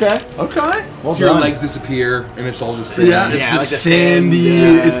 Okay. Okay. Okay. Well So your done. legs disappear, and it's all just sand. Yeah, it's Yeah, the like the sandy,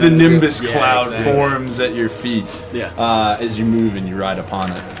 sand, it's the nimbus yeah, cloud exactly. forms at your feet Yeah. as you move and you ride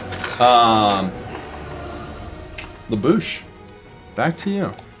upon it. Labouche, back to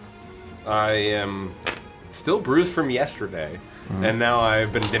you. I am still bruised from yesterday, and now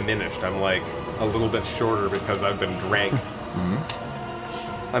I've been diminished. I'm like a little bit shorter because I've been drank.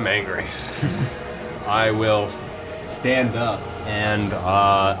 I'm angry. I will stand up, and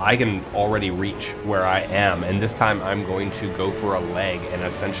I can already reach where I am, and this time I'm going to go for a leg and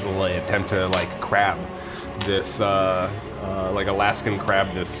essentially attempt to like crab this like Alaskan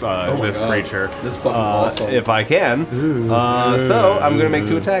crab this this God. creature. That's fucking awesome. If I can. So I'm going to make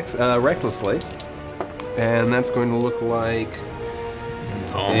 2 attacks recklessly, and that's going to look like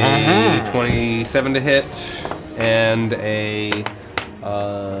a 27 to hit and a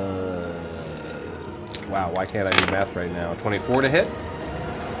wow, why can't I do math right now? 24 to hit.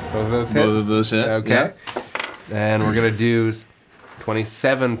 Both of those hit. Both of those hit. Okay. And we're gonna do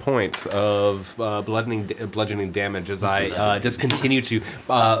 27 points of bludgeoning damage as I just continue to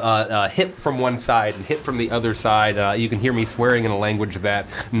hit from one side and hit from the other side. You can hear me swearing in a language that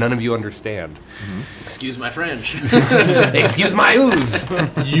none of you understand. Excuse my French. Excuse my ooze.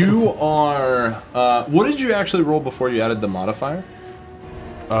 You are. What did you actually roll before you added the modifier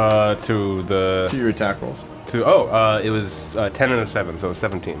To to your attack rolls? it was 10 and a 7, so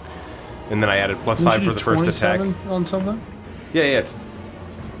 17. And then I added plus 5 for the first attack. On something. Yeah, it's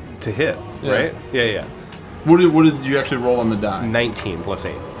to hit, Yeah. right? Yeah. What did you actually roll on the die? 19 plus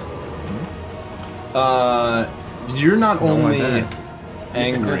 8. You're not only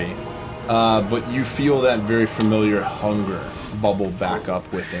angry, but you feel that very familiar hunger bubble back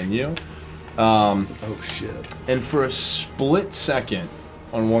up within you. Oh shit. And for a split second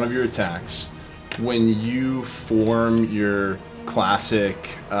on one of your attacks, when you form your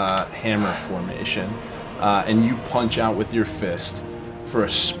classic hammer formation, and you punch out with your fist for a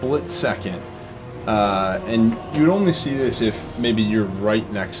split second, and you'd only see this if maybe you're right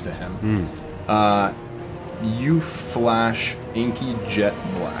next to him. You flash inky jet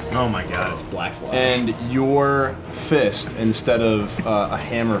black. Oh my god, it's black flash. And your fist, instead of a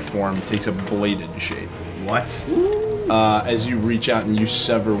hammer form, takes a bladed shape. What? As you reach out and you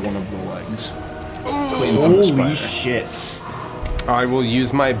sever one of the legs. Clean from the Holy spider. shit. I will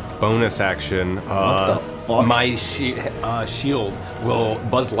use my bonus action. What the fuck? My shield will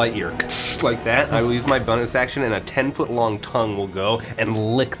Buzz Lightyear like that. I will use my bonus action, and a 10-foot-long tongue will go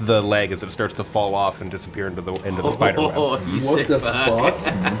and lick the leg as it starts to fall off and disappear into the spider web. Oh, you What sick the fuck.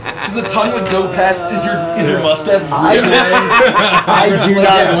 fuck? Does the tongue like go past? Is your mustache? I do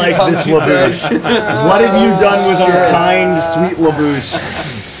not like this LaBouche. What have you done with our kind, sweet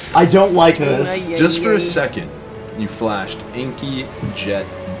LaBouche? I don't like this. Just for a second, you flashed inky jet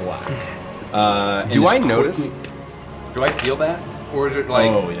black. Do I notice? Do I feel that? Or is it like...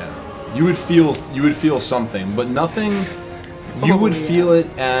 Oh, yeah. You would feel something, but nothing... You would feel it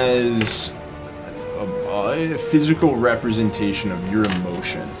as a physical representation of your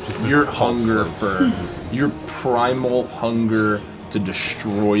emotion. Your hunger for... Your primal hunger to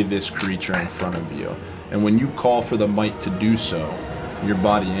destroy this creature in front of you. And when you call for the might to do so, your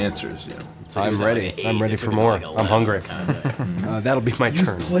body answers you. So I'm ready. Like I'm ready for more. I'm hungry. That'll be my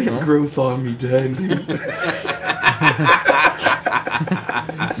turn. Plant growth on me, Dandy.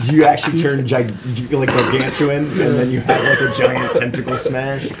 You actually turn like gargantuan, and then you have like a giant tentacle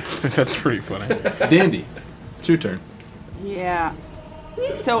smash. That's pretty funny. Dandy, it's your turn. Yeah.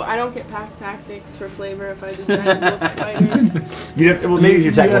 So I don't get pack tactics for flavor if I do giant wolf spiders. You have, well, maybe if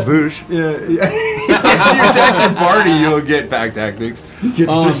you attack LaBouche. Yeah. If you attack your party, you'll get pack tactics. You get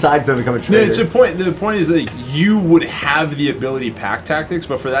to switch sides to become a No, traitor. it's the point. The point is that you would have the ability pack tactics,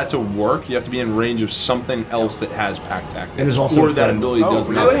 but for that to work, you have to be in range of something else that has pack tactics. And there's also or a that friend. ability does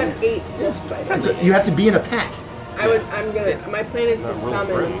I not. would have 8 wolf spiders. So you have to be in a pack. My plan is to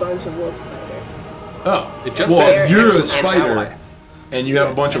summon a bunch of wolf spiders. Oh, It just well, says if you're a an spider ally. and you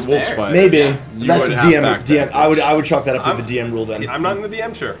have a bunch of wolf fair. spiders, Maybe you that's a would have DM. pack DM. I tactics. would chalk that up to the DM rule then. I'm not in the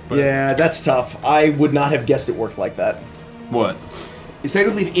DM, sure. But Yeah, that's tough. I would not have guessed it worked like that. What? You say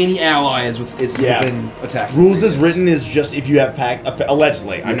to leave any allies within attack. Rules as written is just if you have pack.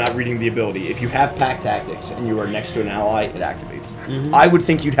 Allegedly, I'm not reading the ability. If you have pack tactics and you are next to an ally, it activates. I would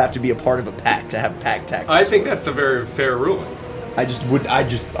think you'd have to be a part of a pack to have pack tactics. I think that's a very fair ruling.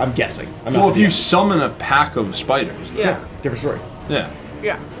 I'm guessing. I'm Well, not if you summon a pack of spiders, Yeah. different story. yeah.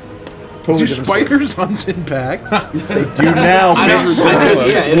 Yeah. Totally Do different story. spiders hunt in packs? They do now.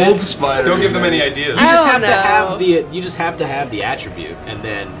 Wolf spiders. Don't give them any ideas. You just I have don't to have know. you just have to have the attribute, and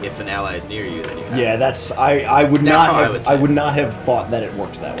then if an ally is near you, then you have Yeah, that's I would That's not how I have would say I would it. not have thought that it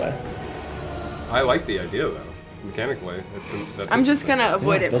worked that way. I like the idea, though. Mechanically. That's I'm just gonna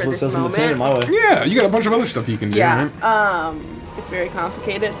avoid it That's for what it this says in the tin in moment. my way. Yeah, you got a bunch of other stuff you can do. Yeah. Right? It's very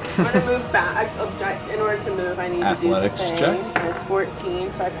complicated. I'm gonna move back. In order to move, I need Athletics to do the check. thing. And it's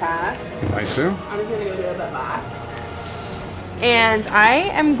 14, so I pass. Nice too. I'm just gonna go do a bit back. And I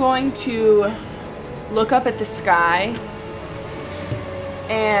am going to look up at the sky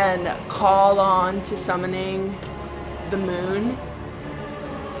and call on to summoning the moon.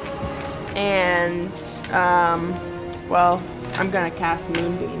 And, well, I'm gonna cast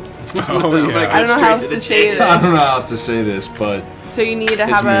Moonbeam. Oh yeah. I don't know how else to say I don't know this. how else to say this, but So you need to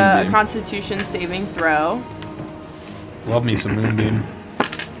It's have a Moonbeam. Constitution saving throw. Love me some moonbeam.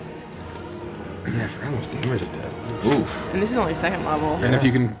 Yeah, I forgot how much damage it did. oof, And this is only 2nd level. And if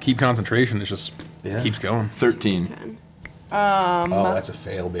you can keep concentration, it just keeps going. 13. Oh, that's a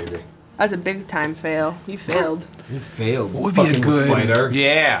fail, baby. That's a big time fail. You failed. You failed. What would be a fucking good- spider?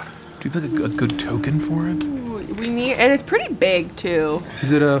 Yeah. Do you have like a good token for it? Ooh, we need, and it's pretty big too.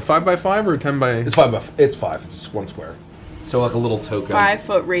 Is it a 5x5 or a 10x? It's 5 by. It's 5. It's 1 square. So like a little token.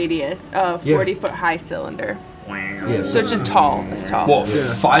 5-foot radius, 40-foot high cylinder. Yeah. So it's just tall. It's tall. Well,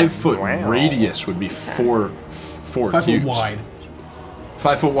 5 foot radius would be four 5 foot cubes. wide.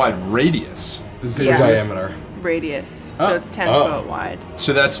 5 foot wide radius. Is Yeah. diameter. Radius. Oh. So it's 10 Oh. foot wide.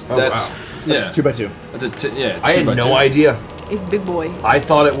 So that's wow. yeah. It's 2x2. That's yeah. It's I 2 had by no 2. idea. It's big boy. I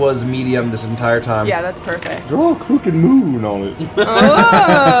thought it was medium this entire time. Yeah, that's perfect. Draw a crooked moon on it.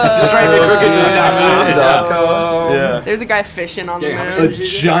 Oh! Just write the crookedmoon.com. Yeah. There's a guy fishing on the A moon.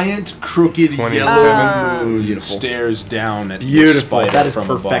 giant crooked yellow moon stares down at Beautiful. the spider That is from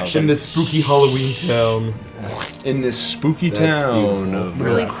perfection. in this spooky Halloween town. above. In this spooky That's town beautiful. of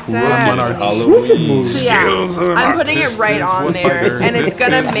Really crooked sad. Halloween. So yeah, I'm putting it right on there, and it's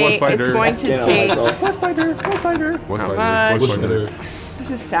gonna make. It's going to take. How much? This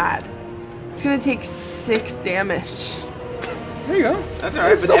is sad. It's gonna take 6 damage. There you go. That's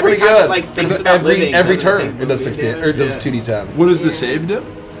alright, It's but still every pretty time good. it like thinks about every living, every doesn't turn take it does moving 16 damage. or it does Yeah. 2d10. What does the save do?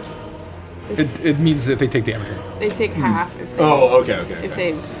 It means that they take damage. They take half if they. Oh, okay. If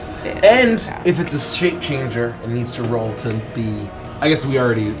they. And if it's a shape changer, it needs to roll to be. I guess we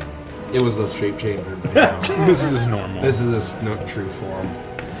already. It was a shape changer. But now This is normal. this is a true form.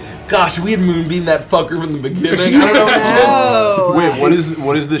 gosh, we had moonbeam that fucker from the beginning. I don't know what Oh. Wait,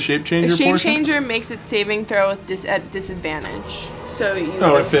 what is the shape changer The shape portion? changer makes its saving throw at disadvantage. So you.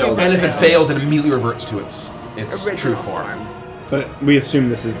 Oh, it failed. And if it fails, it immediately reverts to its Original true form. But we assume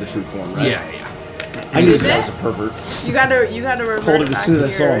this is the true form, right? Yeah. I knew Is that I it? was a pervert. You gotta revert Told it as back soon to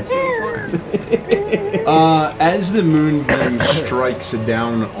as I your saw original form. As the moonbeam strikes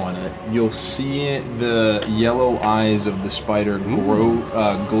down on it, you'll see the yellow eyes of the spider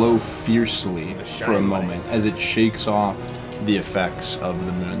glow fiercely for a moment as it shakes off the effects of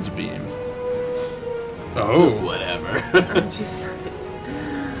the moon's beam. Oh, whatever.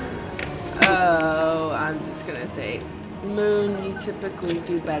 I'm just gonna say, Moon, you typically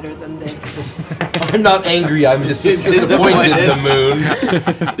do better than this. I'm not angry. I'm just disappointed. The moon.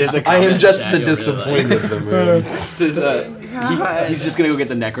 There's a I am just chat the you'll really disappointed. The moon. He's just gonna go get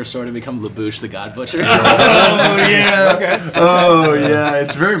the Necro sword and become Labouche the God Butcher. Oh yeah. Okay. Oh yeah.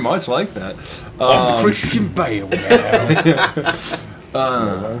 It's very much like that. I'm Christian Bale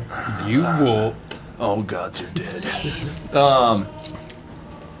now. You will. Oh, gods are dead.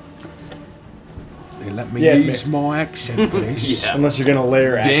 Let me Yes, use my accent for this. Yeah. Unless you're gonna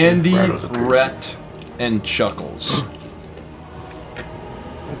layer action. Dandy, Rhett, and Chuckles.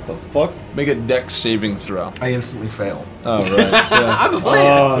 What the fuck? Make a dex saving throw. I instantly fail. Oh right. Yeah.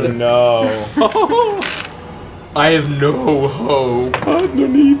 Oh no. I have no hope.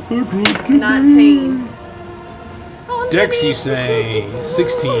 Underneath the crooked 19. Dex, you say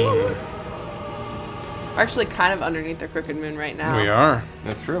 16. We're actually kind of underneath the crooked moon right now. We are.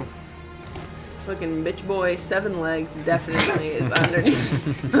 That's true. Fucking bitch boy, 7 legs definitely is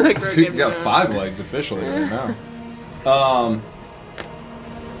underneath the You crooked got moon. 5 legs officially right now.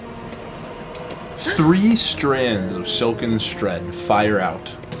 3 strands of silken thread fire out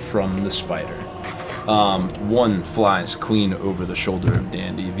from the spider. One flies clean over the shoulder of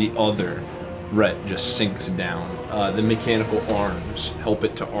Dandy. The other, Rhett, just sinks down. The mechanical arms help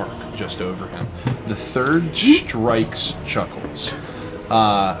it to arc just over him. The third strikes Chuckles,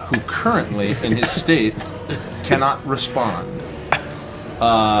 who currently, in his state, cannot respond.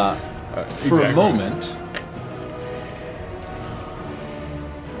 For a moment,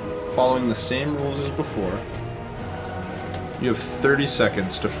 following the same rules as before, you have 30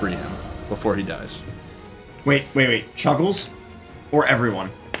 seconds to free him before he dies. Wait. Chuckles? Or everyone?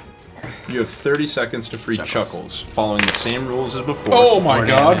 You have 30 seconds to free Chuckles, following the same rules as before. Oh my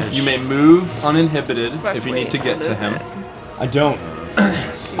god. You may move uninhibited if you Wait, need to get to lose him. it. I don't.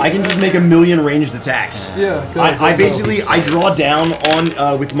 I can just make a million ranged attacks. Yeah. I basically I draw down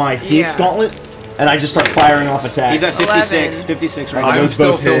on with my Phoenix Yeah. Gauntlet, and I just start firing off attacks. He's at 56. 11. 56 right I'm now. those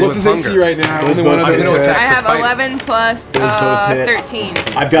both hit. What's his AC right now? Those Only one both of hit. those I hit. have 11 plus Those both hit. 13.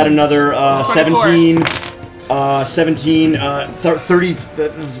 I've got another 17, 17, 30,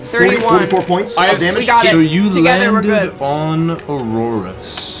 31. 44 points of damage. We got it. So you Together we're landed good. on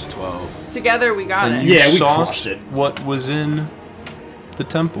Aurorus. 12. Together we got And it. you Yeah, we saw crushed it. what was in the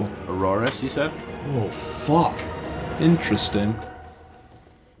temple. Aurorus, you said? Oh, fuck. Interesting.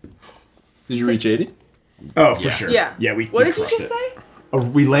 Did you reach 80? Oh, for sure. Yeah. Yeah, we What we did you crushed just it. say?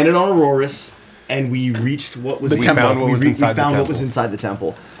 We landed on Aurorus, and we reached what was The in temple. the Found what was we inside the found what temple. was inside the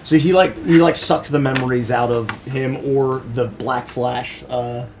temple. So he sucked the memories out of him, or the Black Flash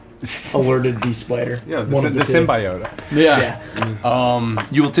alerted the spider. Yeah, One of the the two. symbiote. Yeah.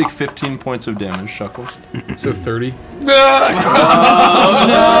 You will take 15 points of damage, Chuckles. So 30. Is that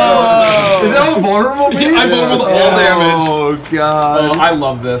how vulnerable me? I vulnerable to all damage. Oh, God. I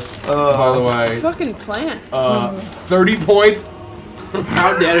love this, by the way. Fucking plants. 30 points.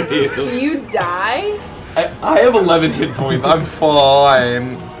 How dare you? Do you die? I have 11 hit points. I'm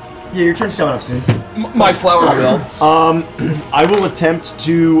fine. Yeah, your turn's coming up soon. My flower wilts. I will attempt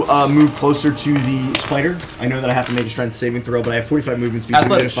to move closer to the spider. I know that I have to make a strength saving throw, but I have 45 movement speed, so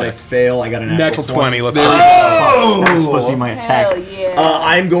even Athletics if I check. fail, I got a natural 20. Let's go. go. That's supposed to be my attack. Hell yeah.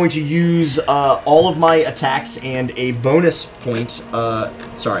 I'm going to use all of my attacks and a bonus point.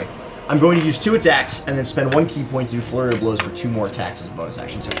 Sorry. I'm going to use 2 attacks and then spend 1 key point to do flurry of blows for 2 more attacks as a bonus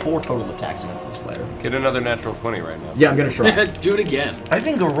action. So 4 total attacks against this spider. Get another natural 20 right now. Yeah, I'm going to try. Do it again. I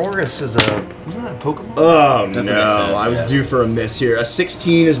think Aurorus is a... Wasn't that a Pokemon? Oh, That's no. what I said, I was yeah. due for a miss here. A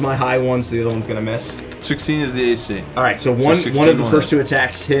 16 is my high one, so the other one's going to miss. 16 is the AC. All right, so one of the first 2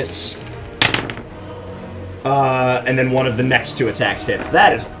 attacks hits, and then one of the next 2 attacks hits.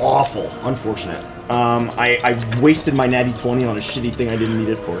 That is awful. Unfortunate. I wasted my natty 20 on a shitty thing I didn't need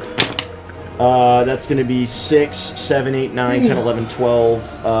it for. That's going to be 6, 7, 8, 9, 10, 11,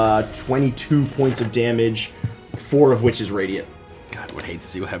 12, 22 points of damage, 4 of which is radiant. God, I would hate to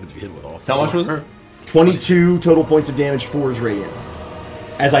see what happens if you hit with all 4. How much was it? 22 total points of damage, 4 is radiant.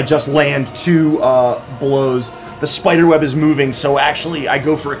 as I just land 2 blows. The spider web is moving, so actually I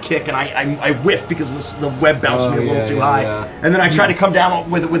go for a kick and I whiff because the web bounced me a little too high. And then I try to come down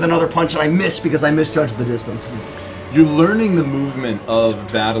with another punch and I miss because I misjudged the distance. You're learning the movement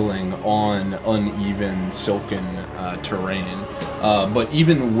of battling on uneven, silken terrain, but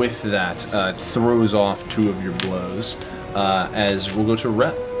even with that, it throws off 2 of your blows. As we'll go to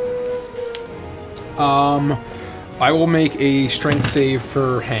Rhett. I will make a strength save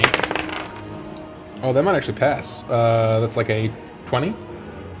for Hank. Oh, that might actually pass. That's like a 20?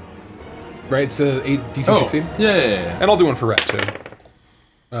 Right, it's a DC 16? Yeah. And I'll do one for Rhett, too.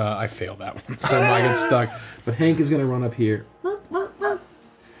 I failed that one, so I get stuck. But Hank is going to run up here.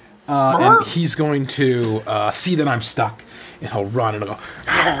 And he's going to see that I'm stuck, and he'll run and he'll go,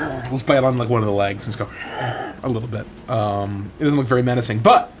 let's bite on like one of the legs and just go a little bit. It doesn't look very menacing,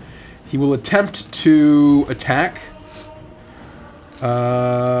 but he will attempt to attack.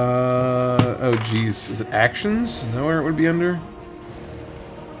 Oh geez, is it actions? Is that where it would be under?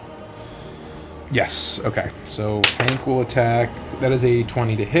 Yes, okay. So Hank will attack. That is a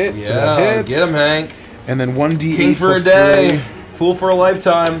 20 to hit. Yeah, so that hits. get him, Hank. And then 1d8 King for a day. Fool for a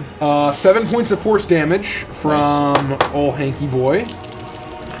lifetime. 7 points of force damage from old Hanky boy.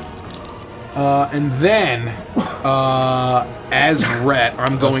 And then, as Rhett,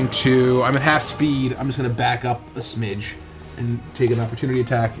 I'm at half speed. I'm just going to back up a smidge and take an opportunity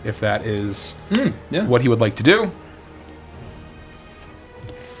attack if that is what he would like to do.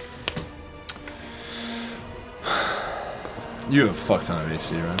 You have a fuck ton of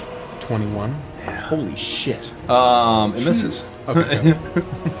AC, right? 21. Yeah, holy shit. It misses. Okay.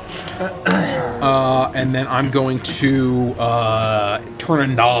 And then I'm going to turn a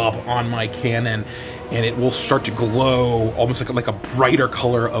knob on my cannon, and it will start to glow almost like a brighter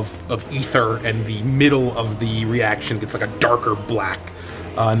color of ether, and the middle of the reaction gets like a darker black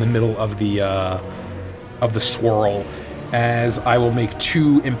in the middle of the swirl, as I will make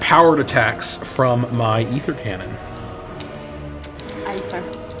 2 empowered attacks from my ether cannon.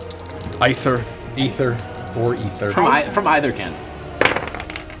 Ether, or ether. From either cannon.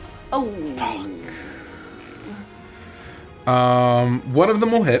 Oh. Fuck. One of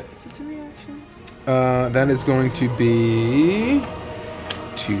them will hit. Is this a reaction? That is going to be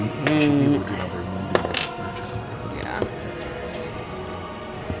 2. Yeah.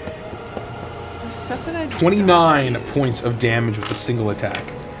 There's stuff that I just 29 points of damage with a single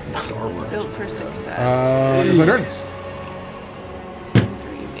attack. built for success. That's my turn.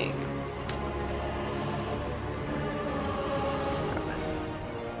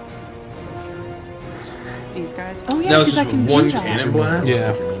 These guys. Oh yeah, Now it's because I just can one do that. cannon blast?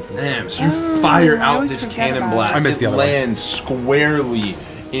 Yeah. Damn, so you fire I out always this forget cannon about blast. I missed the other it one. lands squarely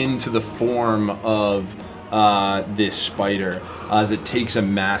into the form of this spider as it takes a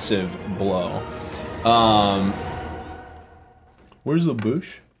massive blow. Where's the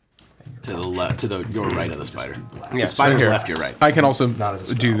bush? To the left, your right of the spider. Yeah, spider's here. left, your right. I can also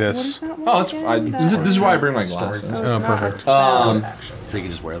do this. Oh, that's fine. This is why I bring my glasses. Oh, perfect. So you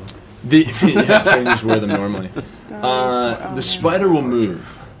can just wear them. Yeah, so you just wear them normally. The spider will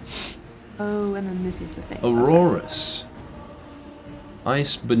move. Oh, and then this is the thing. Auroras.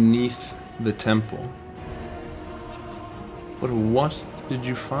 Ice beneath the temple. But what did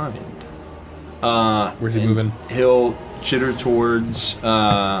you find? Where's he moving? He'll chitter towards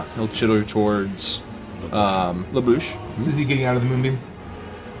LaBouche. Is he getting out of the moonbeam?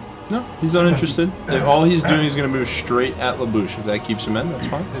 No, he's uninterested. All he's doing is going to move straight at LaBouche. If that keeps him in, that's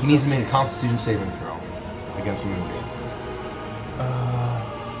fine. He needs to make a Constitution saving throw against Moonbeam.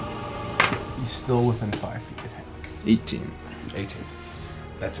 He's still within 5 feet of Hank. 18. 18.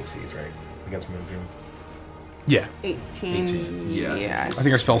 That succeeds, right? Against Moonbeam. Yeah. 18. Yeah. I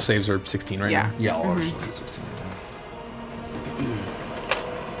think our spell saves are 16 right Yeah. now. Yeah, all our spells 16.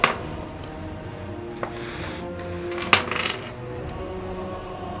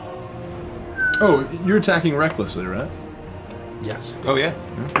 Oh, you're attacking recklessly, right? Yes. Oh yeah,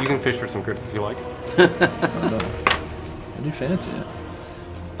 you can fish for some crits if you like. I do fancy it.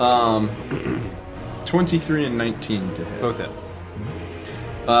 23 and 19 to hit. Both hit.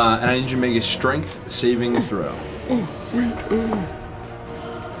 And I need you to make a strength saving throw.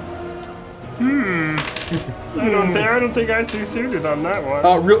 I don't think I succeeded on that one.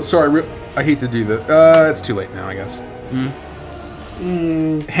 I hate to do that. It's too late now, I guess.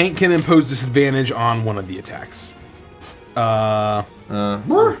 Hank can impose disadvantage on one of the attacks. But you've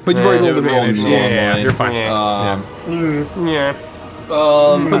already rolled advantage. Yeah, you're fine. Yeah.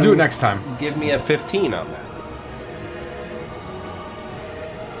 We'll do it next time. Give me a 15 on that.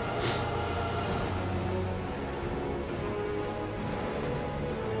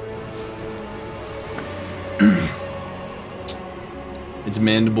 its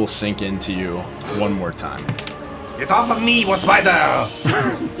mandibles sink into you one more time. Get off of me, what's by there?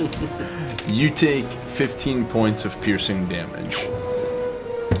 You take 15 points of piercing damage.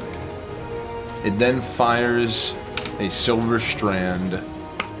 It then fires a silver strand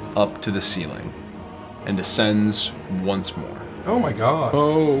up to the ceiling and descends once more. Oh my god.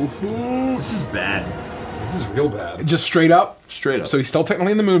 Oh, This is bad. This is real bad. Just straight up? Straight up. So he's still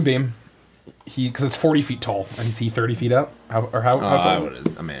technically in the moonbeam. Because it's 40 feet tall. And is he 30 feet up? How tall?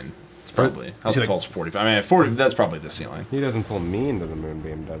 I mean, it's probably... How tall is 45? I mean, 40, that's probably the ceiling. He doesn't pull me into the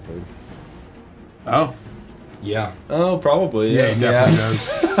moonbeam, does he? Oh. Yeah. Oh, probably. Yeah, he definitely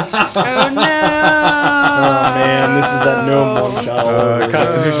does. Oh no! Oh man, this is that gnome one shot.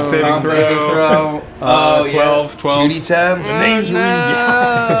 Constitution saving throw. Oh, 12. 2d10? The name's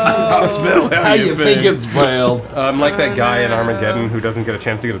Not a spell. How you think it's spelled? I'm like that guy in Armageddon who doesn't get a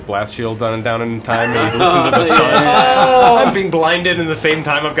chance to get his blast shield done in time. And he looks into the sun. I'm being blinded, and at the same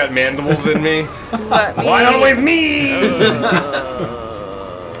time I've got mandibles in me. Why always me?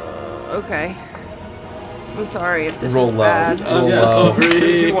 Okay. I'm sorry if this Roll is low. bad. Roll low.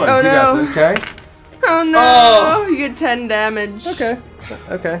 3, 2, 1. Oh You got no! this. Okay. Oh no! You get 10 damage. Okay. Is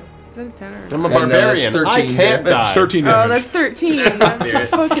that a 10 or I'm a And, barbarian. that's 13 I can't damage. die. 13 Oh, damage. that's 13. That's a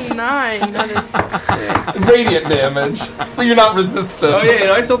fucking 9. That is 6. Radiant damage. So you're not resistant. Oh yeah,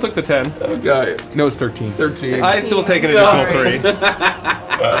 and I still took the 10. Okay. No, it's 13. 13. I still take an additional 3.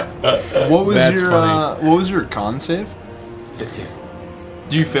 What was That's your funny. what was your con save? 15.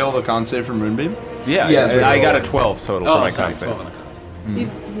 Do you fail the con save for Moonbeam? Yeah, Yes, I we got roll. a 12 total Oh, for my sorry, con 12 save. on the cons.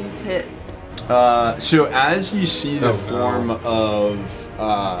 He's hit. So as you see the Oh, form of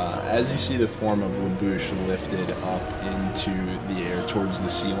Labouche lifted up into the air towards the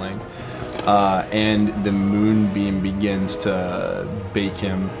ceiling, and the moonbeam begins to bake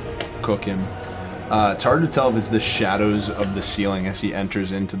him, cook him. It's hard to tell if it's the shadows of the ceiling as he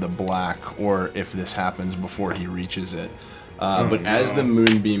enters into the black, or if this happens before he reaches it. But as the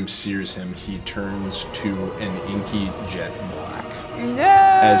moonbeam sears him, he turns to an inky jet black No!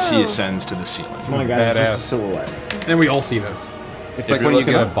 as he ascends to the ceiling. Come on, guys, it's just a silhouette. And we all see this. It's If like you're when you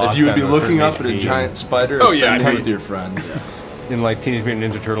looking get a up- boss if you would be down to a looking certain up at a HP. giant spider, Oh, yeah, ascend I- with your friend. In like Teenage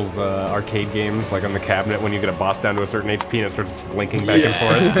Mutant Ninja Turtles arcade games, like on the cabinet, when you get a boss down to a certain HP and it starts blinking back and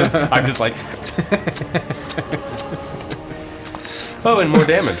forth. I'm just like, oh, and more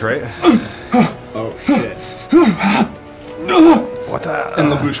damage, right? Oh shit. What the? And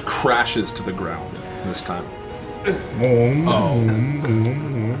Labouche crashes to the ground this time.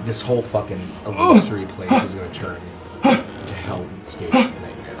 This whole fucking illusory place is gonna turn to hellscape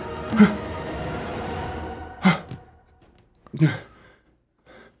nightmare.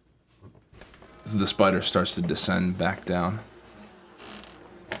 As the spider starts to descend back down.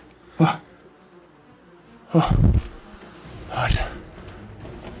 What?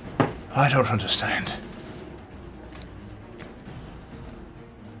 I don't understand.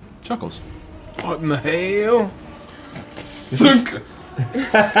 Chuckles. What in the hell?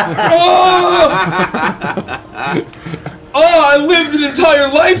 Oh, I lived an entire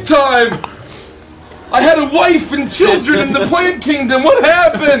lifetime! I had a wife and children in the plant kingdom. What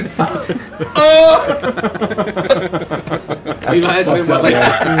happened? It's been what, like,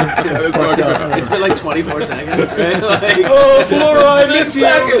 it's been like 24 seconds, right? Like, Oh, Flora, I miss you.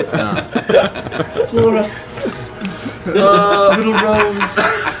 Flora. Little Rose.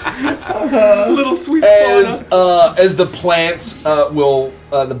 Little sweet as the plants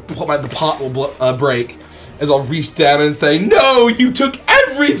the pot will break, as I'll reach down and say, "No, you took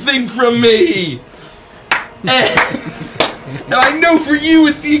everything from me." And I know for you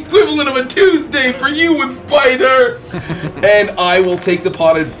it's the equivalent of a Tuesday for you with Spider. And I will take the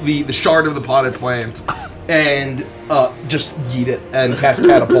shard of the potted plant and just yeet it and cast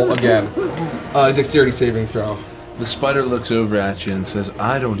catapult again. Dexterity saving throw. The spider looks over at you and says,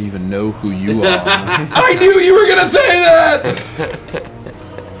 I don't even know who you are. I knew you were gonna say that!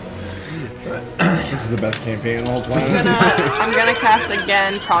 This is the best campaign on the whole planet. I'm gonna cast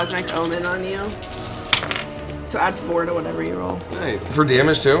again Cosmic Omen on you. So add 4 to whatever you roll. Nice. For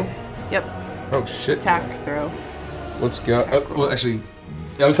damage too? Yep. Oh shit. Attack throw. Let's go. Well, actually,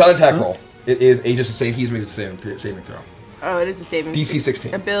 no, it's not an attack roll. It is just a save. He's making a saving throw. Oh, it is a saving. DC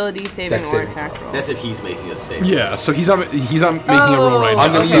 16. Ability saving Dex or saving attack throw. roll. that's if he's making a save. Yeah, so he's not making a roll right now.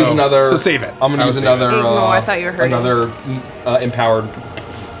 I'm gonna use another. So save it. I'm gonna use another. No, I thought you were hurting. Another empowered. I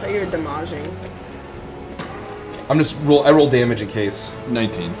thought you were damaging. I'm just roll. I roll damage in case.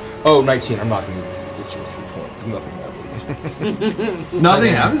 19. Oh, 19. I'm not gonna use this for points. There's nothing that would. happens?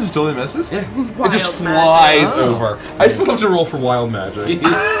 Nothing happens. It totally misses. Yeah. Wild It just magic. flies over. I still have to roll for wild magic.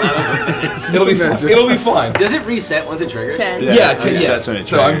 It'll be fine. It'll be fine. Does it reset once it triggers? 10. Yeah, it resets when it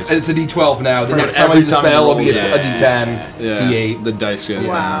so triggers. it's a D12 now. The next time I Every use a time spell, you it'll be a roll, D10, D8. The dice goes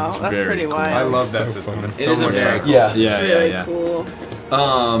Wow, down. It's that's very pretty cool. wild. I love So that system. fun. It's It so is a much very fun. cool Yeah. system. Yeah, Really yeah. cool.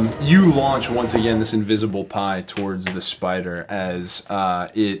 You launch once again this invisible pie towards the spider as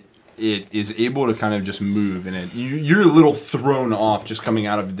it is able to kind of just move, and you're a little thrown off just coming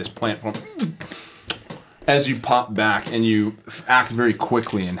out of this plant form. As you pop back and you act very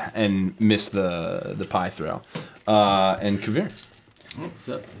quickly and miss the pie throw. And Kavir. What's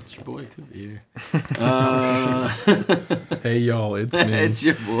up? It's your boy Kavir. Hey y'all, it's me. It's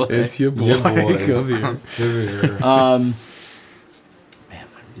your boy. It's your boy. Come here. Man,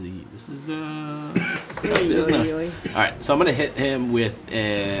 this is tough business. Really. All right, so I'm gonna hit him with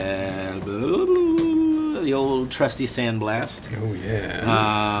the old trusty sandblast. Oh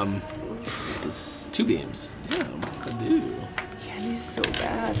yeah. This is 2 beams. Yeah, I do. Candy's so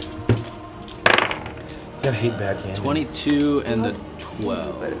bad. You gotta hate bad candy. 22 and a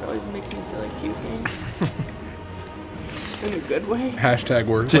 12. But it always makes me feel like puking. In a good way. Hashtag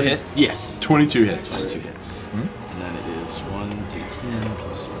word. To hit? Yes. 22 hits. 22 hits. And then it is 1d10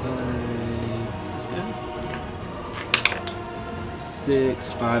 plus 5. This is good.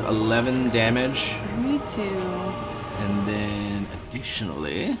 6, 5, 11 damage. Me too. And then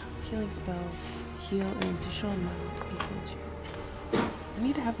additionally, Healing spells. Heal an additional amount equal to. I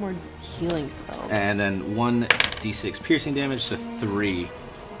need to have more healing spells. and then 1d6 piercing damage, so 3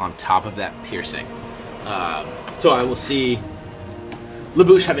 on top of that piercing. So I will see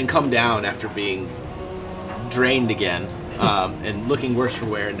LaBouche having come down after being drained again, and looking worse for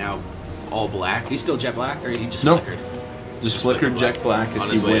wear, now all black. He's still jet black, or he just flickered? Just flickered jet black as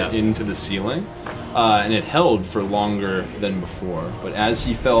he went into the ceiling, and it held for longer than before. But as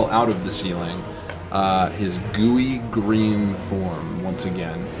he fell out of the ceiling, his gooey green form once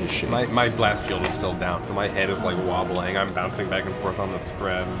again is shaking. My blast shield is still down, so my head is like wobbling. I'm bouncing back and forth on the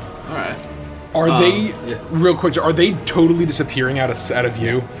spread. All right. Are they real quick? Are they totally disappearing out of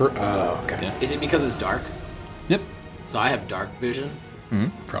view? For okay. Yeah. Is it because it's dark? Yep. So I have dark vision.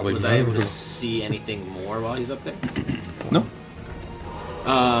 Probably. Was I able to see anything more while he's up there? No.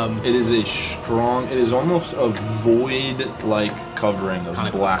 It is a strong. It is almost a void-like covering of Kind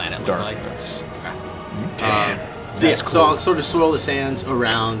of black planet look like. darkness. Okay. So yeah, so I'll sort of swirl the sands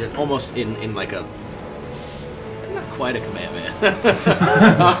around, and almost in like a, not quite a commandment.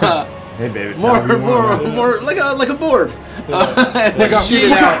 Hey, baby, it's however you want, man. more like a board. And then shoot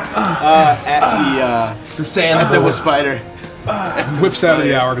it out at the sand. at the spider. Whips out of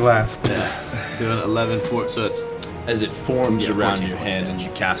the hourglass. Yeah. Doing 11, 4, so it's As it forms around 14 your points hand of and you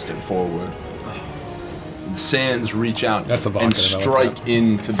cast it forward, the sands reach out That's and evocative, I like strike that.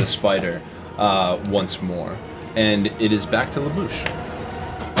 into the spider once more, and it is back to LaBouche.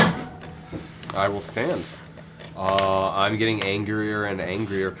 I will stand. I'm getting angrier and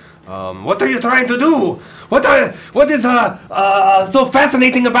angrier. What are you trying to do? What is so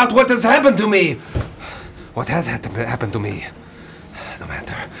fascinating about what has happened to me? What has happened to me? No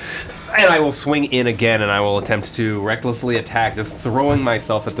matter. And I will swing in again, and I will attempt to recklessly attack, just throwing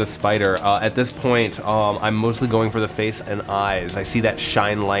myself at this spider. At this point, I'm mostly going for the face and eyes. I see that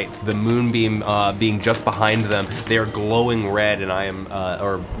shine light, the moonbeam being just behind them. They are glowing red, and I am,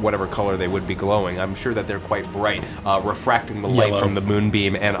 or whatever color they would be glowing. I'm sure that they're quite bright, refracting the light Yellow. from the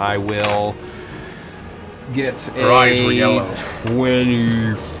moonbeam, and I will get Her eyes were yellow.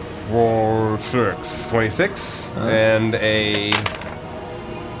 26, and a... and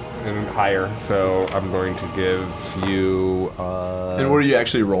higher, so I'm going to give you And what do you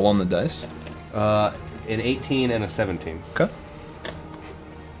actually roll on the dice? an 18 and a 17. Okay.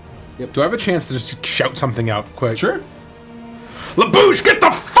 Do I have a chance to just shout something out quick? Sure. LaBouche, get the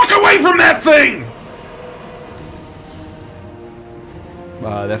fuck away from that thing!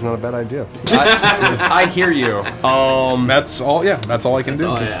 That's not a bad idea. I hear you. That's all. Yeah, that's all I can do.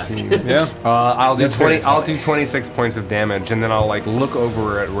 all I ask. Yeah. I'll do That's very 20. I'll do 26 points of damage, and then I'll like look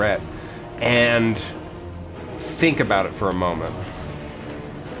over at Rhett and think about it for a moment,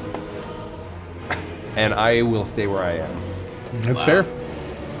 and I will stay where I am. That's fair.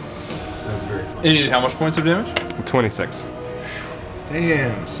 That's very fun. And you did how much points of damage? 26.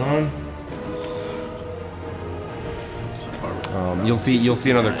 Damn, son. You'll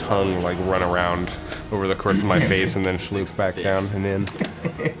see another tongue like run around over the course of my face, and then sloops back down and in.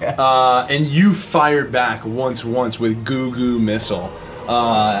 And you fire back once with Goo Goo Missile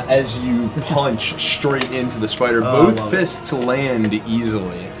as you punch straight into the spider. Both fists land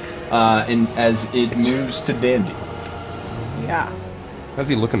easily, and as it moves to Dandy. Yeah. How's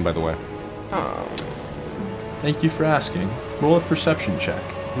he looking, by the way? Thank you for asking. Roll a perception check.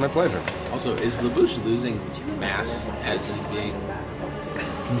 My pleasure. Also, is Labush losing mass as he's being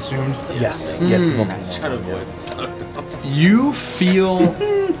Consumed? Yes. Yeah. Yes. I was trying to avoid. You feel,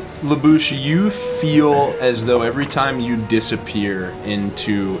 Labush, you feel as though every time you disappear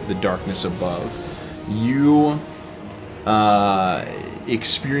into the darkness above, you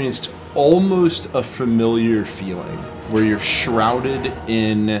experienced almost a familiar feeling where you're shrouded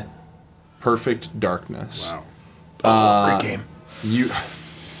in perfect darkness. Wow. Great game. You.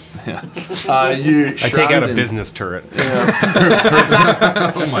 You I take out a business turret.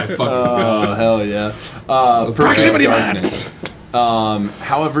 Yeah. Oh my fucking god. Oh hell yeah. Proximity darkness.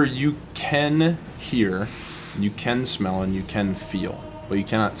 However, you can hear, you can smell, and you can feel, but you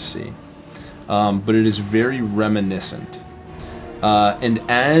cannot see. But it is very reminiscent. And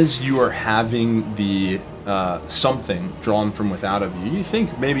as you are having the something drawn from without of you, you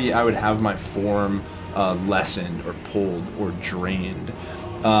think maybe I would have my form lessened or pulled or drained.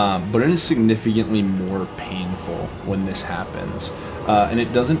 But it is significantly more painful when this happens. And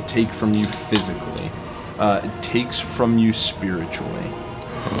it doesn't take from you physically. It takes from you spiritually.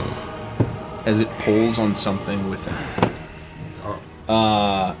 As it pulls on something within.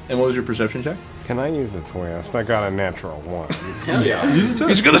 And what was your perception check? Can I use a twist? I got a natural 1. Hell yeah.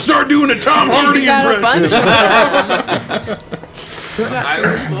 He's gonna start doing a Tom Hardy impression.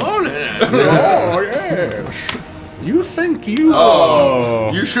 Oh, yes. You think you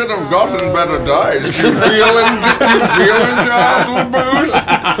you should have gotten better dice. You feeling Giles LaBouche?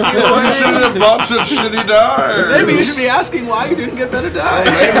 You should have bought such shitty dice. Maybe you should be asking why you didn't get better dice.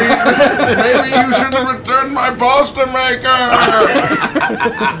 Maybe you should have returned my pasta maker.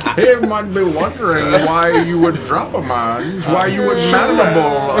 He might be wondering why you would drop a man, why you would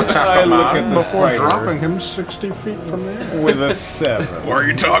mandible attack a man before dropping him 60 feet from there. With a 7. Why are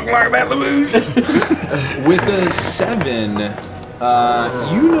you talking like that, LaBouche? With a 7,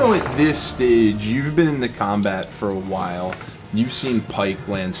 you know at this stage, you've been in the combat for a while. You've seen Pike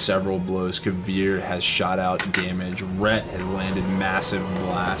land several blows. Kavir has shot out damage. Rhett has landed massive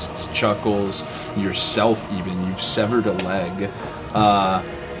blasts. Chuckles, yourself even, you've severed a leg.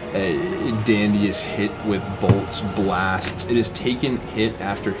 Dandy is hit with bolts, blasts. It has taken hit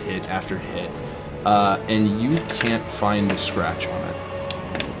after hit after hit. And you can't find a scratch on it.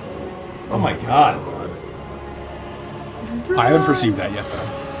 Oh my god. I haven't perceived that yet, though.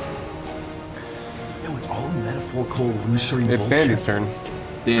 No, it's all metaphorical, illusory It's bullshit. Dandy's turn.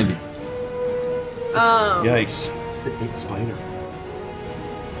 Dandy. Yikes. It's the it spider.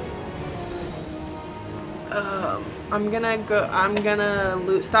 I'm gonna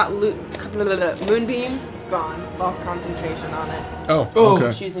Moonbeam, gone. Lost concentration on it. Oh,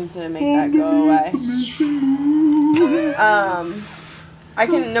 okay. Choosing to make that go away. I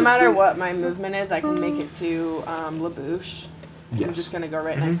can, no matter what my movement is, I can make it to Labouche. Yes. I'm just gonna go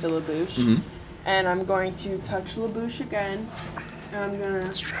right next to Labouche. And I'm going to touch Labouche again. And I'm gonna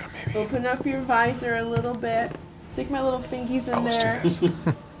open up your visor a little bit, stick my little fingies in there,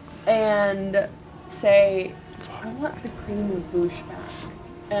 and say, I want the cream Labouche back.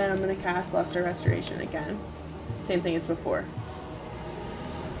 And I'm gonna cast Luster Restoration again. Same thing as before.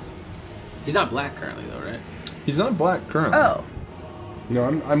 He's not black currently, though, right? He's not black currently. Oh. No,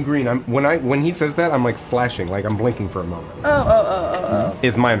 I'm green. When he says that, I'm like flashing, like I'm blinking for a moment. Oh.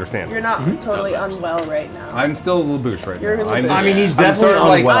 Is my understanding. You're not totally unwell right now. I'm still a little boosh right You're now. a little I mean, he's I'm definitely sort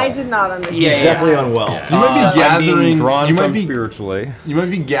of unwell. I did not understand. He's definitely unwell. You might be gathering. drawn You might from be spiritually. You might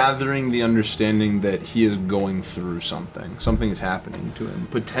be gathering the understanding that he is going through something. Something is happening to him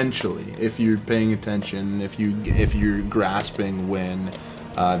potentially. If you're paying attention, if you're grasping when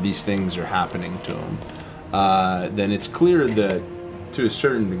these things are happening to him, then it's clear that to a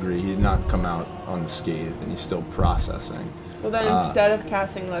certain degree he did not come out unscathed, and he's still processing. Well, then instead of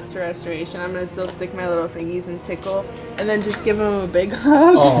casting Luster Restoration, I'm going to still stick my little fingies and tickle, and then just give him a big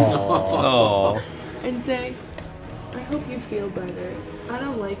hug. Oh. And say, I hope you feel better. I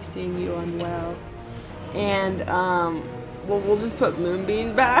don't like seeing you unwell. And, we'll just put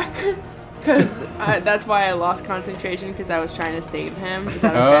Moonbeam back. Because that's why I lost concentration, because I was trying to save him. Is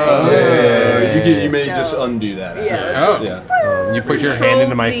that okay? You may just undo that. Yeah. You put your hand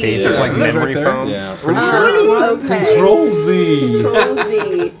into my face. It's like memory foam. Yeah. Okay. Control Z. Control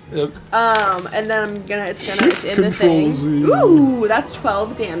Z. And then it's in the thing. Ooh, that's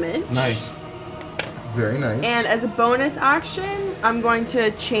 12 damage. Nice. Very nice. And as a bonus action, I'm going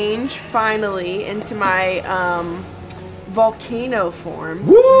to change finally into my volcano form.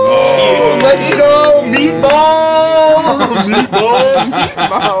 Woo! Let's go! Meatballs!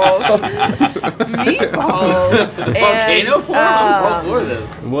 Meatballs. Volcano form? I'm all for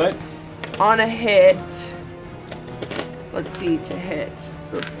this. What? On a hit. Let's see to hit.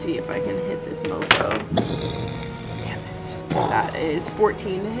 Let's see if I can hit this mofo. Damn it. That is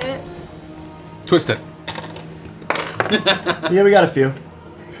 14 to hit. Twist it. Yeah, we got a few.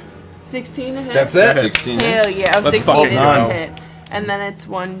 16 to hit. That's it. 16 Hell hits. yeah. Oh, Let's 16 fucking is go. a hit. And then it's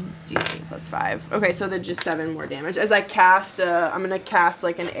 1d8 plus 5. Okay, so they're just 7 more damage. As I cast, I'm going to cast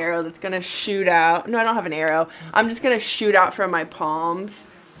like an arrow that's going to shoot out. No, I don't have an arrow. I'm just going to shoot out from my palms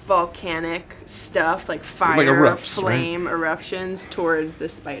volcanic stuff, like fire, Like erupts, flame, eruptions towards the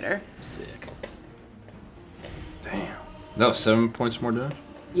spider. Sick. Damn. That was 7 points more damage?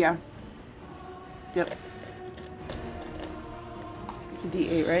 Yeah. Yep. It's a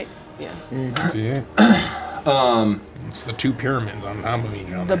d8, right? Yeah. It's the 2 pyramids on top of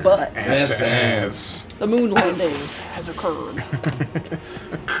each other. The butt. Ass to ass. The moon landing has occurred.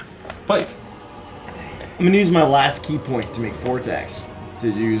 Pike. I'm gonna use my last key point to make 4 attacks. To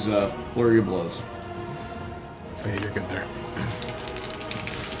use flurry of blows. Oh, yeah, you're good there.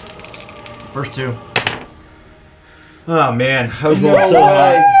 First 2. Oh man, I was rolling so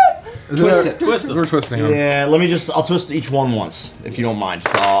high. Twist it. Twist them. We're twisting them. Yeah, let me just. I'll twist each one once, if you don't mind.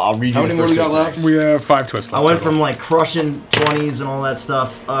 So I'll read you How the many more first we got 2 left? attacks. We have 5 twists left. I went total. from like crushing 20s and all that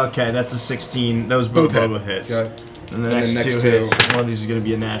stuff. Okay, that's a 16. Those both hits. Okay. And the next, next 2 two. hits. One of these is gonna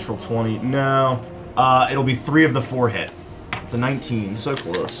be a natural 20. No, it'll be 3 of the 4 hit. It's a 19. So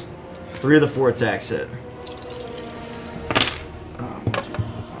close. 3 of the 4 attacks hit.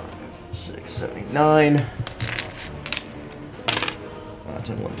 5, 6, 7, 8, 9.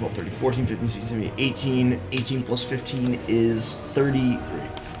 10, 11, 12, 13, 14, 15, 16, 17, 18. 18 plus 15 is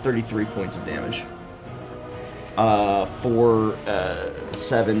 33 points of damage. 4,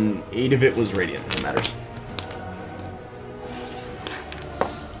 7, 8 of it was radiant. It matters.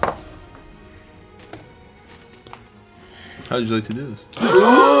 How would you like to do this?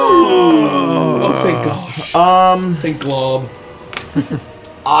 Oh, thank gosh. Thank Glob.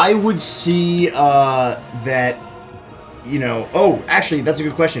 I would see that, you know. Oh, actually, that's a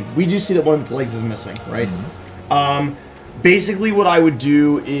good question. We do see that one of its legs is missing, right? Basically, what I would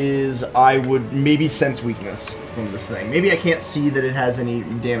do is I would maybe sense weakness from this thing. Maybe I can't see that it has any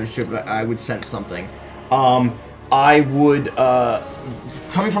damage to it, but I would sense something. I would,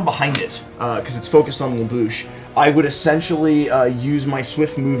 coming from behind it, because it's focused on Labouche, I would essentially use my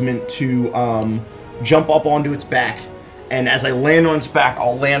swift movement to jump up onto its back, and as I land on its back,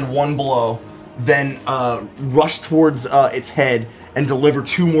 I'll land 1 blow, then rush towards its head and deliver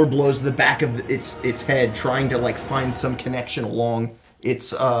 2 more blows to the back of its head, trying to like find some connection along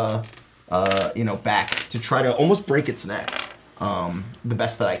its back to try to almost break its neck, the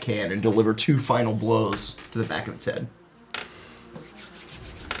best that I can, and deliver 2 final blows to the back of its head.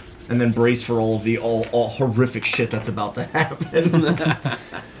 And then brace for all of the all horrific shit that's about to happen.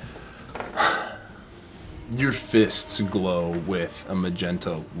 Your fists glow with a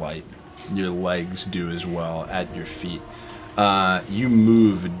magenta light. Your legs do as well at your feet. You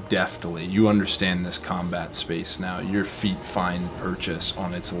move deftly. You understand this combat space now. Your feet find purchase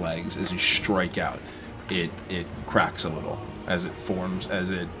on its legs as you strike out. It cracks a little as it forms,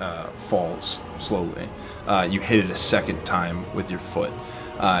 as it falls slowly. You hit it a second time with your foot.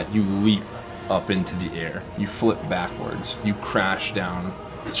 You leap up into the air. You flip backwards. You crash down,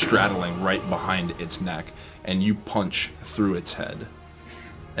 straddling right behind its neck, and you punch through its head.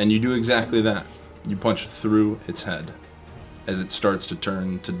 And you do exactly that. You punch through its head as it starts to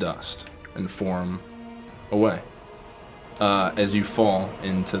turn to dust and form away. As you fall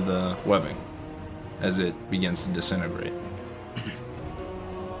into the webbing, as it begins to disintegrate.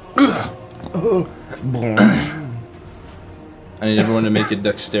 I need everyone to make a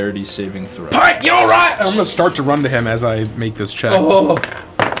dexterity saving throw. Pike, you alright? I'm gonna start to run to him as I make this check. Hell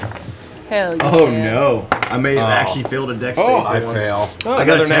yeah. Oh no! I may have actually failed a dex save. I once. fail. Oh, I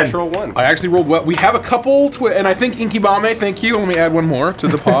got a another 10. natural 1. I actually rolled well. We have a couple, and I think Inkybame, thank you. Let me add 1 more to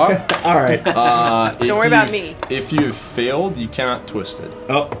the pot. All right. Don't worry about me. If you have failed, you cannot twist it.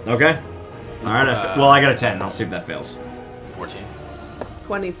 Oh, okay. All right. Well, I got a 10. I'll see if that fails. 14.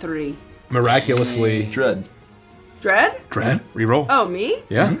 23. Miraculously. Dread. Dread? Dread? Reroll. Oh, me?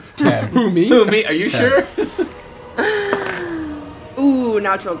 Yeah. 10. Who, me? Who, me? Are you sure? Ooh,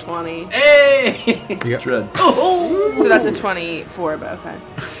 natural 20. Hey! You got Dread. So that's a 24, but okay.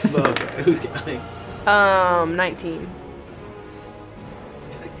 Okay, who's counting? 19.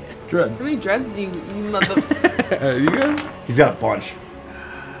 Dread. How many dreads do you mother... you good? He's got a bunch.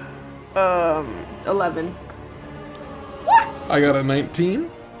 11. I got a 19.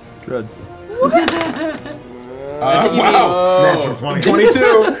 Dread. Wow. Natural 20. 22.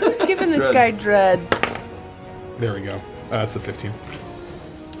 Who's giving this guy dreads? There we go. That's a 15.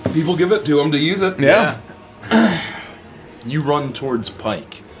 People give it to him to use it. Yeah. You run towards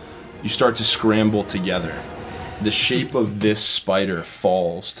Pike. You start to scramble together. The shape of this spider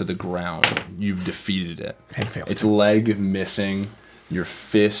falls to the ground. You've defeated it. Its leg missing. Your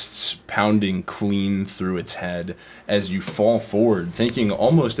fists pounding clean through its head as you fall forward, thinking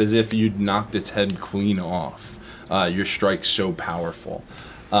almost as if you'd knocked its head clean off. Your strike's so powerful.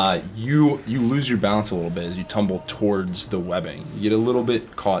 You lose your balance a little bit as you tumble towards the webbing. You get a little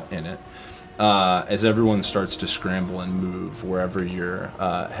bit caught in it as everyone starts to scramble and move wherever you're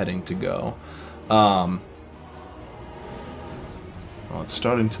heading to go. Well, it's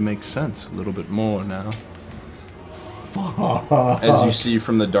starting to make sense a little bit more now. As you see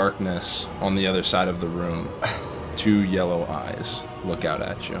from the darkness on the other side of the room, 2 yellow eyes look out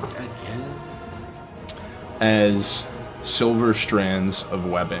at you. As silver strands of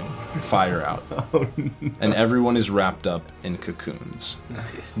webbing fire out. And everyone is wrapped up in cocoons.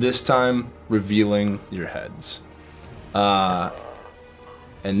 Nice. This time, revealing your heads. And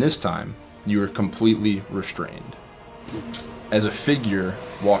this time, you are completely restrained. As a figure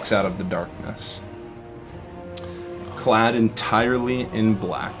walks out of the darkness. Clad entirely in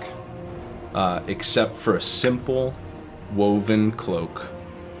black, except for a simple woven cloak,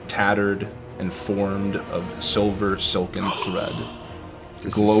 tattered and formed of silver silken thread,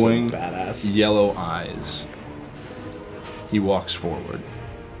 glowing yellow eyes. He walks forward.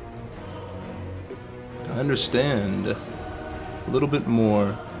 I understand a little bit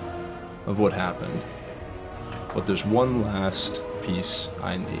more of what happened, but there's one last piece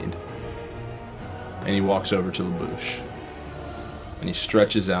I need. And he walks over to LaBouche, and he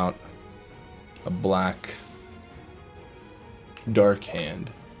stretches out a black, dark hand,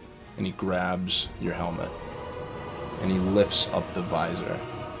 and he grabs your helmet, and he lifts up the visor,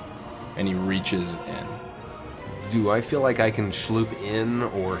 and he reaches in. Do I feel like I can sloop in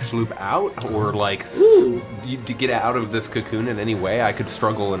or sloop out, or like to get out of this cocoon in any way? I could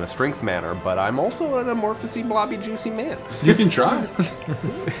struggle in a strength manner, but I'm also an amorphousy, blobby, juicy man. You can try.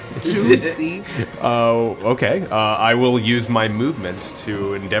 Juicy. Oh, okay. I will use my movement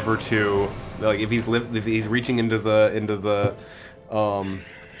to endeavor to, like, if he's reaching into the.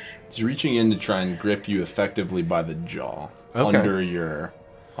 He's reaching in to try and grip you effectively by the jaw, under your,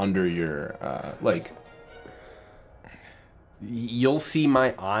 like. You'll see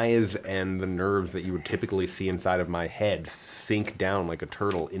my eyes and the nerves that you would typically see inside of my head sink down like a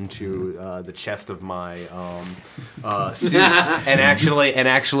turtle into the chest of my suit, and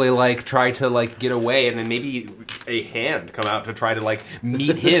actually like try to like get away, and then maybe a hand come out to try to like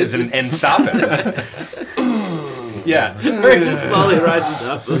meet his and stop it. Yeah, Merc just slowly rises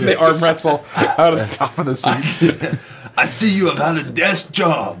up. They arm wrestle out of the top of the seat. I see you have had a desk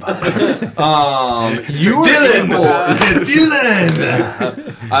job. You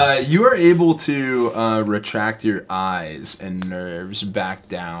you are able to retract your eyes and nerves back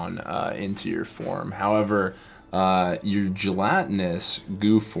down into your form. However, your gelatinous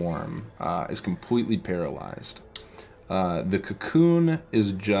goo form is completely paralyzed. The cocoon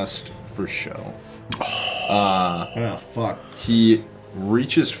is just for show. Oh, fuck. He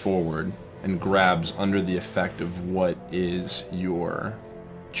reaches forward and grabs under the effect of what is your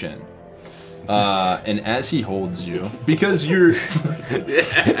chin. And as he holds you, because you're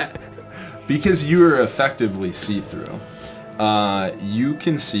effectively see-through, you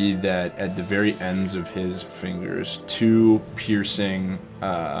can see that at the very ends of his fingers, 2 piercing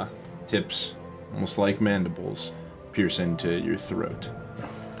tips, almost like mandibles, pierce into your throat.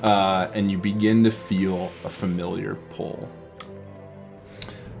 And you begin to feel a familiar pull.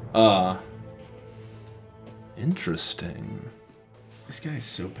 Interesting. This guy is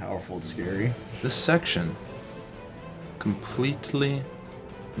so powerful and scary. This section, completely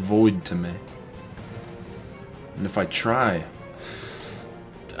void to me. And if I try...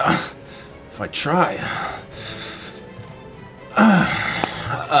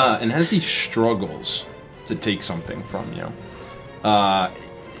 and as he struggles to take something from you,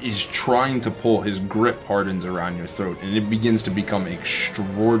 is trying to pull, his grip hardens around your throat, and it begins to become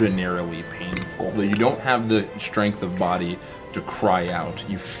extraordinarily painful. Though you don't have the strength of body to cry out,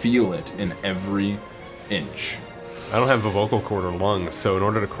 you feel it in every inch. I don't have a vocal cord or lungs, so in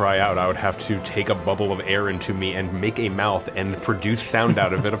order to cry out, I would have to take a bubble of air into me and make a mouth and produce sound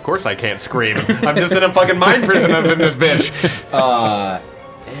out of it. Of course I can't scream. I'm just in a fucking mind prison up in this bitch.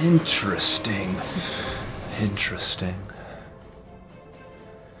 Interesting. Interesting.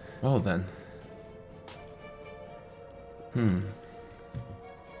 Well then.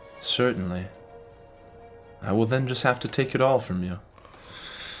 Certainly. I will then just have to take it all from you.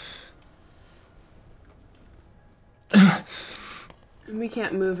 We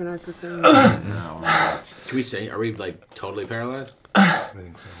can't move in our cocoon. No, we're not. Can we say, are we like totally paralyzed? I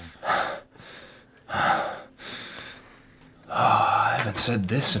think so. I haven't said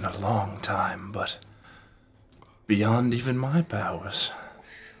this in a long time, but beyond even my powers.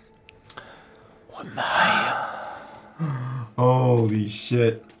 What the hell? Holy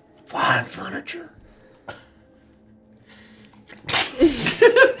shit. Flying furniture.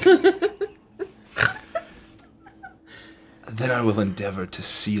 Then I will endeavor to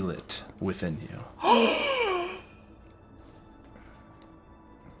seal it within you.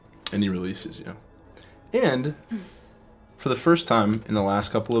 And he releases you. And for the first time in the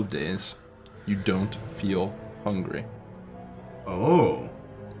last couple of days, you don't feel hungry. Oh.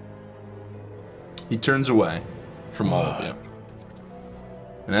 He turns away from all of you.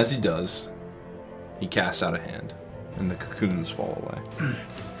 And as he does, he casts out a hand, and the cocoons fall away.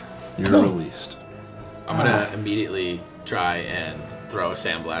 You're released. I'm gonna immediately try and throw a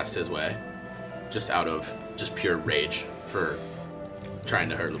sandblast his way, just out of just pure rage for trying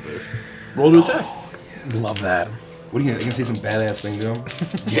to hurt LaBouche. Roll to attack. Love that. What are you gonna say some badass thing to him?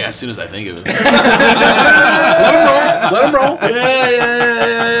 Yeah, as soon as I think of it. Let him roll.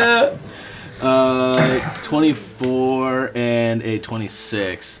 Yeah. 24 and a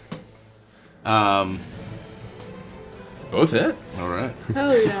 26. Both hit. All right.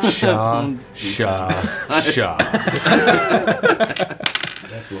 Hell yeah. Shaw.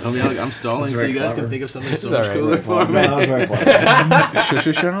 I'm stalling so you guys can think of something so much Very cooler for me. That was very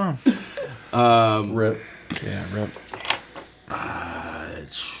clever. Rip. Yeah, rip.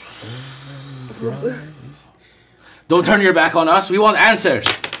 Don't turn your back on us. We want answers.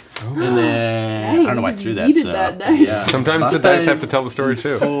 And then I don't know why I threw that. Yeeted that dice. Yeah. Sometimes the dice have to tell the story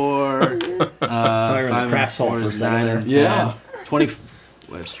too. 4, Fire in the craps hole for a second there. Yeah. 20.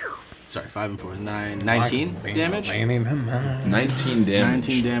 Sorry, 5 and 4 is 9. 19 damage. 19 damage.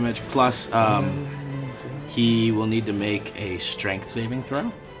 19 damage plus he will need to make a strength saving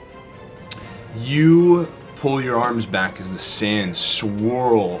throw. You pull your arms back as the sands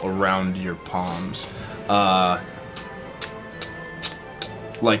swirl around your palms.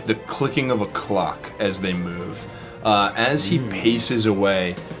 Like the clicking of a clock as they move. As he paces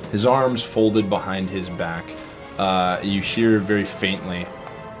away, his arms folded behind his back, you hear very faintly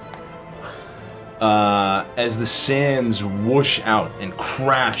as the sands whoosh out and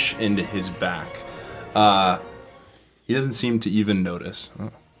crash into his back. He doesn't seem to even notice.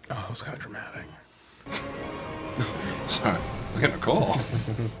 Oh, that was kind of dramatic. Sorry, I'm gonna call.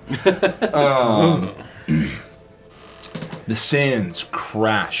 The sands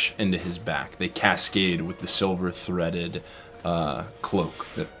crash into his back. They cascade with the silver-threaded cloak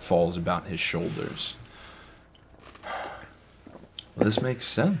that falls about his shoulders. Well, this makes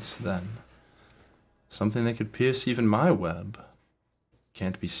sense, then. Something that could pierce even my web.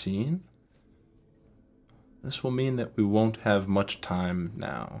 Can't be seen? This will mean that we won't have much time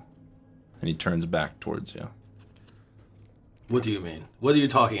now. And he turns back towards you. What do you mean? What are you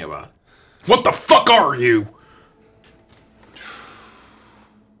talking about? What the fuck are you?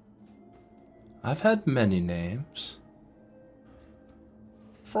 I've had many names.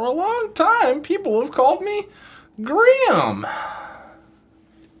 For a long time, people have called me Graham.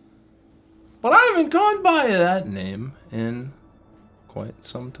 But I haven't gone by that name in quite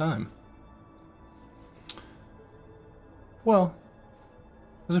some time. Well,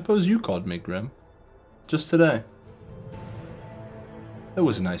 I suppose you called me Grim. Just today. It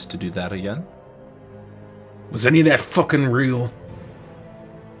was nice to do that again. Was any of that fucking real?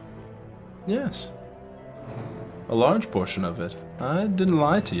 Yes. A large portion of it. I didn't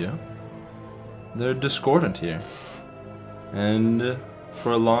lie to you. They're discordant here. And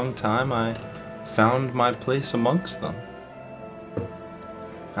for a long time I found my place amongst them.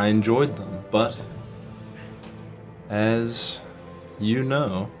 I enjoyed them, but as you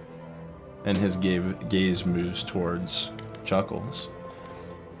know, and his gaze moves towards Chuckles,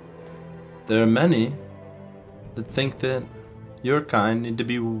 there are many that think that your kind need to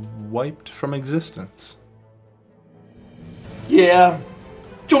be wiped from existence. Yeah.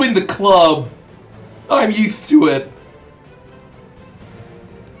 Join the club. I'm used to it.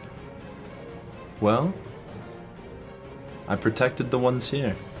 Well, I protected the ones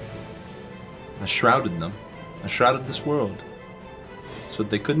here. I shrouded them. I shrouded this world. So that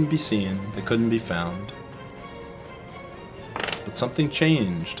they couldn't be seen, they couldn't be found. But something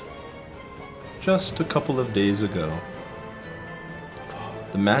changed. Just a couple of days ago.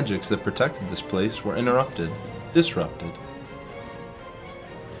 The magics that protected this place were interrupted. disrupted.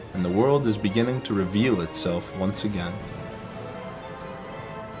 And the world is beginning to reveal itself once again.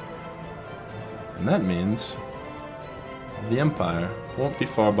 And that means the Empire won't be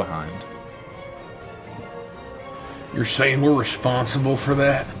far behind. You're saying we're responsible for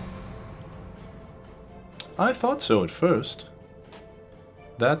that? I thought so at first.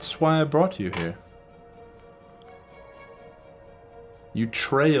 That's why I brought you here. You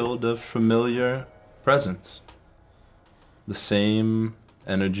trailed a familiar presence. The same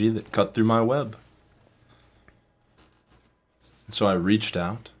energy that cut through my web. And so I reached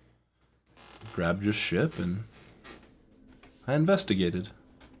out, grabbed your ship, and I investigated.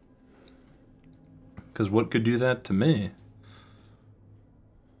 Because what could do that to me?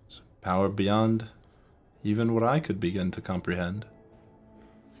 It's power beyond even what I could begin to comprehend.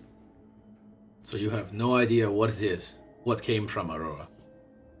 So you have no idea what it is, what came from Aurora?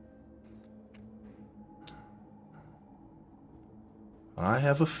 I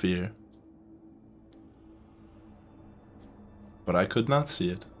have a fear. But I could not see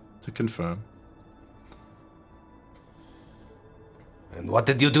it to confirm. And what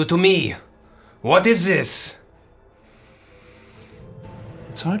did you do to me? What is this?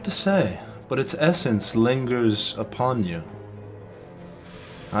 It's hard to say, but its essence lingers upon you.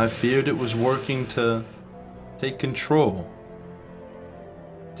 I feared it was working to take control,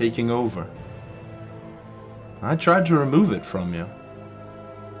 taking over. I tried to remove it from you,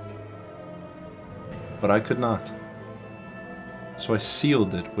 but I could not. So I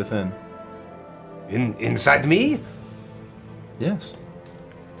sealed it within. Inside me? Yes.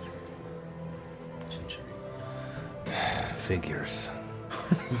 Figures.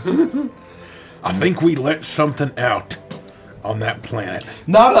 I think we let something out on that planet.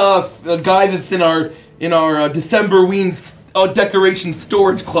 Not us, a guy that's in our December Ween's decoration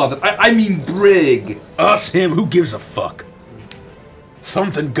storage closet. I mean Brig. Us, him, who gives a fuck?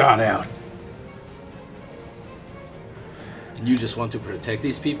 Something got out. And you just want to protect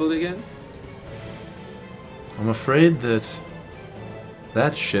these people again? I'm afraid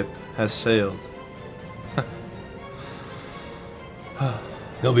that ship has sailed.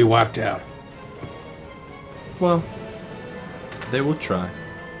 They'll be wiped out. Well, they will try.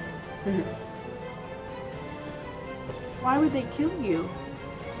 Why would they kill you?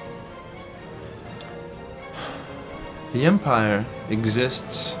 The Empire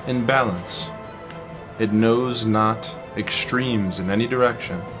exists in balance. It knows not extremes in any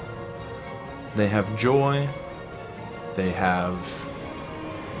direction. They have joy, they have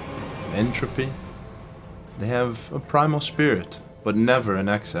entropy, they have a primal spirit, but never in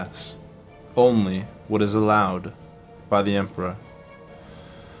excess. Only what is allowed by the Emperor.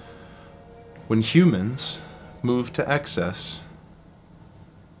 When humans move to excess,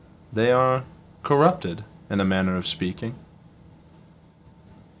 they are corrupted, in a manner of speaking,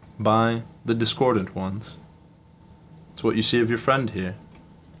 by the discordant ones. It's what you see of your friend here.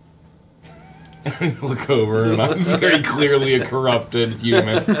 Look over, and I'm very clearly a corrupted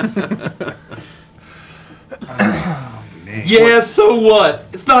human. Oh, man. Yeah, so what?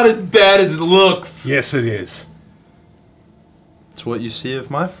 It's not as bad as it looks. Yes, it is. It's what you see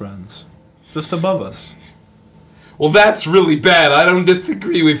of my friends, just above us. Well, that's really bad. I don't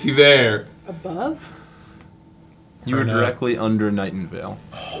disagree with you there. Above? You were directly under Nightingale.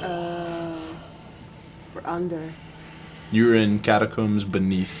 We're under. You're in catacombs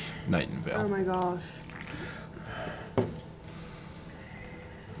beneath Nightingale. Oh my gosh.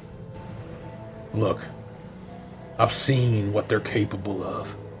 Look, I've seen what they're capable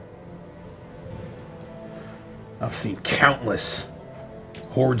of. I've seen countless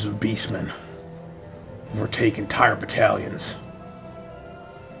hordes of beastmen overtake entire battalions.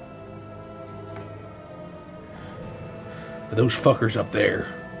 But those fuckers up there,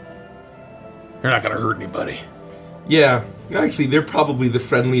 they're not gonna hurt anybody. Yeah, actually, they're probably the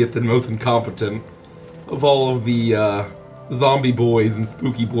friendliest and most incompetent of all of the zombie boys and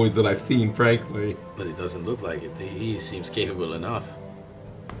spooky boys that I've seen, frankly. But it doesn't look like it. He seems capable enough.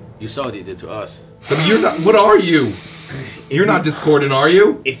 You saw what he did to us. But you're not. What are you? You're not discordant, are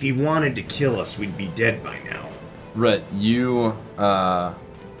you? If he wanted to kill us, we'd be dead by now. Rhett, you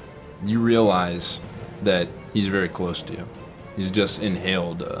realize that he's very close to you. He's just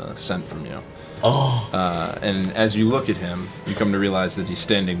inhaled scent from you. Oh. And as you look at him, you come to realize that he's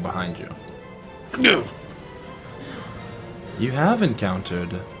standing behind you. No. You have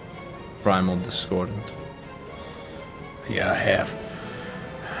encountered Primal Discordant. Yeah, I have.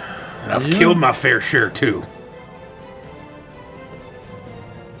 And I've killed my fair share, too.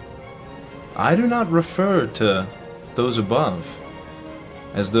 I do not refer to those above.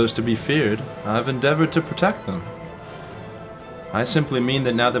 As those to be feared, I've endeavored to protect them. I simply mean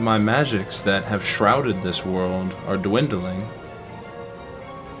that now that my magics that have shrouded this world are dwindling,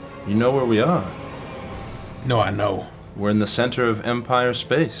 you know where we are. No, I know. We're in the center of Empire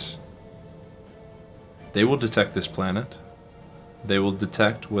space. They will detect this planet. They will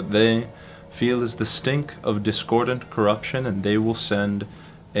detect what they feel is the stink of discordant corruption, and they will send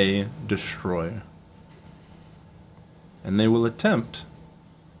a destroyer. And they will attempt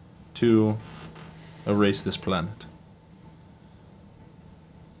to erase this planet.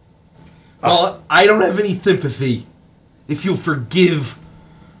 Well, I don't have any sympathy. If you'll forgive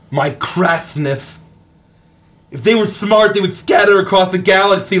my crassness. If they were smart, they would scatter across the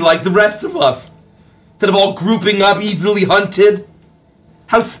galaxy like the rest of us. Instead of all grouping up, easily hunted.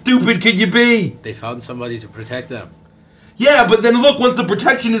 How stupid could you be? They found somebody to protect them. Yeah, but then look, once the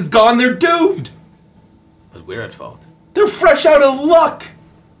protection is gone, they're doomed. But we're at fault. They're fresh out of luck.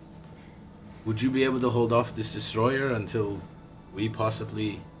 Would you be able to hold off this destroyer until we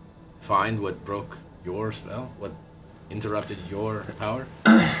possibly find what broke your spell? What interrupted your power?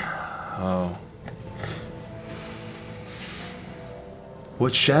 Oh.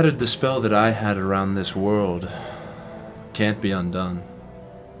 What shattered the spell that I had around this world can't be undone.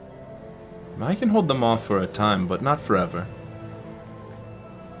 I can hold them off for a time, but not forever.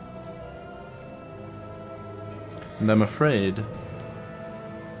 And I'm afraid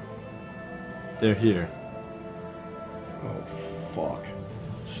they're here. Oh, fuck.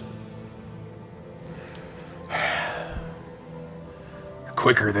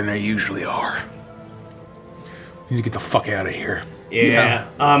 Quicker than they usually are. We need to get the fuck out of here. Yeah,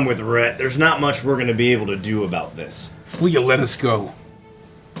 I'm with Rhett. There's not much we're gonna be able to do about this. Will you let us go?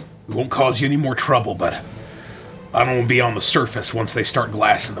 We won't cause you any more trouble, but I don't want to be on the surface once they start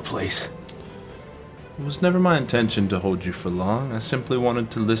glassing the place. It was never my intention to hold you for long. I simply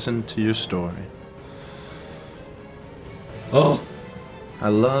wanted to listen to your story. Oh. I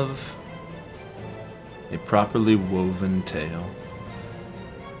love a properly woven tale.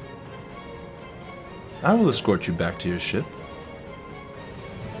 I will escort you back to your ship.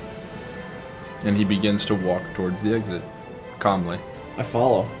 And he begins to walk towards the exit, calmly. I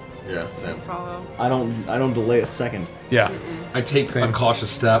follow. Yeah, same. Follow. I don't delay a second. Yeah. I take a cautious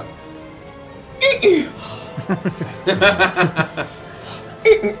step. We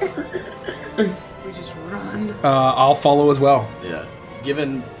just run. I'll follow as well. Yeah.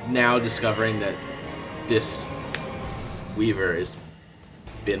 Given now discovering that this Weaver has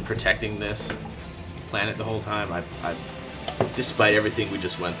been protecting this planet the whole time, I despite everything we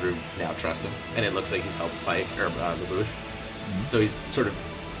just went through, now trust him. And it looks like he's helped Pike, or LaBouche. So he's sort of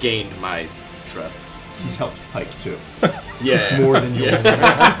gained my trust. He's helped Pike too. Yeah. More than you.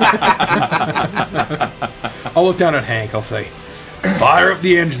 I'll look down at Hank. I'll say, "Fire up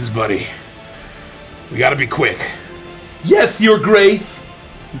the engines, buddy. We gotta be quick." Yes, Your Grace.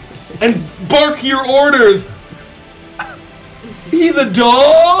 And bark your orders. Be the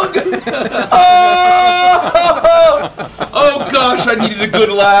dog? Oh gosh, I needed a good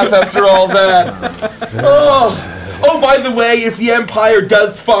laugh after all that. Oh, by the way, if the Empire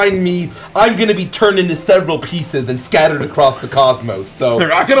does find me, I'm gonna be turned into several pieces and scattered across the cosmos. So they're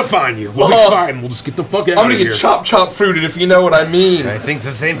not gonna find you. We'll be fine. We'll just get the fuck out I'm of gonna here. get chop fruited, if you know what I mean. I think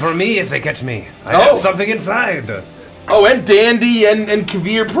the same for me if they catch me. I have something inside. Oh, and Dandy and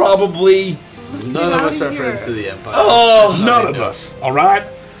Kavir probably. None of us are friends to the Empire. Oh, none of us. All right?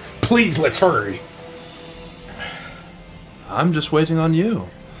 Please, let's hurry. I'm just waiting on you,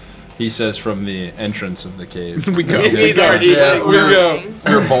 he says from the entrance of the cave. We go. He's already.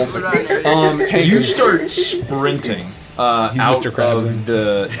 We're bolting. You start sprinting out Mr. Krabs. of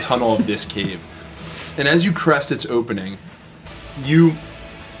the tunnel of this cave, and as you crest its opening, you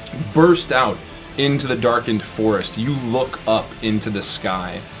burst out into the darkened forest. You look up into the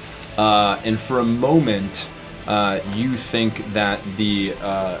sky, and for a moment, you think that the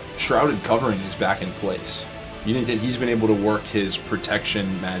shrouded covering is back in place. You think that he's been able to work his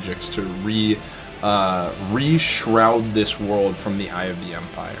protection magics to re-shroud this world from the eye of the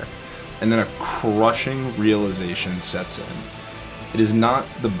Empire. And then a crushing realization sets in. It is not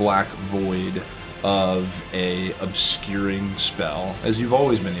the black void of a obscuring spell, as you've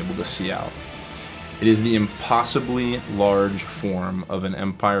always been able to see out. It is the impossibly large form of an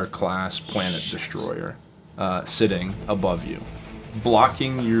Empire-class planet destroyer sitting above you,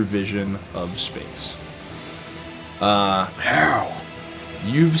 blocking your vision of space. How?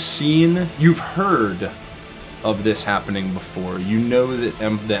 You've heard of this happening before. You know that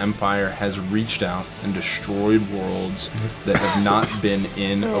the Empire has reached out and destroyed worlds that have not been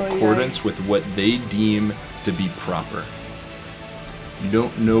in accordance with what they deem to be proper. You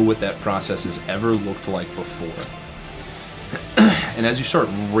don't know what that process has ever looked like before. And as you start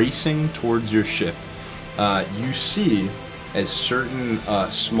racing towards your ship, you see as certain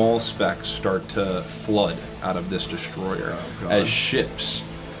small specks start to flood out of this destroyer as ships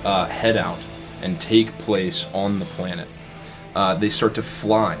head out and take place on the planet. They start to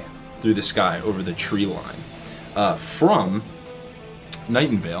fly through the sky over the tree line. From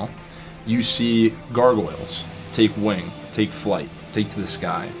Nightingale, you see gargoyles take wing, take flight, take to the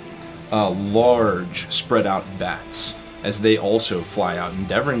sky. Large, spread out bats as they also fly out,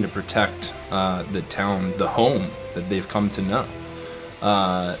 endeavoring to protect the town, the home that they've come to know.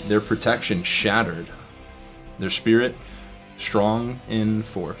 Their protection shattered. Their spirit strong in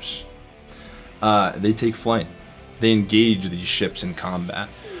force. They take flight. They engage these ships in combat.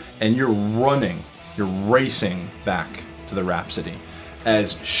 And you're running, you're racing back to the Rhapsody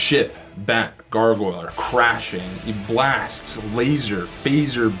as ship, bat, gargoyle are crashing. Blasts, laser,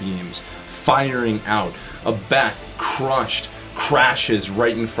 phaser beams firing out. A bat crushed, crashes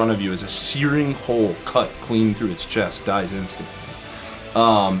right in front of you as a searing hole cut clean through its chest, dies instantly.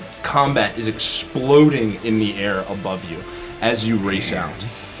 Combat is exploding in the air above you as you race out.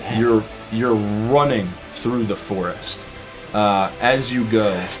 You're running through the forest. As you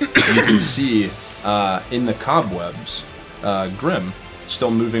go, you can see in the cobwebs, Grim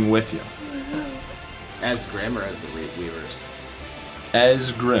still moving with you. As Grim or as the Weavers?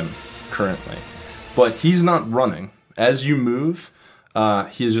 As Grim, currently. But he's not running. As you move,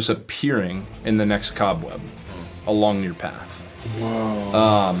 he is just appearing in the next cobweb along your path.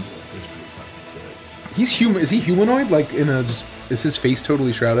 Whoa. He's human. Is he humanoid? Like in a? Is his face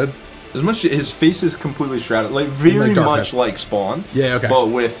totally shrouded? As much his face is completely shrouded, like very much like Spawn. Yeah. Okay. But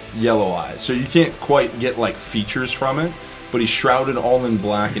with yellow eyes, so you can't quite get like features from it. But he's shrouded all in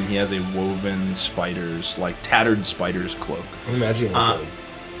black, and he has a woven spider's, like tattered spider's cloak. I'm imagining like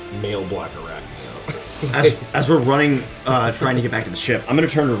a male black arachnid. As we're running, trying to get back to the ship, I'm going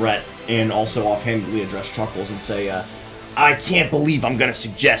to turn to Rhett and also offhandedly address Chuckles and say, I can't believe I'm going to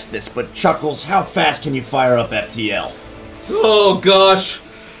suggest this, but Chuckles, how fast can you fire up FTL? Oh gosh,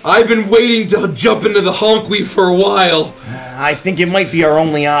 I've been waiting to jump into the honk weave for a while. I think it might be our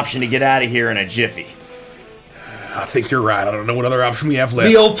only option to get out of here in a jiffy. I think you're right. I don't know what other option we have left.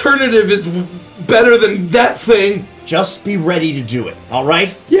 The alternative is better than that thing. Just be ready to do it, all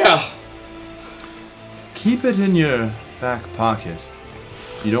right? Yeah. Keep it in your back pocket.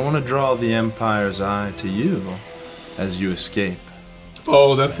 You don't want to draw the Empire's eye to you as you escape.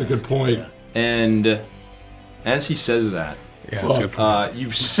 Oh, that's a good point. And as he says that, yeah, that's a good point.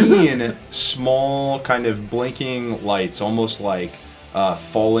 You've seen small kind of blinking lights, almost like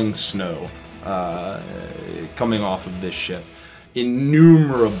falling snow, coming off of this ship.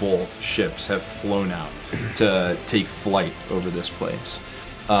 Innumerable ships have flown out to take flight over this place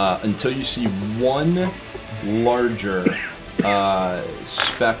until you see one larger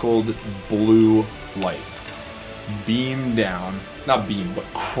speckled blue light beam down, not beam, but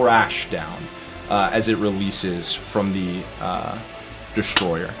crash down as it releases from the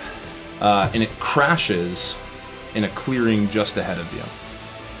destroyer. And it crashes in a clearing just ahead of you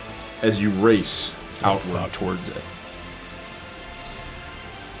as you race outward towards it.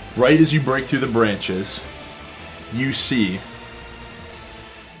 Right as you break through the branches, you see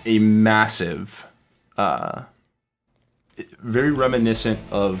a massive, very reminiscent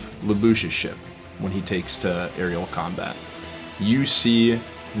of Labouche's ship when he takes to aerial combat. You see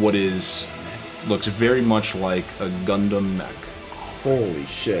what looks very much like a Gundam mech. Holy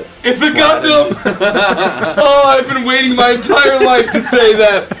shit. It's a Gundam! Oh, I've been waiting my entire life to say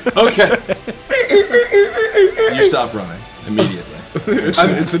that. Okay. You stop running immediately.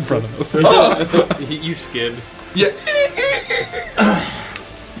 It's in front of us. Oh. You skid. Yeah.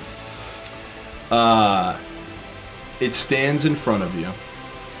 It stands in front of you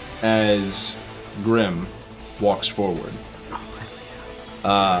as Grim walks forward.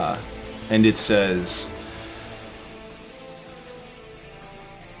 And it says,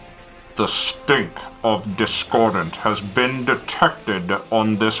 "The stink of discordant has been detected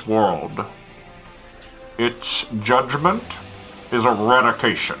on this world. Its judgment is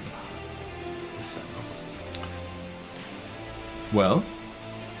eradication." Well,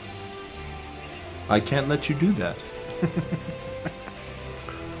 I can't let you do that.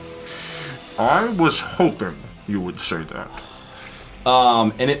 I was hoping you would say that.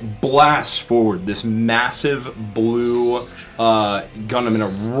 And it blasts forward, this massive blue Gundam, and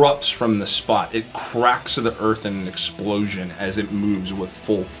erupts from the spot. It cracks the earth in an explosion as it moves with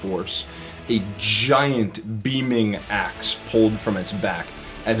full force. A giant beaming axe pulled from its back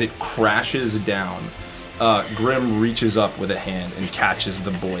as it crashes down. Grim reaches up with a hand and catches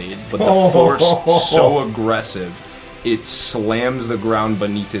the blade, but the force so aggressive, it slams the ground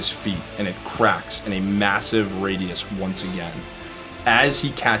beneath his feet and it cracks in a massive radius once again. As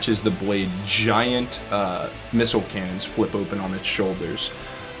he catches the blade, giant missile cannons flip open on its shoulders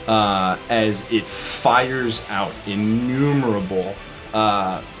as it fires out innumerable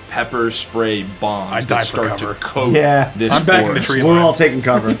pepper spray bombs that start to coat this I'm back forest. in the tree We're line. all taking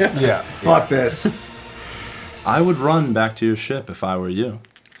cover. Yeah. Fuck this. I would run back to your ship if I were you.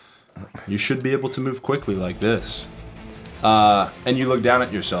 You should be able to move quickly like this. And you look down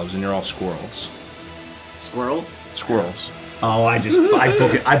at yourselves and you're all squirrels. Squirrels? Squirrels. Oh, I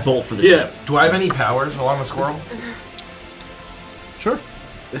bolt for the ship. Do I have any powers while I'm a squirrel? Sure.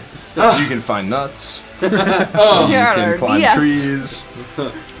 You can find nuts. You Yeah, can climb yes. trees.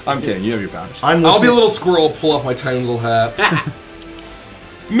 I'm kidding. You have your powers. I'll be a little squirrel, pull off my tiny little hat.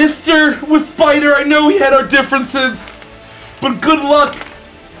 Mr. with Spider, I know we had our differences, but good luck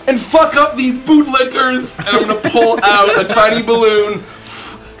and fuck up these bootlickers. And I'm gonna pull out a tiny balloon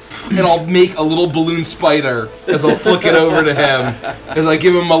and I'll make a little balloon spider as I'll flick it over to him as I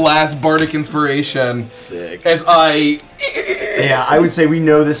give him my last bardic inspiration. Sick. As I... Yeah, I would say we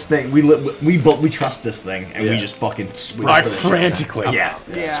know this thing. We trust this thing, and we just fucking sprint Drive for the ship. frantically. Yeah.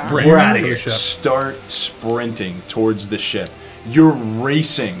 Yeah. We're out of here. Start sprinting towards the ship. You're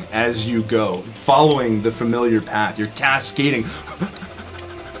racing as you go, following the familiar path. You're cascading.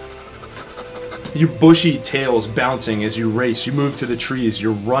 Your bushy tails bouncing as you race. You move to the trees.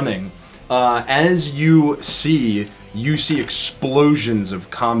 You're running. As you see explosions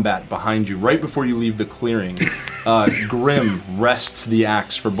of combat behind you. Right before you leave the clearing, Grim wrests the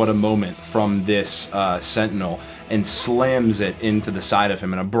axe for but a moment from this sentinel and slams it into the side of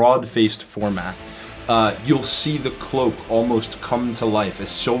him in a broad-faced format. You'll see the cloak almost come to life as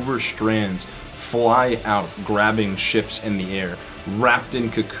silver strands fly out, grabbing ships in the air. Wrapped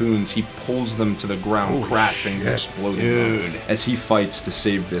in cocoons, he pulls them to the ground, crashing and exploding as he fights to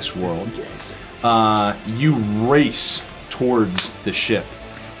save this world. You race towards the ship.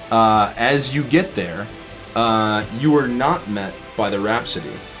 As you get there, you are not met by the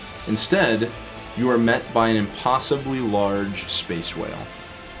Rhapsody. Instead, you are met by an impossibly large space whale.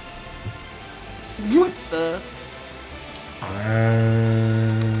 What the?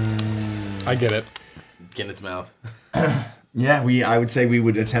 I get it. Get in its mouth. Yeah, I would say we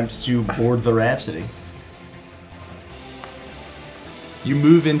would attempt to board the Rhapsody. You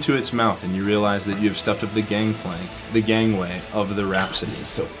move into its mouth and you realize that you have stepped up the gangway of the Rhapsody. This is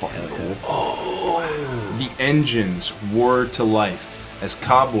so fucking cool. The engines whir to life as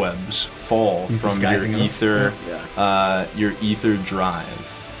cobwebs fall from your ether drive.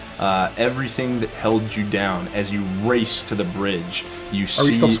 Everything that held you down as you race to the bridge. You see. Are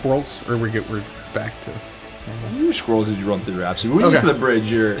we still squirrels, or we're back to? You're squirrels as you run through the Rhapsody. When you get to the bridge,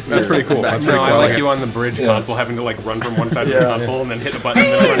 That's pretty cool. Back. That's pretty cool. I like you on the bridge console having to like run from one side of the console and then hit a button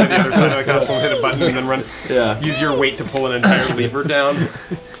and then run to the other side of the console and hit a button and then run. Yeah. Use your weight to pull an entire lever down.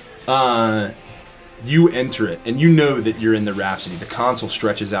 You enter it, and you know that you're in the Rhapsody. The console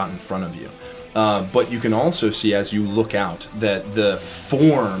stretches out in front of you. But you can also see, as you look out, that the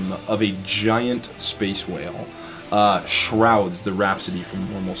form of a giant space whale shrouds the Rhapsody from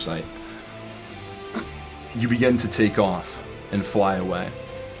normal sight. You begin to take off and fly away.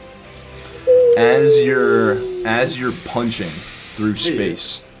 As you're punching through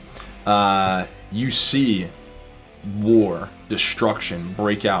space, you see war, destruction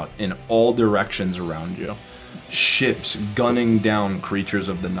break out in all directions around you. Ships gunning down creatures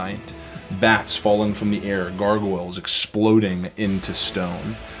of the night, bats falling from the air, gargoyles exploding into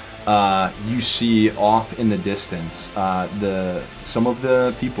stone. You see off in the distance some of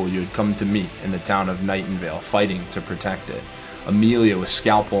the people you had come to meet in the town of Nightingale fighting to protect it. Amelia with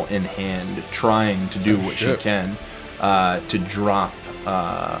scalpel in hand trying to do what she can to drop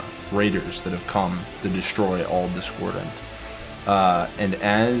raiders that have come to destroy all Discordant. And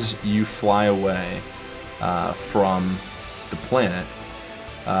as you fly away from the planet,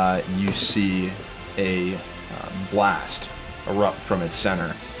 you see a blast erupt from its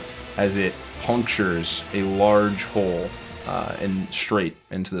center as it punctures a large hole straight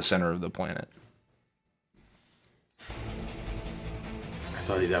into the center of the planet. I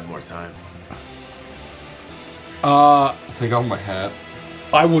thought you'd have more time. I'll take off my hat.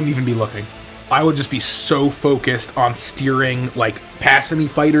 I wouldn't even be looking. I would just be so focused on steering, like, past any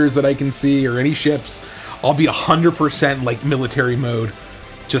fighters that I can see or any ships. I'll be 100% like military mode.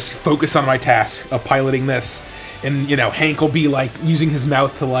 Just focus on my task of piloting this. And, you know, Hank will be, like, using his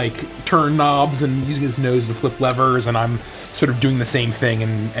mouth to, like, turn knobs and using his nose to flip levers. And I'm sort of doing the same thing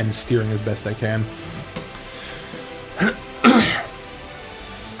and steering as best I can.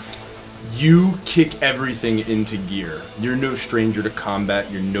 You kick everything into gear. You're no stranger to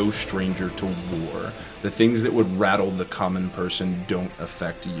combat. You're no stranger to war. The things that would rattle the common person don't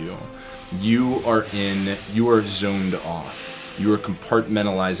affect you. You are zoned off. You are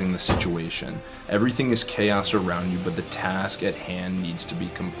compartmentalizing the situation. Everything is chaos around you, but the task at hand needs to be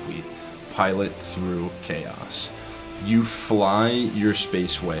complete. Pilot through chaos. You fly your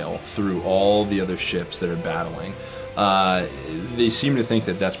space whale through all the other ships that are battling. They seem to think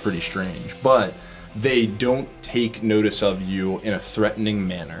that that's pretty strange, but they don't take notice of you in a threatening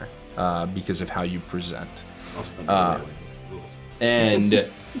manner because of how you present. And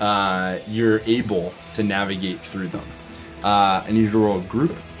you're able to navigate through them. I need you to roll a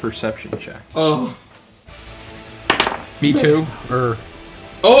group perception check. Oh. Me too? Or...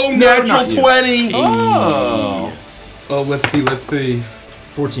 Oh, No, natural not you. 20! Oh. Oh, let's see.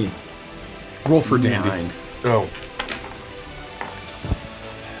 14. Roll for Dandy. 9. Oh.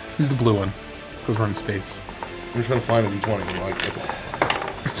 Who's the blue one? Because we're in space. I'm trying to find a D20. I'm like, that's all.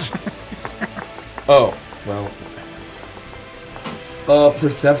 Oh, well.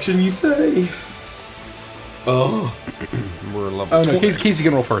 Perception, you say? Oh. We're level... Oh, no, Casey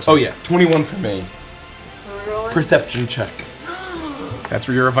can roll first. Oh, yeah. 21 for me. Perception check. That's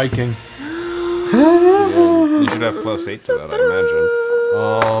where you're a Viking. You should have +8 to that, I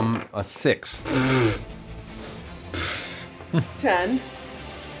imagine. A 6. 10.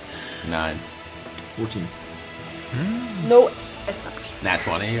 9. 14. No. Nat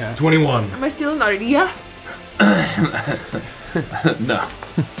 20, yeah. 21. Am I still an Aria? No.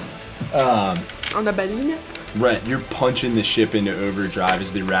 On the Bellina? Rhett, you're punching the ship into overdrive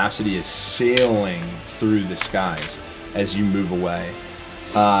as the Rhapsody is sailing through the skies as you move away.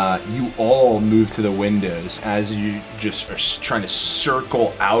 You all move to the windows as you just are trying to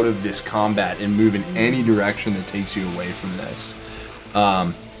circle out of this combat and move in any direction that takes you away from this.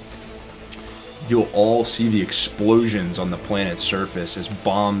 You'll all see the explosions on the planet's surface as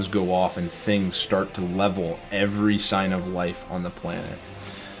bombs go off and things start to level every sign of life on the planet.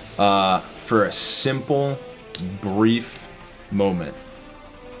 For a simple, brief moment,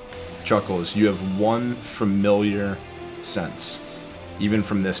 Chuckles, you have one familiar sense, even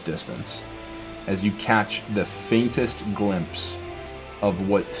from this distance, as you catch the faintest glimpse of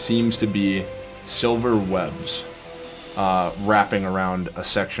what seems to be silver webs wrapping around a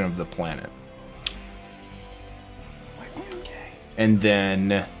section of the planet. And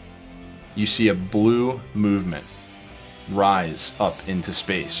then you see a blue movement rise up into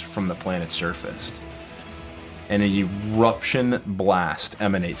space from the planet's surface. And an eruption blast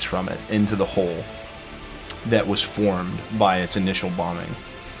emanates from it into the hole that was formed by its initial bombing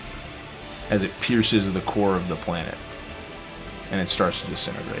as it pierces the core of the planet and it starts to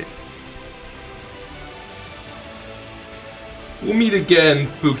disintegrate. We'll meet again,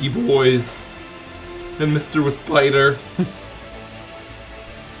 spooky boys. And Mr. with Spider.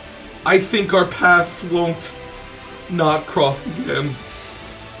 I think our paths won't not cross again.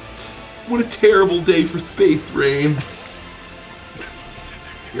 What a terrible day for Space Rain.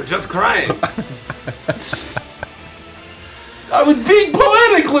 You're just crying. I was being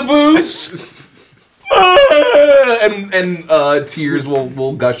poetic, Laboose! and tears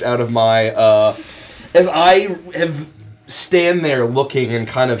will gush out of my, as I have stand there looking and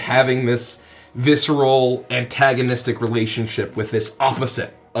kind of having this visceral, antagonistic relationship with this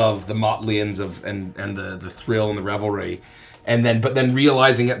opposite of the Motlians and the thrill and the revelry, but then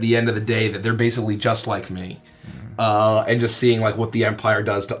realizing at the end of the day that they're basically just like me, and just seeing like what the Empire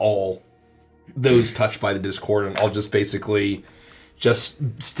does to all those touched by the Discord, and I'll just basically just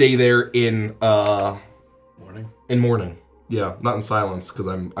stay there in mourning. In mourning, yeah, not in silence because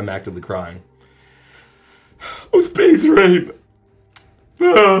I'm actively crying. Oh, Space Rain.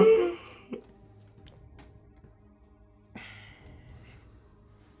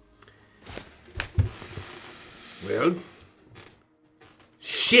 Well,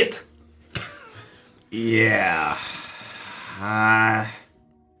 shit. Yeah. I'm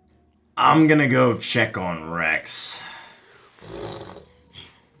gonna go check on Rex.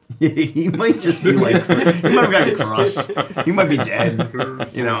 He might just be like, he might have got a crust. He might be dead.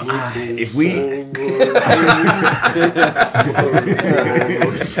 You know, if we...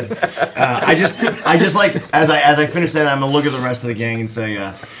 I just like, as I finish that, I'm gonna look at the rest of the gang and say,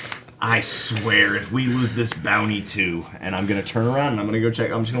 I swear, if we lose this bounty too, and I'm gonna turn around and I'm gonna go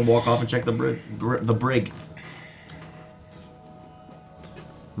check, I'm just gonna walk off and check the brig.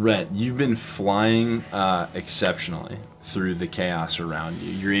 Rhett, you've been flying exceptionally through the chaos around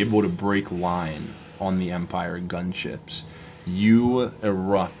you. You're able to break line on the Empire gunships. You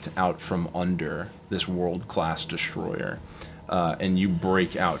erupt out from under this world-class destroyer. and you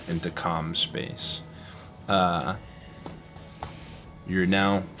break out into comm space. You're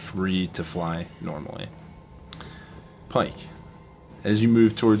now free to fly normally. Pike, as you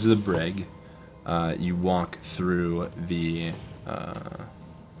move towards the brig, you walk through the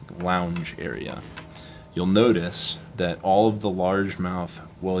lounge area. You'll notice that all of the largemouth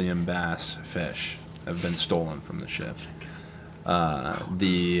William Bass fish have been stolen from the ship.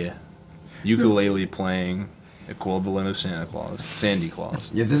 The ukulele playing equivalent of Santa Claus, Sandy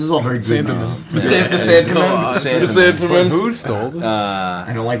Claus. Yeah, this is all very good. The Santaman. Who stole?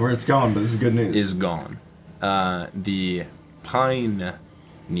 I don't like where it's going, but this is good news. Is gone. The pine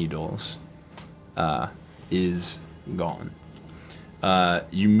needles is gone.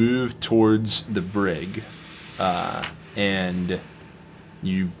 You move towards the brig, and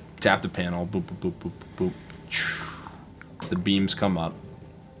you tap the panel. Boop, boop, boop, boop, boop. The beams come up.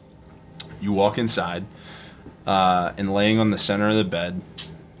 You walk inside, and laying on the center of the bed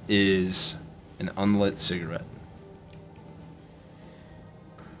is an unlit cigarette.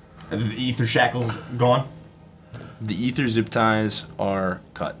 Are the ether shackles gone? The ether zip ties are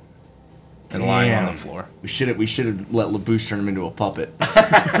cut and lying on the floor. We should have let LaBouche turn him into a puppet.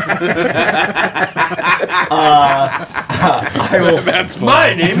 That's fun.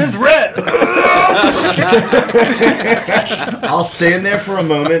 My name is Red. I'll stand there for a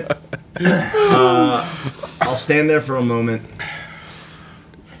moment.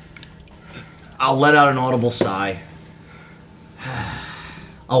 I'll let out an audible sigh.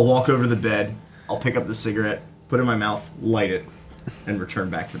 I'll walk over to the bed. I'll pick up the cigarette, put it in my mouth, light it, and return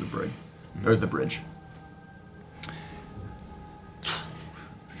back to the brig. Or the bridge.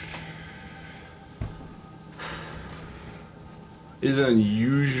 It is an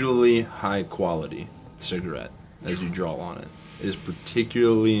unusually high quality cigarette as you draw on it. It is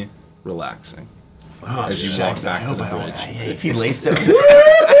particularly relaxing as you walk back to the bridge. If he laced it.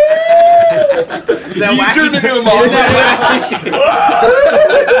 You turned into a monster.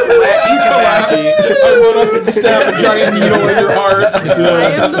 I run up and stab a giant needle in your heart.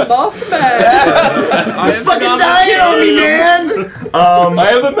 I am the boss man. He's fucking dying on me, man.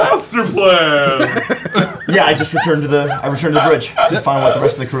 I have a master plan. Yeah, I just returned to the bridge to find what the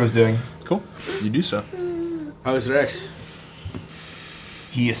rest of the crew is doing. Cool. You do so. How is Rex?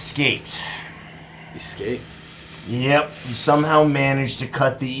 He escaped. Escaped? Yep, he somehow managed to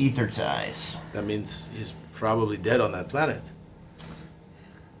cut the ether ties. That means he's probably dead on that planet.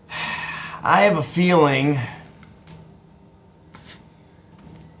 I have a feeling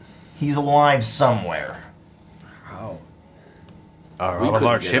he's alive somewhere. How? Are all of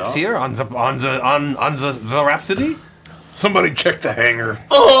our ships here on the Rhapsody? Somebody check the hangar.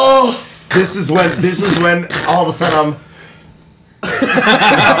 Oh! This is when all of a sudden I'm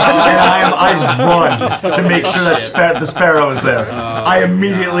and I run to make sure that the sparrow is there. I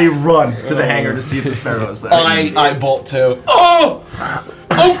immediately run to the hangar to see if the sparrow is there. I bolt too. Oh!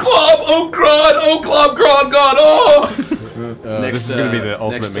 Oh, Glob! Oh, Grod! Oh, Glob, Grod, God! Oh! This is going to be the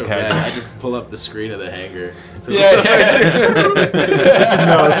ultimate mechanic. I just pull up the screen of the hangar. Yeah.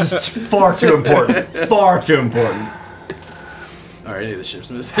 No, this is far too important. Far too important. Are any of the ships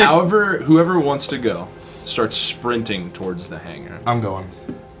missing? However, whoever wants to go starts sprinting towards the hangar. I'm going.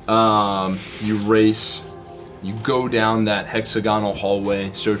 You race. You go down that hexagonal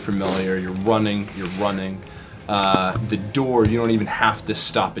hallway, so familiar. You're running. The door, you don't even have to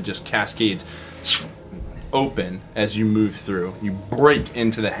stop. It just cascades open as you move through. You break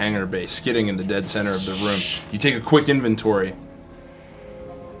into the hangar bay, skidding in the dead center of the room. You take a quick inventory,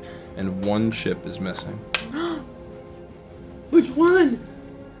 and one ship is missing. Which one?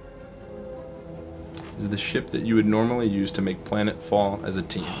 This is the ship that you would normally use to make planetfall as a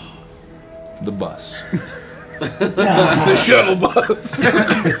team. The bus. The shuttle bus.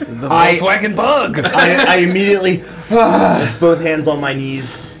 The Volkswagen Bug. I immediately with both hands on my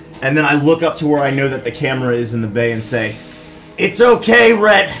knees, and then I look up to where I know that the camera is in the bay and say, "It's okay,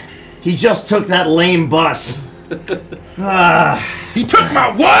 Rhett. He just took that lame bus." He took my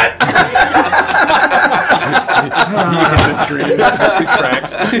what?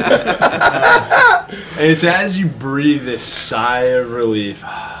 And it's as you breathe this sigh of relief.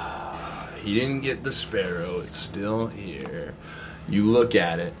 He didn't get the sparrow. It's still here. You look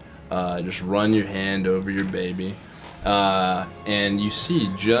at it. Just run your hand over your baby. And you see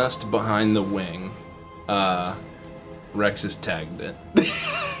just behind the wing, Rex has tagged it.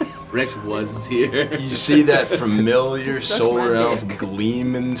 Rex was here. You see that familiar solar elf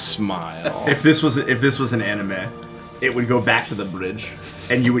gleam and smile. If this was an anime, it would go back to the bridge,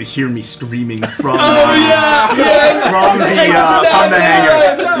 and you would hear me screaming from from the hangar.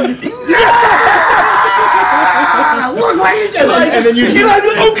 Yeah! Look what he and then you hear,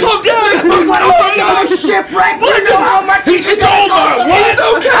 oh, calm down! Oh no, shipwreck! You know how much he stole my It's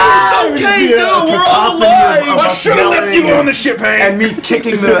okay, no, we're all alive! I should have left you on the ship, Hank! and me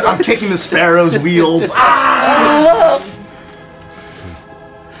kicking the sparrow's wheels.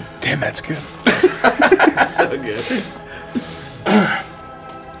 Damn, that's good. So good.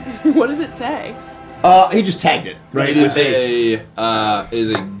 What does it say? He just tagged it right It in his is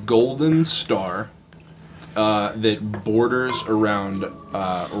face. a golden star that borders around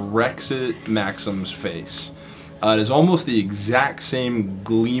Rex Maxim's face. It is almost the exact same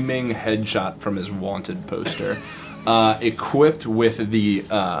gleaming headshot from his wanted poster, equipped with the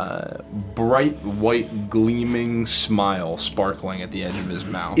bright white gleaming smile sparkling at the edge of his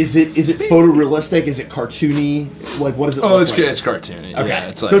mouth. Is it photorealistic? Is it cartoony? Like, what does it look like? It's cartoony. Okay,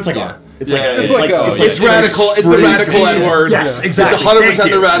 Yeah, so it's like art. It's It's radical. It's the radical Edward. Yes, exactly. It's 100% Thank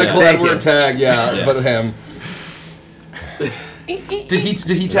the you. radical Thank Edward you. tag. Yeah, but him. Did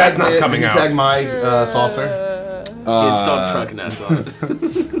he tag? not coming out. Tag my saucer? He installed truck nuts on it.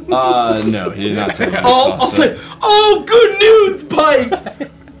 No, he did not take my I'll saucer. say, oh, good news, Pike.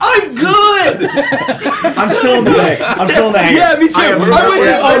 I'm good. I'm still in the bag. I'm still in the hangar. Yeah, me too.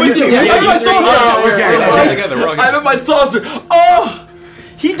 I'm with you. I have my saucer. I have my saucer. Oh,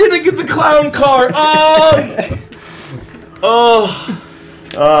 he didn't get the clown car.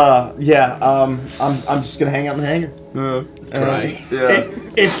 I'm just gonna hang out in the hangar. Right.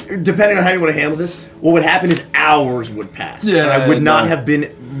 If depending on how you want to handle this, what would happen is hours would pass. Yeah, and I would not no. have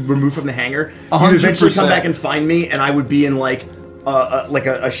been removed from the hangar. You'd eventually come 100%. back and find me, and I would be in like a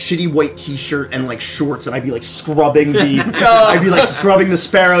shitty white T-shirt and like shorts, and I'd be like scrubbing the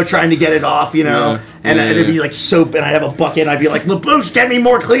sparrow, trying to get it off, you know. And there'd be like soap, and I'd have a bucket, and I'd be like, LaBouche, get me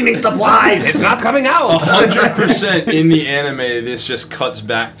more cleaning supplies. It's not coming out. 100% in the anime, this just cuts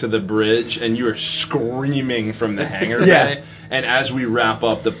back to the bridge, and you are screaming from the hangar bay. And as we wrap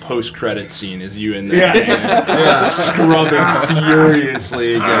up, the post-credit scene is you in the hangar, scrubbing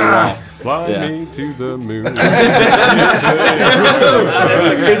furiously to get it off. Fly me to the moon.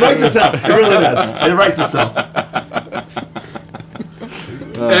 It writes itself. It really does. It writes itself.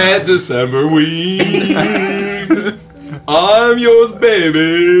 At December week, I'm yours,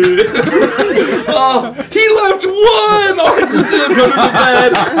 baby. Oh, he left one under the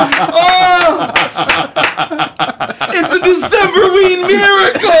bed. Oh, it's a December week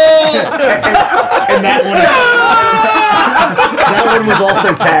miracle. And that one was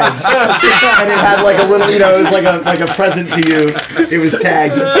also tagged, and it had like a little, you know, it was like a present to you. It was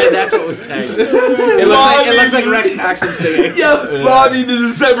tagged. Yeah, that's what was tagged. It looks like Rex Maxim singing. Yeah, Flavie to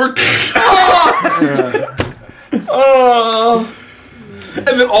December. Oh. And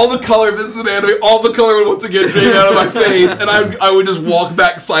then all the color, this is an anime, all the color would once again drain out of my face, and I would just walk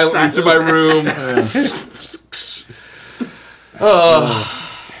back silently to my room.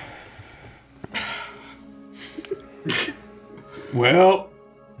 Well,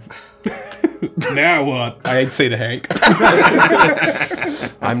 now what? I'd say to Hank.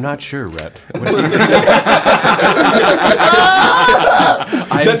 I'm not sure, Rhett.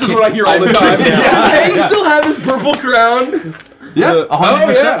 That's just what I hear all the time. Does Hank still have his purple crown? Yeah,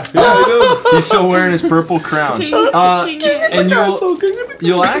 100%. Yeah, he does. He's still wearing his purple crown. And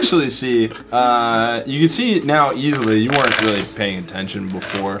you'll actually see, you can see now easily, you weren't really paying attention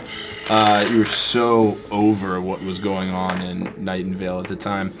before. You were so over what was going on in Night and Vale at the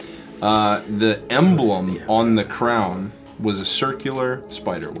time. The emblem on the crown was a circular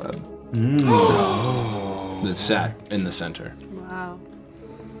spider web that sat in the center. Wow.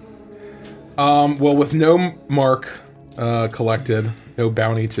 Well, with no mark collected, no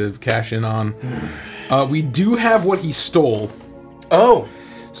bounty to cash in on, we do have what he stole. Oh.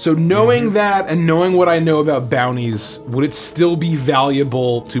 So knowing that and knowing what I know about bounties, would it still be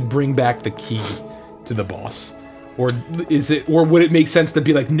valuable to bring back the key to the boss? Or would it make sense to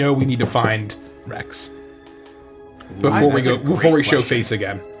be like, no, we need to find Rex before we show face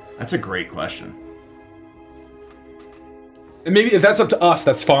again? That's a great question. And maybe if that's up to us,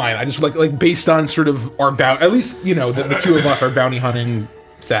 that's fine. I just like based on sort of our bounty, at least, you know, the two of us are bounty hunting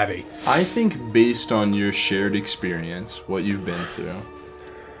savvy. I think based on your shared experience, what you've been through,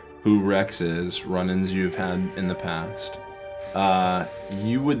 who Rex is, run-ins you've had in the past,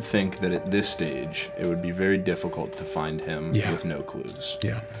 you would think that at this stage it would be very difficult to find him with no clues.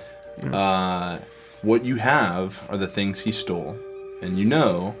 Yeah. What you have are the things he stole, and you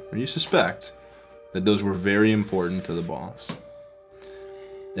know, or you suspect, that those were very important to the boss.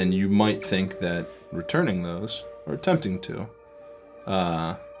 And you might think that returning those, or attempting to,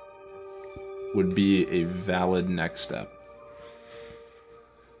 would be a valid next step.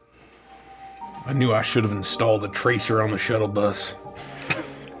 I knew I should have installed a tracer on the shuttle bus.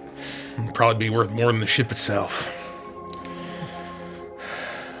 It'd probably be worth more than the ship itself.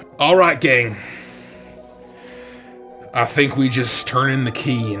 All right, gang. I think we just turn in the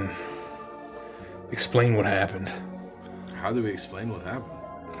key and explain what happened. How do we explain what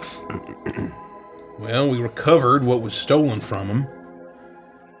happened? Well, we recovered what was stolen from him,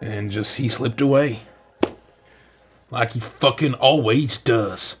 and he slipped away. Like he fucking always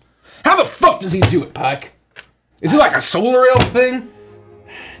does. How the fuck does he do it, Pike? Is it like a solar elf thing?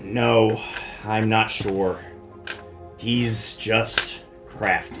 No, I'm not sure. He's just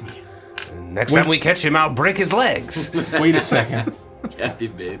crafty. Next time we catch him, I'll break his legs. Wait a second.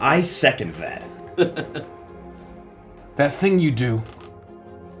 I second that. That thing you do,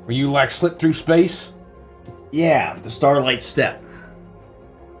 where you like slip through space? Yeah, the Starlight Step.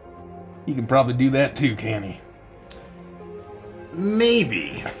 He can probably do that too, can he?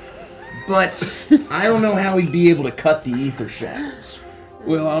 Maybe. But I don't know how he'd be able to cut the ether shackles.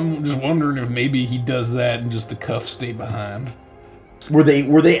 Well, I'm just wondering if maybe he does that and just the cuffs stay behind. Were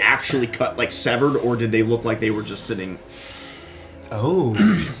they actually cut, like severed, or did they look like they were just sitting? Oh.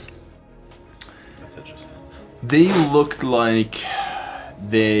 That's interesting. They looked like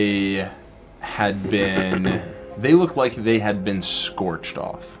they had been. They looked like they had been scorched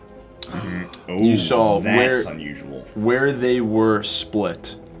off. Oh, you saw that's unusual. Where they were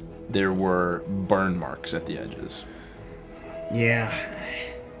split, there were burn marks at the edges. Yeah.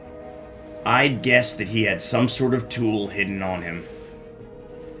 I'd guess that he had some sort of tool hidden on him.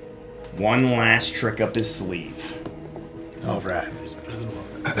 One last trick up his sleeve. All right.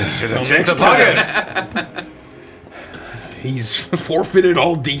 Should have checked the pocket. He's forfeited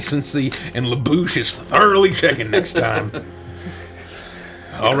all decency, and LaBouche is thoroughly checking next time.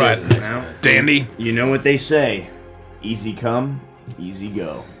 All right, Now, Dandy. You know what they say. Easy come, easy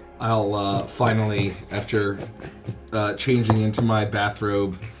go. I'll finally, after changing into my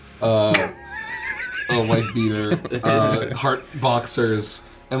bathrobe, a white beater, heart boxers,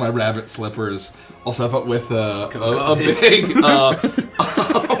 and my rabbit slippers, also have it with a big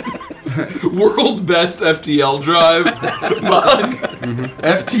world's best FTL drive mug.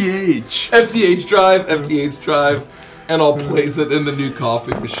 FTH drive. And I'll place it in the new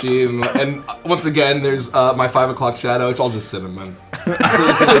coffee machine. And once again, there's my 5 o'clock shadow. It's all just cinnamon. It's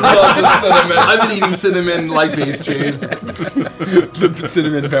all just cinnamon. I've been eating cinnamon like pastries. The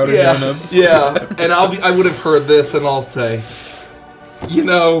cinnamon powder donuts. Yeah. And I would have heard this, and I'll say, you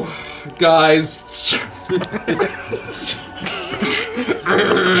know, guys.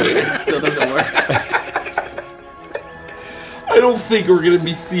 It still doesn't work. I don't think we're gonna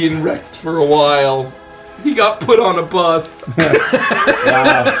be seeing Rex for a while. He got put on a bus.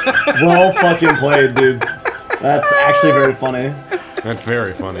 Wow. Well fucking played, dude. That's actually very funny. That's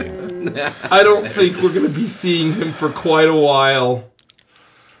very funny. I don't think we're gonna be seeing him for quite a while.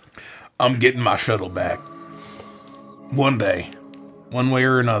 I'm getting my shuttle back. One day. One way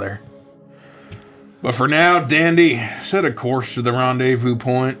or another. But for now, Dandy, set a course to the rendezvous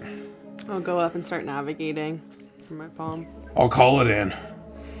point. I'll go up and start navigating from my palm. I'll call it in.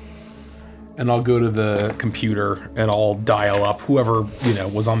 And I'll go to the computer and I'll dial up whoever,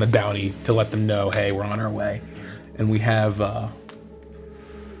 was on the bounty to let them know, hey, we're on our way. And we have the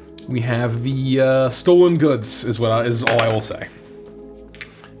stolen goods is all I will say.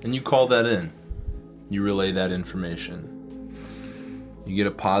 And you call that in. You relay that information. You get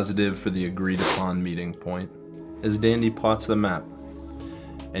a positive for the agreed upon meeting point as Dandy plots the map.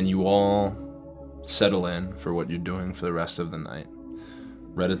 And you all settle in for what you're doing for the rest of the night.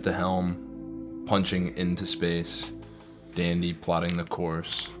 Red at the helm, punching into space. Dandy plotting the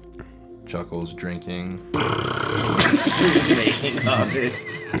course. Chuckles drinking. Making coffee.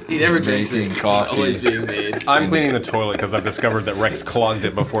 He never drinks it. Coffee. It's always being made. I'm cleaning the toilet because I've discovered that Rex clogged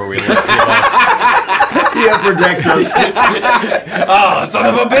it before we left. He had to protect us. Oh, son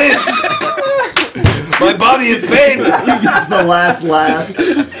of a bitch! My body is pain! He gets the last laugh.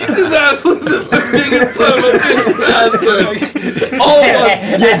 He's his ass with the biggest son of a bitch bastard. All of us.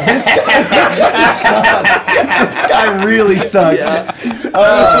 Yeah, this guy sucks. This guy really sucks. Yeah.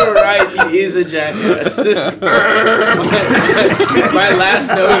 You're right, he is a jackass. My last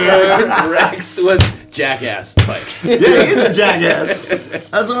note for Rex was jackass, Mike. Yeah, he is a jackass.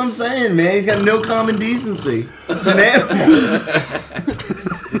 That's what I'm saying, man. He's got no common decency. He's an animal.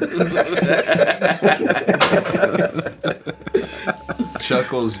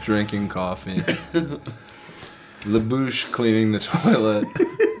 Chuckles drinking coffee. LaBouche cleaning the toilet.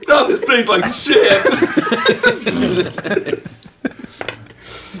 Oh, this tastes like shit.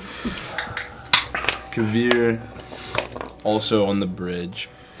 Kavir also on the bridge,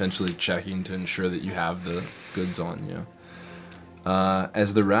 essentially checking to ensure that you have the goods on you.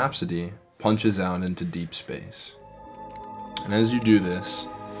 As the Rhapsody punches out into deep space. And as you do this,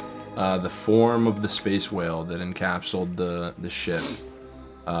 the form of the space whale that encapsulated the ship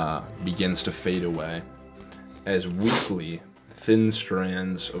begins to fade away as weakly thin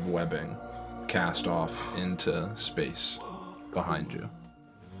strands of webbing cast off into space behind you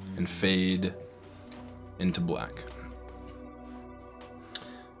and fade into black.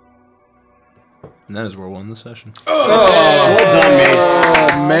 And that is where we'll end the session. Well done, Mace.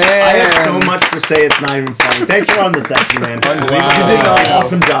 Oh, man. I have so much to say, it's not even funny. Thanks for running the session, man. Unbelievable. You did an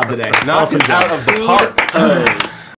awesome job today. Knocked it out of the park.